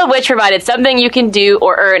 All of which provided something you can do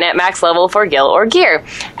or earn at max level for gil or gear.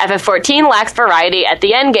 FF14 lacks variety at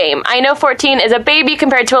the end game. I know 14 is a baby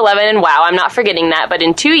compared to 11 and WoW, I'm not forgetting that, but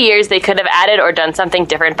in 2 years they could have added or done something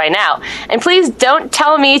different by now. And please don't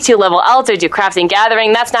tell me to level alt or do crafting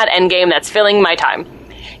gathering, that's not endgame, that's filling my time.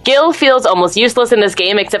 Gil feels almost useless in this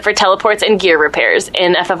game except for teleports and gear repairs.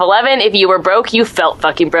 In FF11, if you were broke, you felt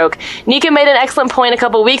fucking broke. Nika made an excellent point a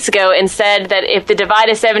couple weeks ago and said that if the divide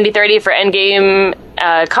is 70-30 for endgame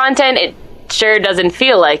content, it sure doesn't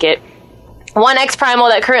feel like it. One X Primal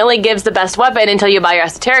that currently gives the best weapon until you buy your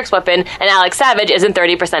Esoterics weapon, and Alex Savage isn't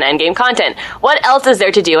 30% endgame content. What else is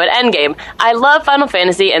there to do at endgame? I love Final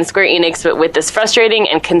Fantasy and Square Enix, but with this frustrating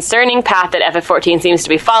and concerning path that FF14 seems to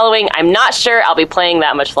be following, I'm not sure I'll be playing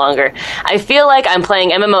that much longer. I feel like I'm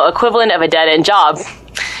playing MMO equivalent of a dead-end job.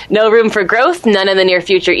 No room for growth, none in the near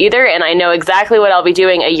future either, and I know exactly what I'll be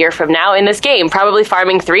doing a year from now in this game. Probably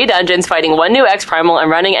farming 3 dungeons, fighting 1 new X Primal,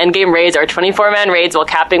 and running endgame raids or 24-man raids while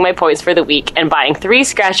capping my points for the week, and buying 3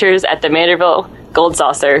 scratchers at the Manderville Gold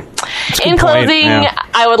Saucer. In closing,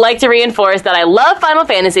 I would like to reinforce that I love Final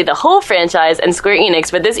Fantasy, the whole franchise, and Square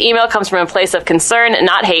Enix, but this email comes from a place of concern,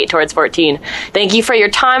 not hate, towards 14. Thank you for your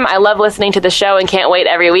time. I love listening to the show and can't wait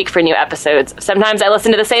every week for new episodes. Sometimes I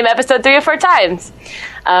listen to the same episode 3 or 4 times.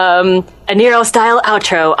 A Nero-style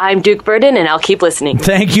outro. I'm Duke Burden, and I'll keep listening.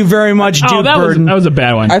 Thank you very much, Duke Burden. That was a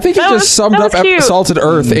bad one. I think you just summed up Salted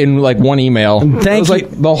Earth in like one email. Thank you.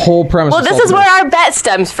 Like the whole premise. Well, this is where our bet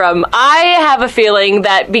stems from. I have a feeling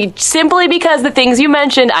that simply because the things you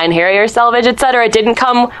mentioned, Einherjar, Salvage, etc., didn't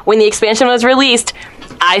come when the expansion was released,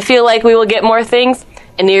 I feel like we will get more things,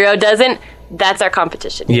 and Nero doesn't. That's our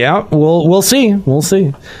competition. Yeah, we'll see. We'll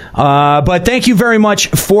see. But thank you very much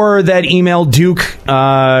for that email, Duke. Great.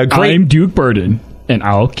 I'm Duke Burden, and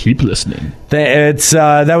I'll keep listening.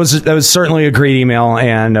 That was certainly a great email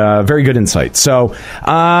and very good insight. So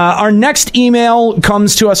our next email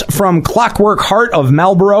comes to us from Clockwork Heart of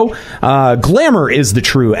Marlboro. Glamour is the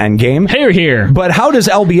true endgame. Here. But how does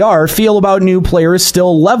LBR feel about new players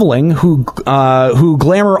still leveling who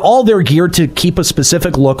glamour all their gear to keep a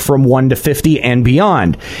specific look from 1 to 50 and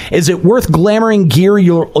beyond? Is it worth glamoring gear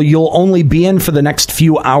you'll only be in for the next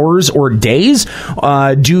few hours or days?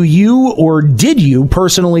 Do you or did you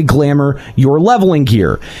personally glamour your leveling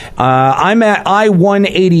gear? I'm at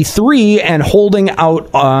I-183 and holding out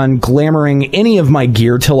on glamoring any of my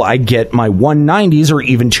gear till I get my 190s or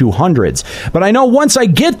even 200s. But I know once I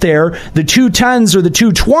get there, the 210s or the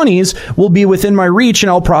 220s will be within my reach, and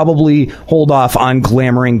I'll probably hold off on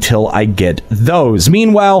glamoring till I get those.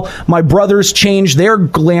 Meanwhile, my brothers change their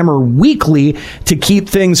glamour weekly to keep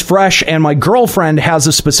things fresh, and my girlfriend has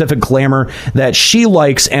a specific glamour that she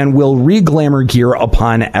likes and will re-glamour gear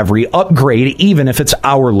upon every upgrade, even if it's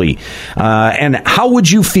hourly. And how would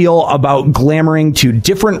you feel about glamoring to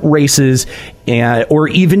different races or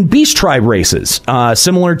even beast tribe races,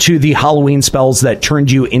 similar to the Halloween spells that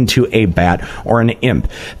turned you into a bat or an imp?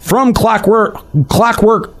 From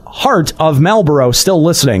Clockwork Heart of Marlboro, still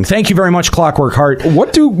listening. Thank you very much, Clockwork Heart.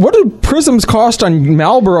 What do prisms cost on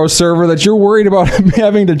Marlboro server that you're worried about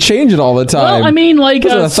having to change it all the time? Well, I mean, like...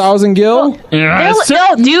 Was it 1,000 gil? No,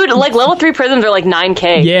 dude, like level 3 prisms are like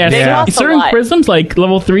 9k. Yeah. Certain prisms, like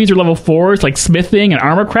level 3s or level 4s, like smithing and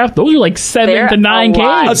armor craft, those are like 7 to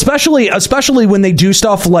 9k. Especially when they do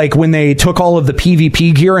stuff like when they took all of the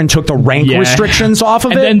PvP gear and took the rank restrictions off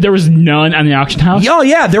of it. And then there was none on the auction house. Oh,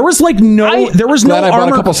 yeah. There was like no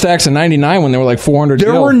armor... a couple stacks of 99 when they were like 400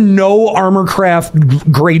 There gil. were no armor craft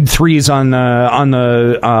grade 3s on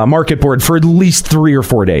the market board for at least 3 or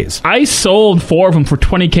 4 days. I sold 4 of them for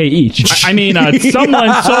 20k each. I mean, someone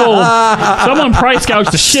price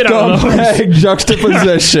gouged the shit out of those.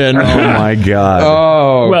 Juxtaposition. Oh my god.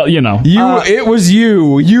 Oh. Well, you know. It was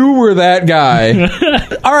you. You were that guy.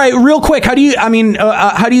 All right, real quick. How do you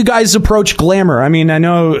guys approach glamour? I mean, I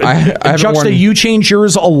know Juxta, you change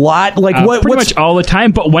yours a lot. Like pretty much all the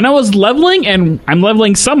time. But when I was leveling, and I'm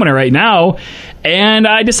leveling Summoner right now, and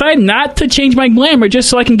I decided not to change my glamour just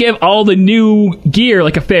so I can give all the new gear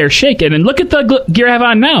like a fair shake. And look at the gear I have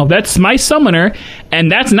on now. That's my Summoner, and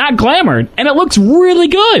that's not glamored, and it looks really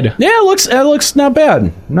good. Yeah, it looks not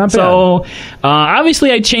bad. Not bad. So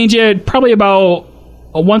obviously, I change it probably about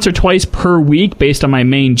once or twice per week based on my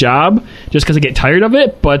main job, just because I get tired of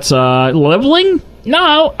it. But leveling,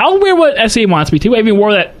 no, I'll wear what SE wants me to. I even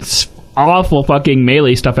wore that awful fucking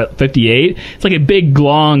melee stuff at 58. It's like a big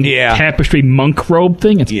long tapestry monk robe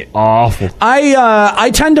thing. It's awful.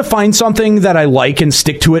 I tend to find something that I like and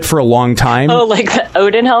stick to it for a long time. Oh, like the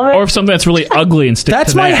Odin helmet? Or something that's really ugly and stick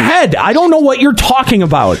That's to that. my head. I don't know what you're talking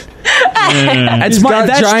about. He's got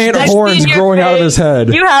giant horns growing out of his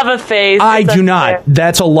head. You have a face. I do not.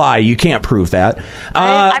 That's a lie. You can't prove that.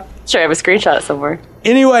 I'm sure I have a screenshot somewhere.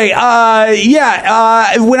 Anyway,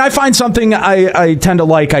 when I find something I tend to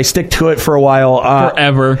like, I stick to it for a while.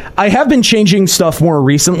 Forever. I have been changing stuff more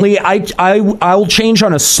recently. I'll change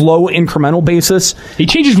on a slow, incremental basis. He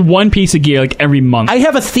changes one piece of gear like every month. I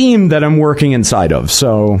have a theme that I'm working inside of,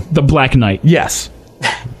 so... The Black Knight. Yes.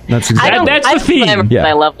 That's exactly. That's the theme. Glamour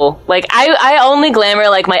my level. Like I only glamour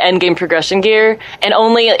like my endgame progression gear, and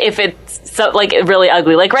only if it's so like really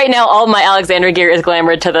ugly. Like right now, all my Alexander gear is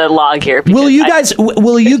glamored to the law gear. Will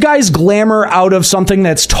you guys glamour out of something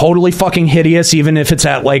that's totally fucking hideous, even if it's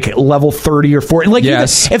at like level 30 or 40? Like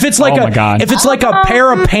yes. if it's like if it's like a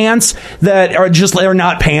pair of pants that are just they're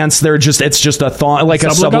not pants, it's just a thong, like a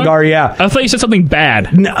Subblegar. Yeah, I thought you said something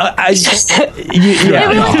bad. No, I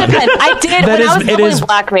did when I was leveling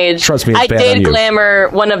Black Mage. Trust me, it's I bad did on you. glamour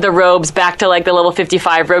one of the robes back to like the level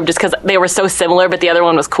 55 robe just because they were so similar, but the other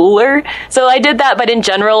one was cooler. So I did that. But in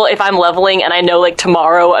general, if I'm leveling and I know like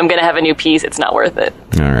tomorrow I'm gonna have a new piece, it's not worth it.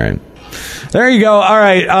 All right. There you go. All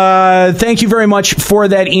right. Thank you very much for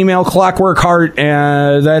that email, Clockwork Heart.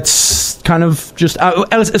 That's kind of just...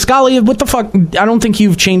 Scully, what the fuck? I don't think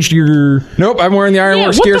you've changed your... Nope, I'm wearing the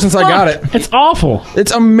Ironworks gear since I got it. It's awful.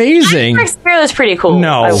 It's amazing. Ironworks gear is pretty cool.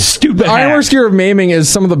 No. Stupid The Ironworks gear of Maiming is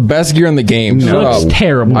some of the best gear in the game. No, it's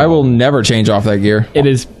terrible. I will never change off that gear. It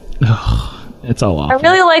is... it's all awful. I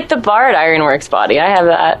really like the Bard Ironworks body. I have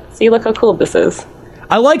that. See, look how cool this is.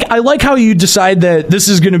 I like how you decide that this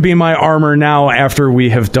is going to be my armor now after we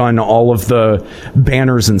have done all of the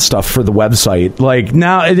banners and stuff for the website. Like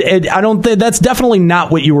now, I don't think that's definitely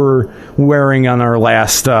not what you were wearing on our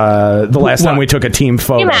last time we took a team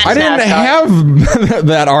photo. I didn't have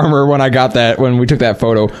that armor when I got that when we took that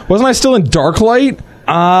photo. Wasn't I still in Darklight?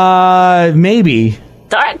 Maybe.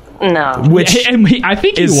 No, which I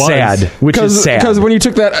think he is was. sad. Which is sad because when you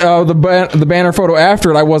took that the banner photo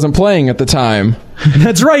after it, I wasn't playing at the time.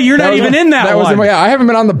 That's right. You're not even in that one. I haven't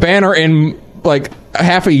been on the banner in like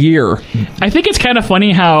half a year. I think it's kind of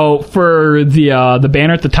funny how for the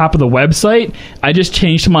banner at the top of the website, I just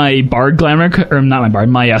changed my Bard glamour, or not my Bard,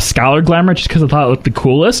 my Scholar glamour, just because I thought it looked the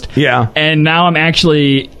coolest. Yeah. And now I'm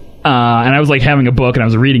actually. And I was like having a book and I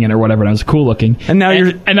was reading it or whatever, and I was cool looking. And now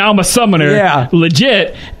I'm a summoner,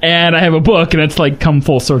 legit, and I have a book, and it's like come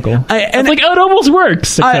full circle. It's like it almost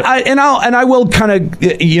works. I will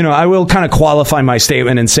kind of qualify my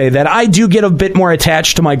statement and say that I do get a bit more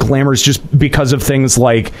attached to my glamours just because of things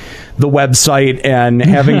like the website and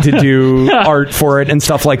having to do art for it and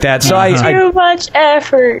stuff like that. So too much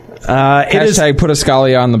effort. Hashtag put a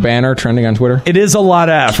Scalia on the banner trending on Twitter. It is a lot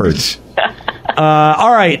of effort.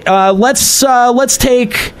 All right, let's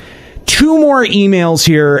take two more emails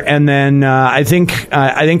here, and then I think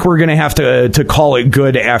we're gonna have to call it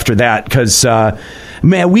good after that because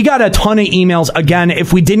man, we got a ton of emails. Again,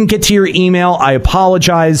 if we didn't get to your email, I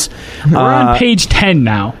apologize. We're on page 10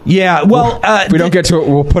 now. Yeah, well, if we don't get to it,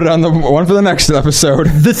 we'll put it on the one for the next episode.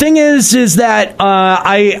 The thing is that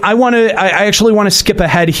I actually want to skip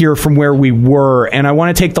ahead here from where we were, and I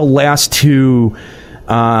want to take the last two.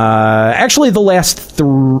 Actually, the last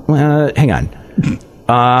hang on.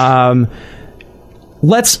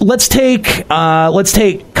 Let's take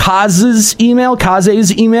Kaz's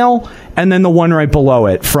email, and then the one right below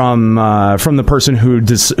it from the person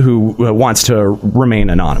who wants to remain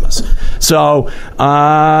anonymous. So,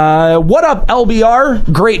 what up,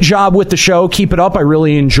 LBR? Great job with the show. Keep it up. I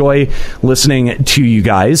really enjoy listening to you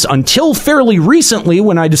guys. Until fairly recently,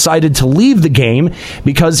 when I decided to leave the game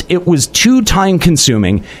because it was too time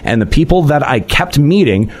consuming, and the people that I kept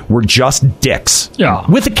meeting were just dicks. Yeah,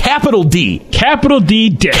 with a capital D. Capital D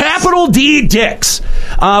dicks. Capital D dicks.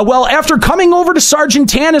 Well, after coming over to Sergeant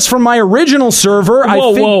Tannis from my original server,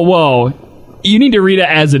 Whoa. You need to read it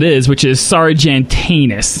as it is, which is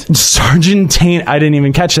Sargentanus. Sargentanus. I didn't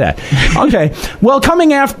even catch that. Okay. Well,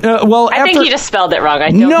 coming after... I think you just spelled it wrong.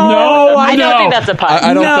 I don't think that's a pun.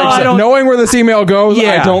 I don't think so. Knowing where this email goes,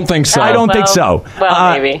 I don't think so. I don't think so.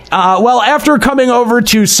 Well, maybe. Well, after coming over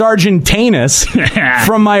to Sargentanus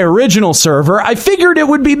from my original server, I figured it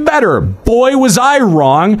would be better. Boy, was I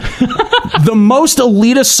wrong. The most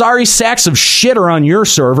elitist sorry sacks of shit are on your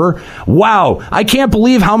server. Wow. I can't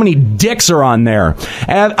believe how many dicks are on there.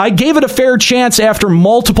 I gave it a fair chance after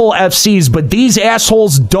multiple FCs, but these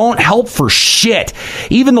assholes don't help for shit.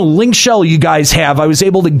 Even the link shell you guys have, I was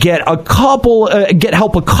able to get help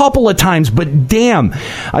a couple of times, but damn,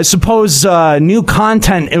 I suppose new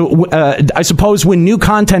content. I suppose when new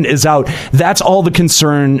content is out, that's all the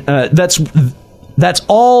concern. That's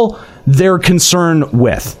all they're concerned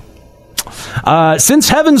with. Since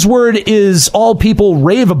Heaven's Word is all people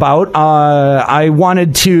rave about, I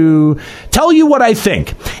wanted to tell you what I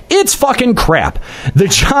think. It's fucking crap. The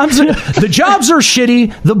jobs are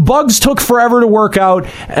shitty. The bugs took forever to work out,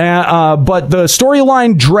 but the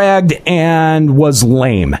storyline dragged and was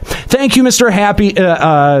lame. Thank you, Mr. Happy.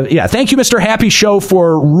 Thank you, Mr. Happy Show,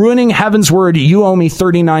 for ruining Heaven's Word. You owe me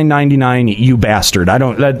 $39.99, you bastard. I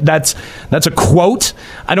don't. That's a quote.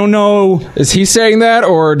 I don't know. Is he saying that,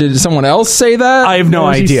 or did someone else say that? I have no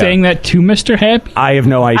idea. Is he saying that to Mr. Happy? I have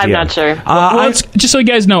no idea. I'm not sure. Just so you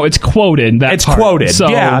guys know, it's quoted. It's quoted. So,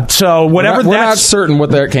 yeah. So whatever. We're not certain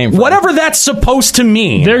what that came from. Whatever that's supposed to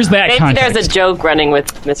mean. There's that. Maybe context. there's a joke running with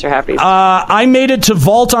Mr. Happy. I made it to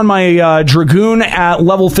vault on my Dragoon at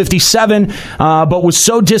level 57, but was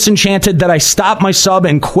so disenchanted that I stopped my sub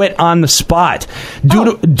and quit on the spot.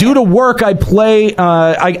 Due to work, I play.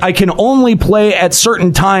 I can only play at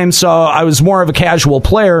certain times, so I was more of a casual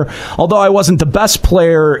player. Although I wasn't the best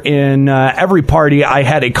player in every party, I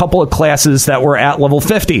had a couple of classes that were at level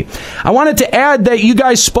 50. I wanted to add that you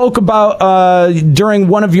guys spoke about during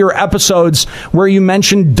one of your episodes where you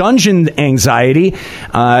mentioned dungeon anxiety.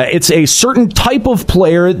 It's a certain type of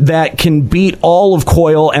player that can beat all of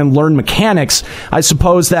Coil and learn mechanics. I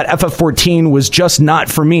suppose that FF14 was just not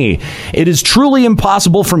for me. It is truly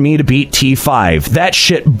impossible for me to beat T5. That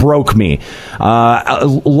shit broke me.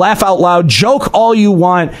 Laugh out loud, joke all you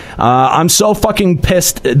want. I'm so fucking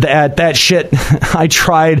pissed at that shit. I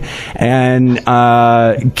tried and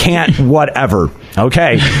can't whatever.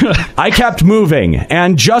 Okay. I kept moving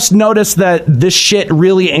and just noticed that this shit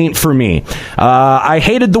really ain't for me. I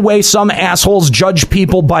hated the way some assholes judge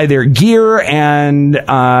people by their gear and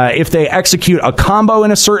if they execute a combo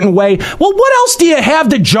in a certain way. Well, what else do you have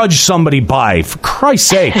to judge somebody by? For Christ's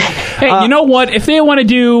sake. Hey, you know what? If they want to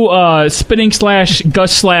do spinning slash,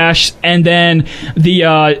 gust slash, and then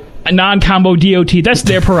the non-combo DOT, that's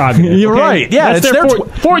their prerogative. You're right. Yeah, that's their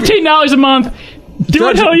 $14 a month. Do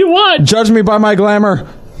what hell you want. Judge me by my glamour.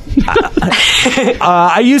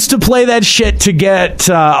 I used to play that shit to get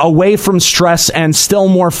away from stress and still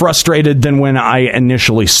more frustrated than when I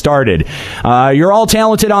initially started. You're all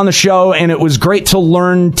talented on the show, and it was great to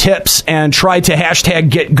learn tips and try to hashtag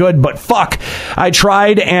get good, but fuck, I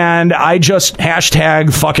tried and I just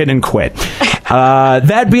hashtag fuck it and quit.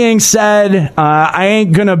 That being said, I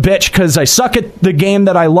ain't gonna bitch because I suck at the game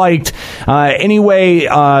that I liked. Anyway,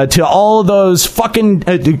 to all of those fucking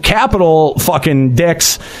capital fucking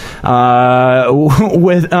dicks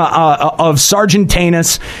with of Sergeant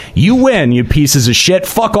Tanus, you win, you pieces of shit.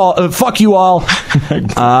 Fuck you all.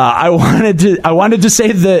 I wanted to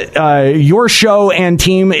say that your show and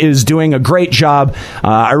team is doing a great job.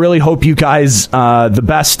 I really hope you guys the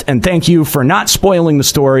best, and thank you for not spoiling the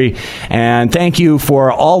story, and thank you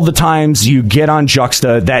for all the times you get on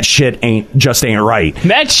Juxta. That shit ain't right.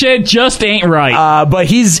 That shit just ain't right. But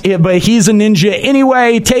he's a ninja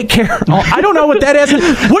anyway. Take care. I don't know what that has.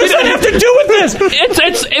 What does that have to do with this?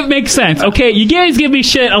 It makes sense. Okay, you guys give me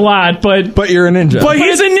shit a lot, but you're a ninja. But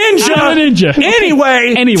he's a ninja. I'm a ninja.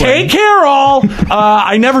 Anyway, take care, all.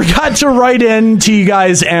 I never got to write in to you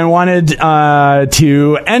guys and wanted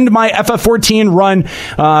to end my FF14 run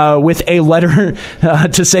with a letter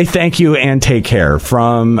to say thank you and take care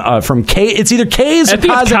from K. It's either Kaze or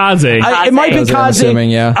Kaze. It might be Kaze. I'm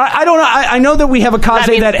assuming, yeah. I don't know. I know that we have a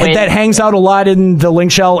Kaze that hangs out a lot in the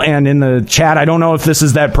link shell and in the chat. I don't know if this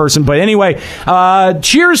is that person, but anyway,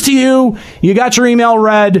 cheers to you. You got your email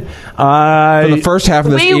read. For the first half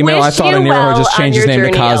of this email, I thought Aniro had just changed his name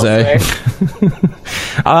to Kaze.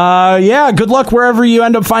 Yeah, good luck wherever you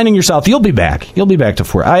end up finding yourself. You'll be back. You'll be back to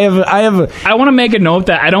 4. I want to make a note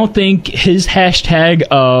that I don't think his hashtag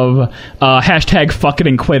of hashtag fuck it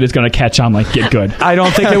and quit is going to catch on like get good. I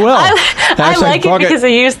don't think it will. I like it because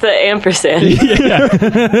he used the ampersand.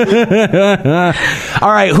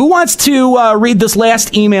 All right, who wants to read this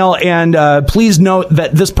last email? And please note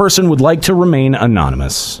that this person would like to remain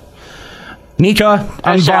anonymous. Nika,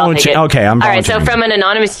 I'm volunteering. Okay, I'm volunteering. All right, so from an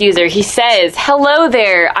anonymous user, he says, "Hello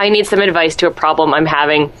there. I need some advice to a problem I'm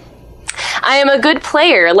having. I am a good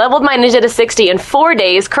player, leveled my ninja to 60 in 4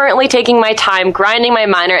 days, currently taking my time grinding my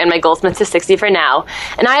miner and my goldsmith to 60 for now,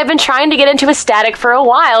 and I have been trying to get into a static for a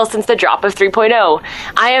while since the drop of 3.0.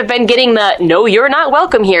 I have been getting the "no, you're not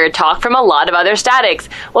welcome here" talk from a lot of other statics.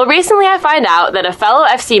 Well, recently I find out that a fellow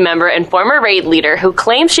FC member and former raid leader who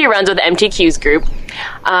claims she runs with MTQ's group,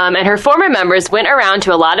 and her former members went around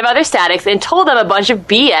to a lot of other statics and told them a bunch of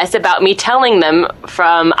BS about me telling them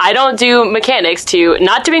from I don't do mechanics to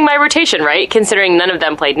not doing my rotation right, considering none of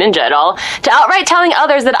them played ninja at all, to outright telling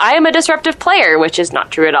others that I am a disruptive player, which is not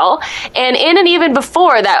true at all, and in and even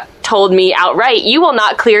before that told me outright, "You will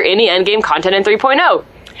not clear any endgame content in 3.0.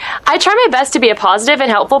 I try my best to be a positive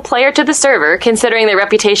and helpful player to the server, considering the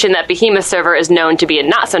reputation that Behemoth server is known to be a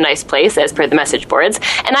not-so-nice place, as per the message boards,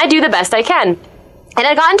 and I do the best I can. And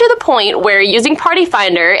I've gotten to the point where using Party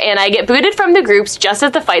Finder, and I get booted from the groups just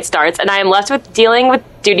as the fight starts, and I am left with dealing with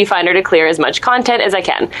Duty Finder to clear as much content as I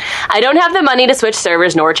can. I don't have the money to switch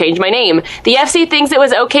servers nor change my name. The FC thinks it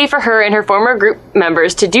was okay for her and her former group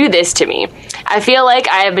members to do this to me. I feel like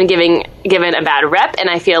I have been given a bad rep, and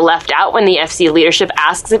I feel left out when the FC leadership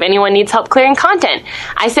asks if anyone needs help clearing content.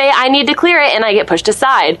 I say I need to clear it, and I get pushed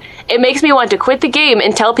aside. It makes me want to quit the game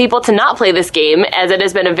and tell people to not play this game, as it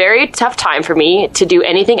has been a very tough time for me to do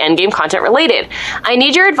anything endgame content related. I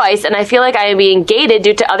need your advice, and I feel like I am being gated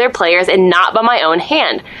due to other players and not by my own hand.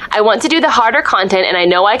 I want to do the harder content, and I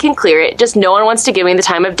know I can clear it, just no one wants to give me the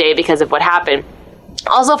time of day because of what happened.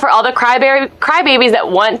 Also, for all the crybabies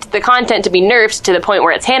that want the content to be nerfed to the point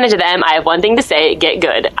where it's handed to them, I have one thing to say: get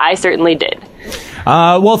good. I certainly did.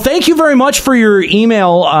 Well, thank you very much for your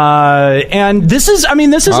email. And this is a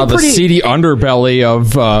the pretty seedy underbelly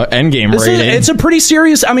of endgame rating. It's a pretty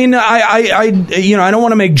serious. I mean, I don't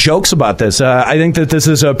want to make jokes about this. I think that this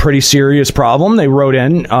is a pretty serious problem. They wrote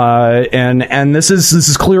in, and this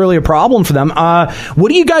is clearly a problem for them. What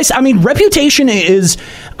do you guys? I mean, reputation is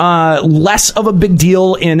less of a big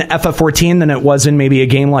deal in FF14 than it was in maybe a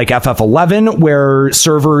game like FF11, where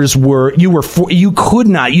servers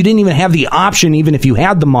you didn't even have the option, even if you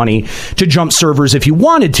had the money, to jump servers if you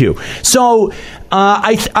wanted to. So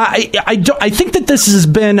I think that this has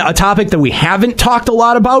been a topic that we haven't talked a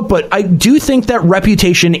lot about, but I do think that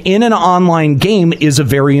reputation in an online game is a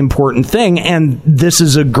very important thing, and this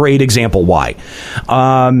is a great example why.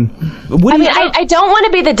 I don't want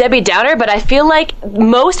to be the Debbie Downer, but I feel like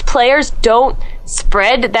most players don't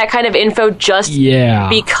spread that kind of info just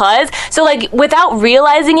because. So, like, without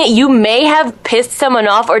realizing it, you may have pissed someone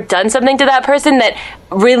off or done something to that person that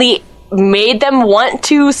really made them want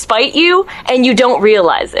to spite you, and you don't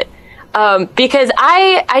realize it. Because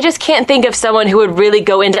I just can't think of someone who would really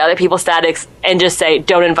go into other people's statics and just say,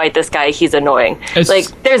 don't invite this guy, he's annoying.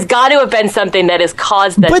 There's got to have been something that has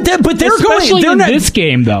caused that. But they're especially going, in this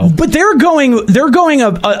game, though. But they're going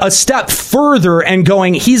a step further and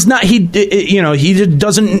going, he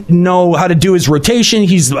doesn't know how to do his rotation,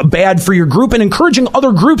 he's bad for your group, and encouraging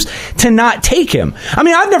other groups to not take him. I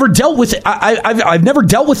mean, I've never dealt with I've never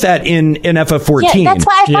dealt with that in FF14. Yeah, that's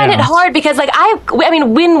why I find it hard, because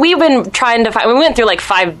when we've been trying to find, we went through like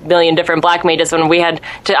 5 million different black mages when we had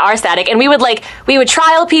to our static, and we would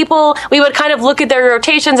trial people, we would kind of look at their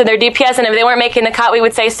rotations and their DPS, and if they weren't making the cut, we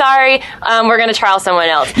would say, sorry, we're going to trial someone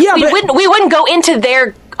else. We wouldn't go into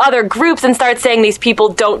their other groups and start saying these people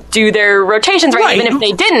don't do their rotations right, even if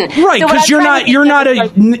they didn't. Right, because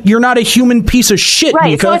you're not a human piece of shit,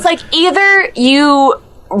 right, Mika. so it's like either you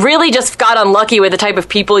really just got unlucky with the type of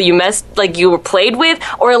people you were played with,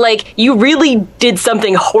 or like you really did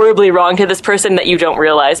something horribly wrong to this person that you don't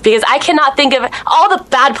realize. Because I cannot think of all the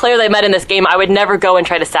bad players I met in this game. I would never go and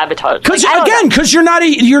try to sabotage. Because you're not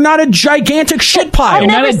a gigantic shit pile. I've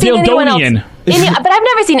never seen anyone else. But I've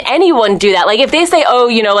never seen anyone do that. Like, if they say,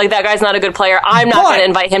 that guy's not a good player, I'm not going to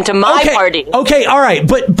invite him to my party. Okay, all right.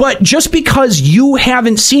 But just because you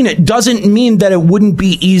haven't seen it doesn't mean that it wouldn't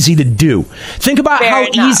be easy to do. Think about how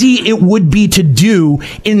easy it would be to do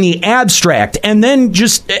in the abstract. And then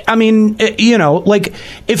if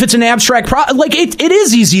it's an abstract it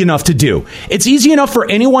is easy enough to do. It's easy enough for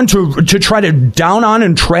anyone to try to down on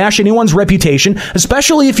and trash anyone's reputation,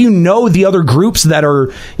 especially if you know the other groups that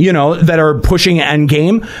are pushing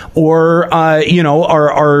endgame or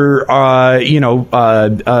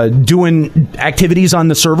doing activities on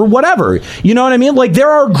the server, whatever. You know what I mean? Like, there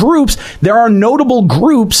are notable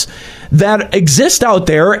groups that exist out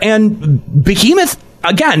there, and Behemoth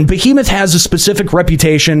has a specific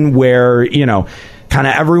reputation where kind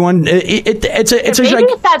of everyone. It's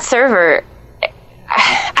that server.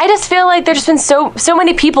 I just feel like there's been so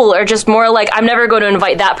many people are just more like, I'm never going to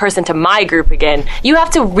invite that person to my group again. You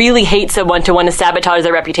have to really hate someone to want to sabotage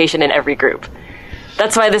their reputation in every group.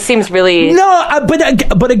 That's why this seems really... No,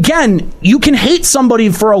 but again, you can hate somebody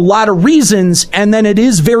for a lot of reasons, and then it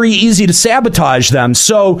is very easy to sabotage them.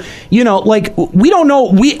 So, we don't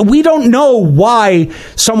know. We don't know why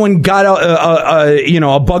someone got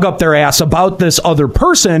a bug up their ass about this other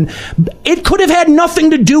person. It could have had nothing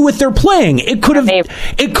to do with their playing. It could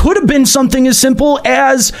have been something as simple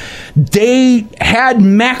as they had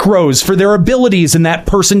macros for their abilities and that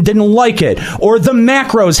person didn't like it, or the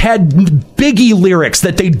macros had Biggie lyrics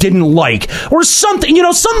that they didn't like, or something,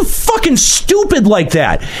 something fucking stupid like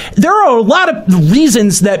that. There are a lot of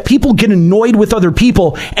reasons that people get annoyed with other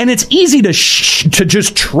people, and it's easy to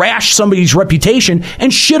just trash somebody's reputation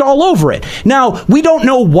and shit all over it. Now, we don't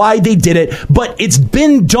know why they did it, but it's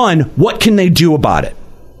been done. What can they do about it?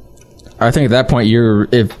 I think at that point,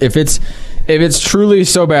 if it's truly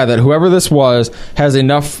so bad that whoever this was has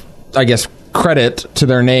enough, I guess, credit to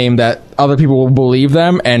their name that other people will believe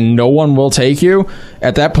them and no one will take you,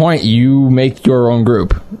 at that point, you make your own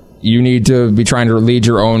group. You need to be trying to lead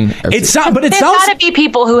your own. It's not, but it There's sounds. got to be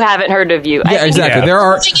people who haven't heard of you. Yeah, exactly. There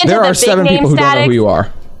are 7 people who don't know who you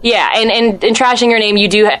are. Yeah, and trashing your name, you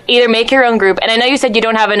do either make your own group, and I know you said you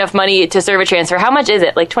don't have enough money to serve a transfer. How much is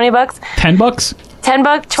it? Like $20? $10? $10,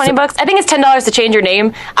 $20. I think it's $10 to change your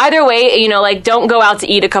name. Either way, don't go out to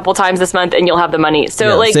eat a couple times this month and you'll have the money.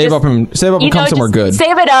 So save up and come somewhere good.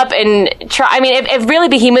 Save it up and try. I mean, if really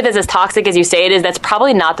Behemoth is as toxic as you say it is, that's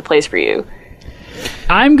probably not the place for you.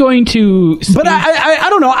 I'm going to, but I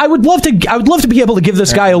don't know. I would love to be able to give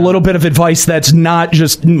this guy a little bit of advice that's not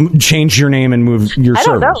just change your name and move your server.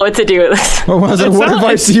 I don't know what to do with this. What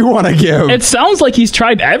advice do you want to give? It sounds like he's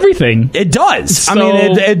tried everything. It does. So, I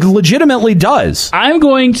mean, it legitimately does. I'm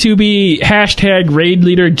going to be hashtag raid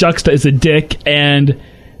leader Juxta is a dick and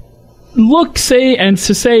look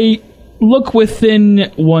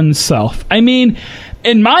within oneself. I mean,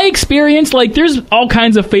 in my experience, there's all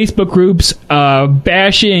kinds of Facebook groups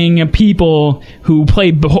bashing people who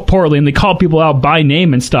play poorly, and they call people out by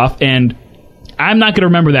name and stuff, and I'm not going to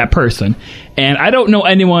remember that person. And I don't know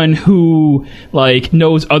anyone who,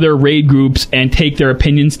 knows other raid groups and take their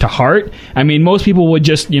opinions to heart. I mean, most people would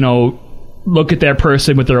just, look at that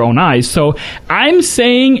person with their own eyes. So I'm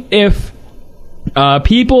saying if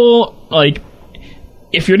people,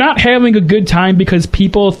 if you're not having a good time because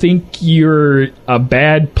people think you're a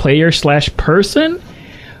bad player / person,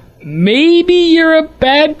 maybe you're a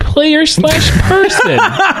bad player / person.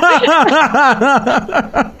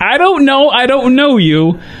 I don't know. I don't know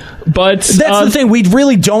you. But that's the thing. We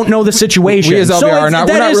really don't know the situation. We as LBR are not.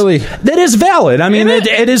 We're not really. That is valid. I mean,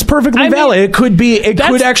 it is perfectly valid. It could be. It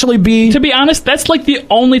could actually be. To be honest, that's the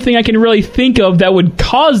only thing I can really think of that would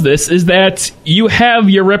cause this is that you have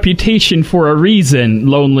your reputation for a reason.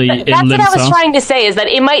 Lonely in Limsa. That's what I was trying to say. Is that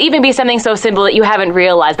it might even be something so simple that you haven't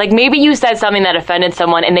realized. Maybe you said something that offended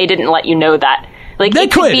someone and they didn't let you know that.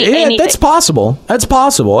 That could be anything. That's possible. That's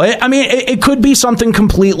possible. I mean, it could be something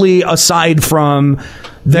completely aside from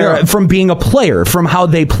from being a player, from how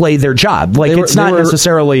they play their job. It's not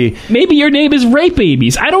necessarily. Maybe your name is Rape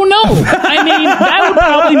Babies. I don't know. I mean, that would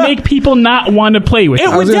probably make people not want to play with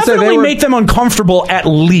you. It would definitely make them uncomfortable, at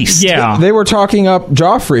least. Yeah, they were talking up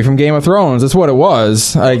Joffrey from Game of Thrones. That's what it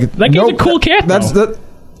was. That guy's a cool cat.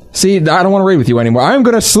 See, I don't want to raid with you anymore. I'm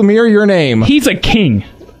going to smear your name. He's a king.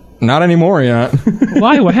 Not anymore yet.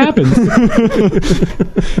 Why? What happened?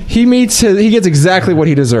 He gets exactly what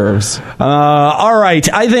he deserves. All right.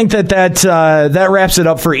 I think that wraps it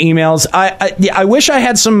up for emails. I wish I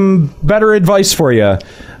had some better advice for you.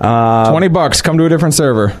 $20. Come to a different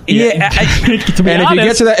server. Yeah.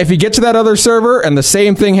 If you get to that other server and the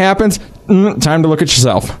same thing happens, time to look at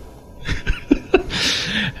yourself.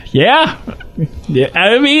 Yeah. Yeah,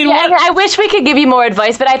 I mean, I wish we could give you more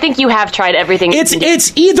advice, but I think you have tried everything.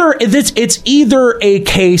 It's either a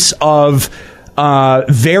case of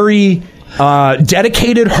very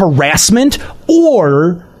dedicated harassment,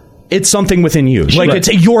 or it's something within you.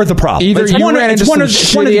 You're the problem. Either you ran into some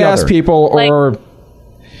shitty-ass people, or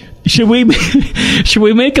should we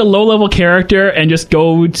make a low-level character and just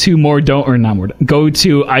go to go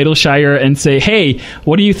to Idleshire and say, hey,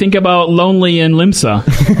 what do you think about Lonely in Limsa?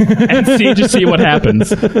 And see what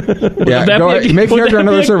happens. Yeah, make character on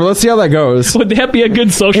another server. Let's see how that goes. Would that be a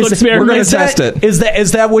good social experiment? We're going to test it. Is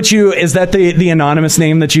that the anonymous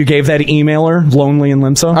name that you gave that emailer, Lonely in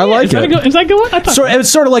Limsa? I like it. Is that good one? I thought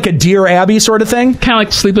it's sort of like a Dear Abby sort of thing? Kind of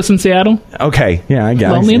like Sleepless in Seattle? Okay, yeah, I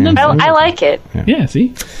got it. Lonely in Limsa? I like it. Yeah,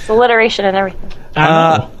 see? Alliteration and everything.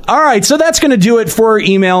 All right, so that's going to do it for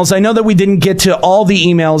emails. I know that we didn't get to all the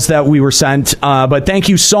emails that we were sent, but thank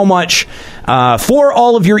you so much for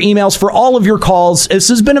all of your emails, for all of your calls. This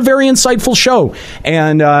has been a very insightful show.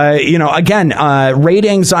 And, again, raid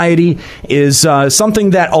anxiety is something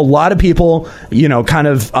that a lot of people, kind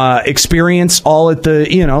of experience all at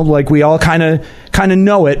the, we all kind of kind of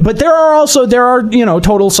know it. But there are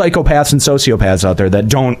total psychopaths and sociopaths out there that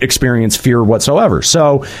don't experience fear whatsoever.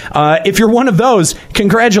 So if you're one of those,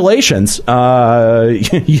 congratulations.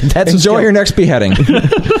 Enjoy your next beheading.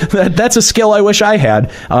 That's a skill I wish I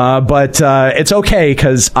had, but it's okay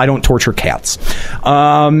because I don't torture cats.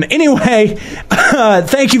 Anyway,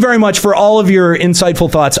 thank you very much for all of your insightful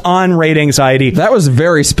thoughts on raid anxiety. That was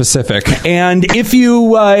very specific. And if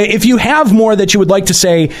you have more that you would like to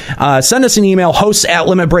say, send us an email,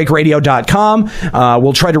 hosts@limitbreakradio.com.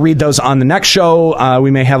 We'll try to read those on the next show.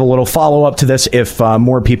 We may have a little follow-up to this if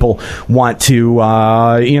more people want to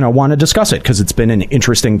discuss it, because it's been an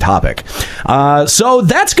interesting topic. So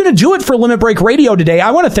that's going to do it for Limit Break Radio today. I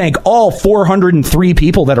want to thank all 403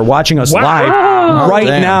 people that are watching us live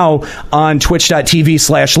now on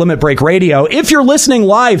twitch.tv/Limit Break Radio. If you're listening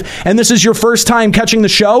live and this is your first time catching the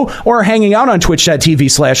show or hanging out on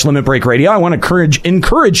twitch.tv/Limit Break Radio, I want to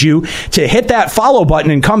encourage you to hit that follow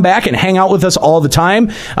button and come back and hang out with us all the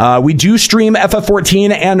time. We do stream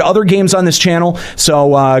FF14 and other games on this channel,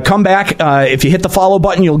 so come back. If you hit the follow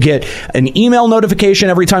button, you'll get an email notification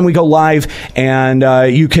every time we go live, and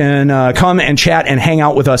you can come and chat and hang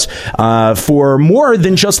out with us for more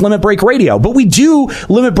than just Limit Break Radio. But we do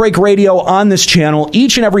Limit Break Radio on this channel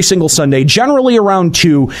each and every single Sunday, generally around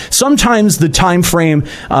 2. Sometimes the time frame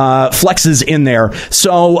flexes in there.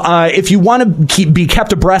 So if you want to be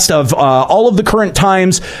kept abreast of all of the current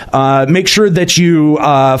times, make sure that you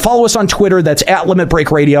follow us on Twitter. That's @Limit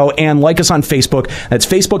Break Radio, and like us on Facebook. That's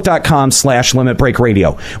facebook.com/Limit Break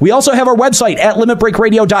Radio. We also have our website at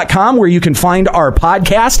limitbreakradio.com, where you can find our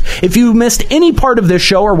podcast. If you missed any part of this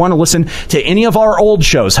show or want to listen to any of our old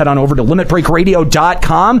shows, head on over to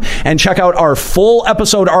limitbreakradio.com and check out our full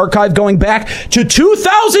episode archive going back to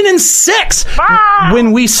 2006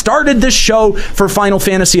 when we started this show for Final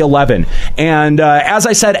Fantasy XI. And as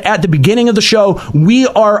I said at the beginning of the show, we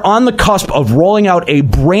are on the cusp of rolling out a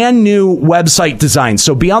brand new website design.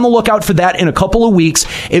 So be on the lookout for that in a couple of weeks.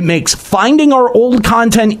 It makes finding our old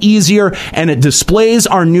content easier, and it displays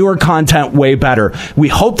our newer content way better. We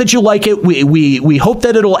hope that you like it. We hope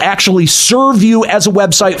that it'll actually serve you as a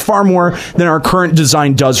website far more than our current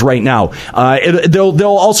design does right now.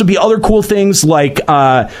 There'll also be other cool things like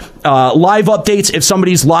live updates if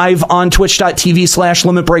somebody's live on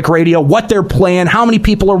twitch.tv/Limit Break Radio, what they're playing, how many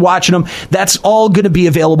people are watching them. That's all going to be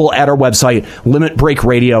available at our website,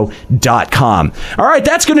 limitbreakradio.com. All right,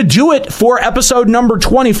 that's going to do it for episode number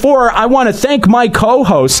 24. I want to thank my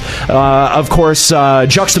co-hosts, of course,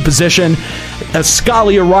 Juxtaposition,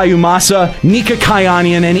 Scalia Ryumasa, Nika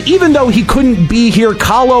Kyanian, and even though he couldn't be here,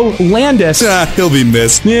 Kahlo Landis. He'll be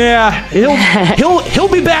missed. Yeah, he'll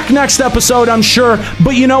be back next episode, I'm sure.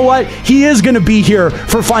 But you know what? He is going to be here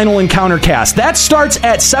for Final Encounter Cast. That starts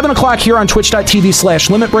at 7 o'clock here on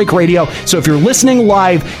twitch.tv/Limit Break Radio. So if you're listening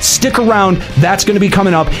live, stick around. That's going to be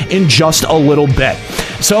coming up in just a little bit.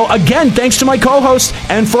 So again, thanks to my co-hosts,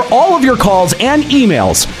 and for all of your calls and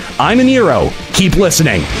emails, I'm Aniro. Keep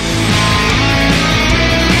listening.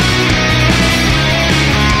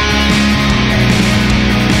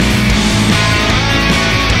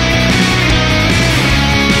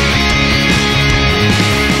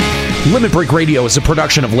 Limit Break Radio is a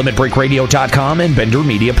production of LimitBreakRadio.com and Bender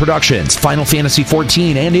Media Productions. Final Fantasy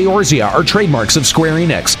XIV and Eorzea are trademarks of Square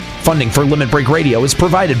Enix. Funding for Limit Break Radio is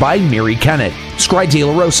provided by Miri Kennett, Scry De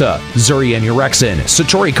La Rosa, Zurian Urexin,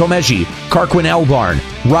 Satori Komeji, Karquin Elbarn,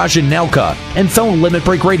 Rajan Nelka, and fellow Limit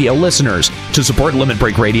Break Radio listeners. To support Limit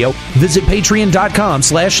Break Radio, visit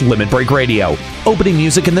patreon.com/Limit Break Radio. Opening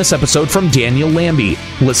music in this episode from Daniel Lambie.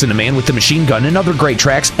 Listen to Man with the Machine Gun and other great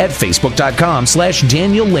tracks at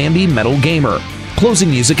facebook.com/Daniel Lambie Metal Gamer.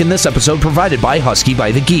 Closing music in this episode provided by Husky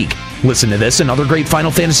by the Geek. Listen to this and other great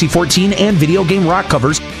Final Fantasy XIV and video game rock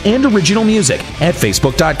covers and original music at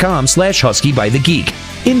facebook.com/Husky by the Geek.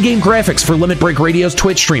 In-game graphics for Limit Break Radio's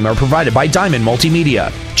Twitch stream are provided by Diamond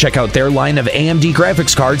Multimedia. Check out their line of AMD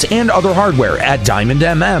graphics cards and other hardware at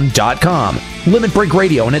diamondmm.com. Limit Break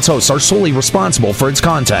Radio and its hosts are solely responsible for its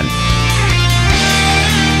content.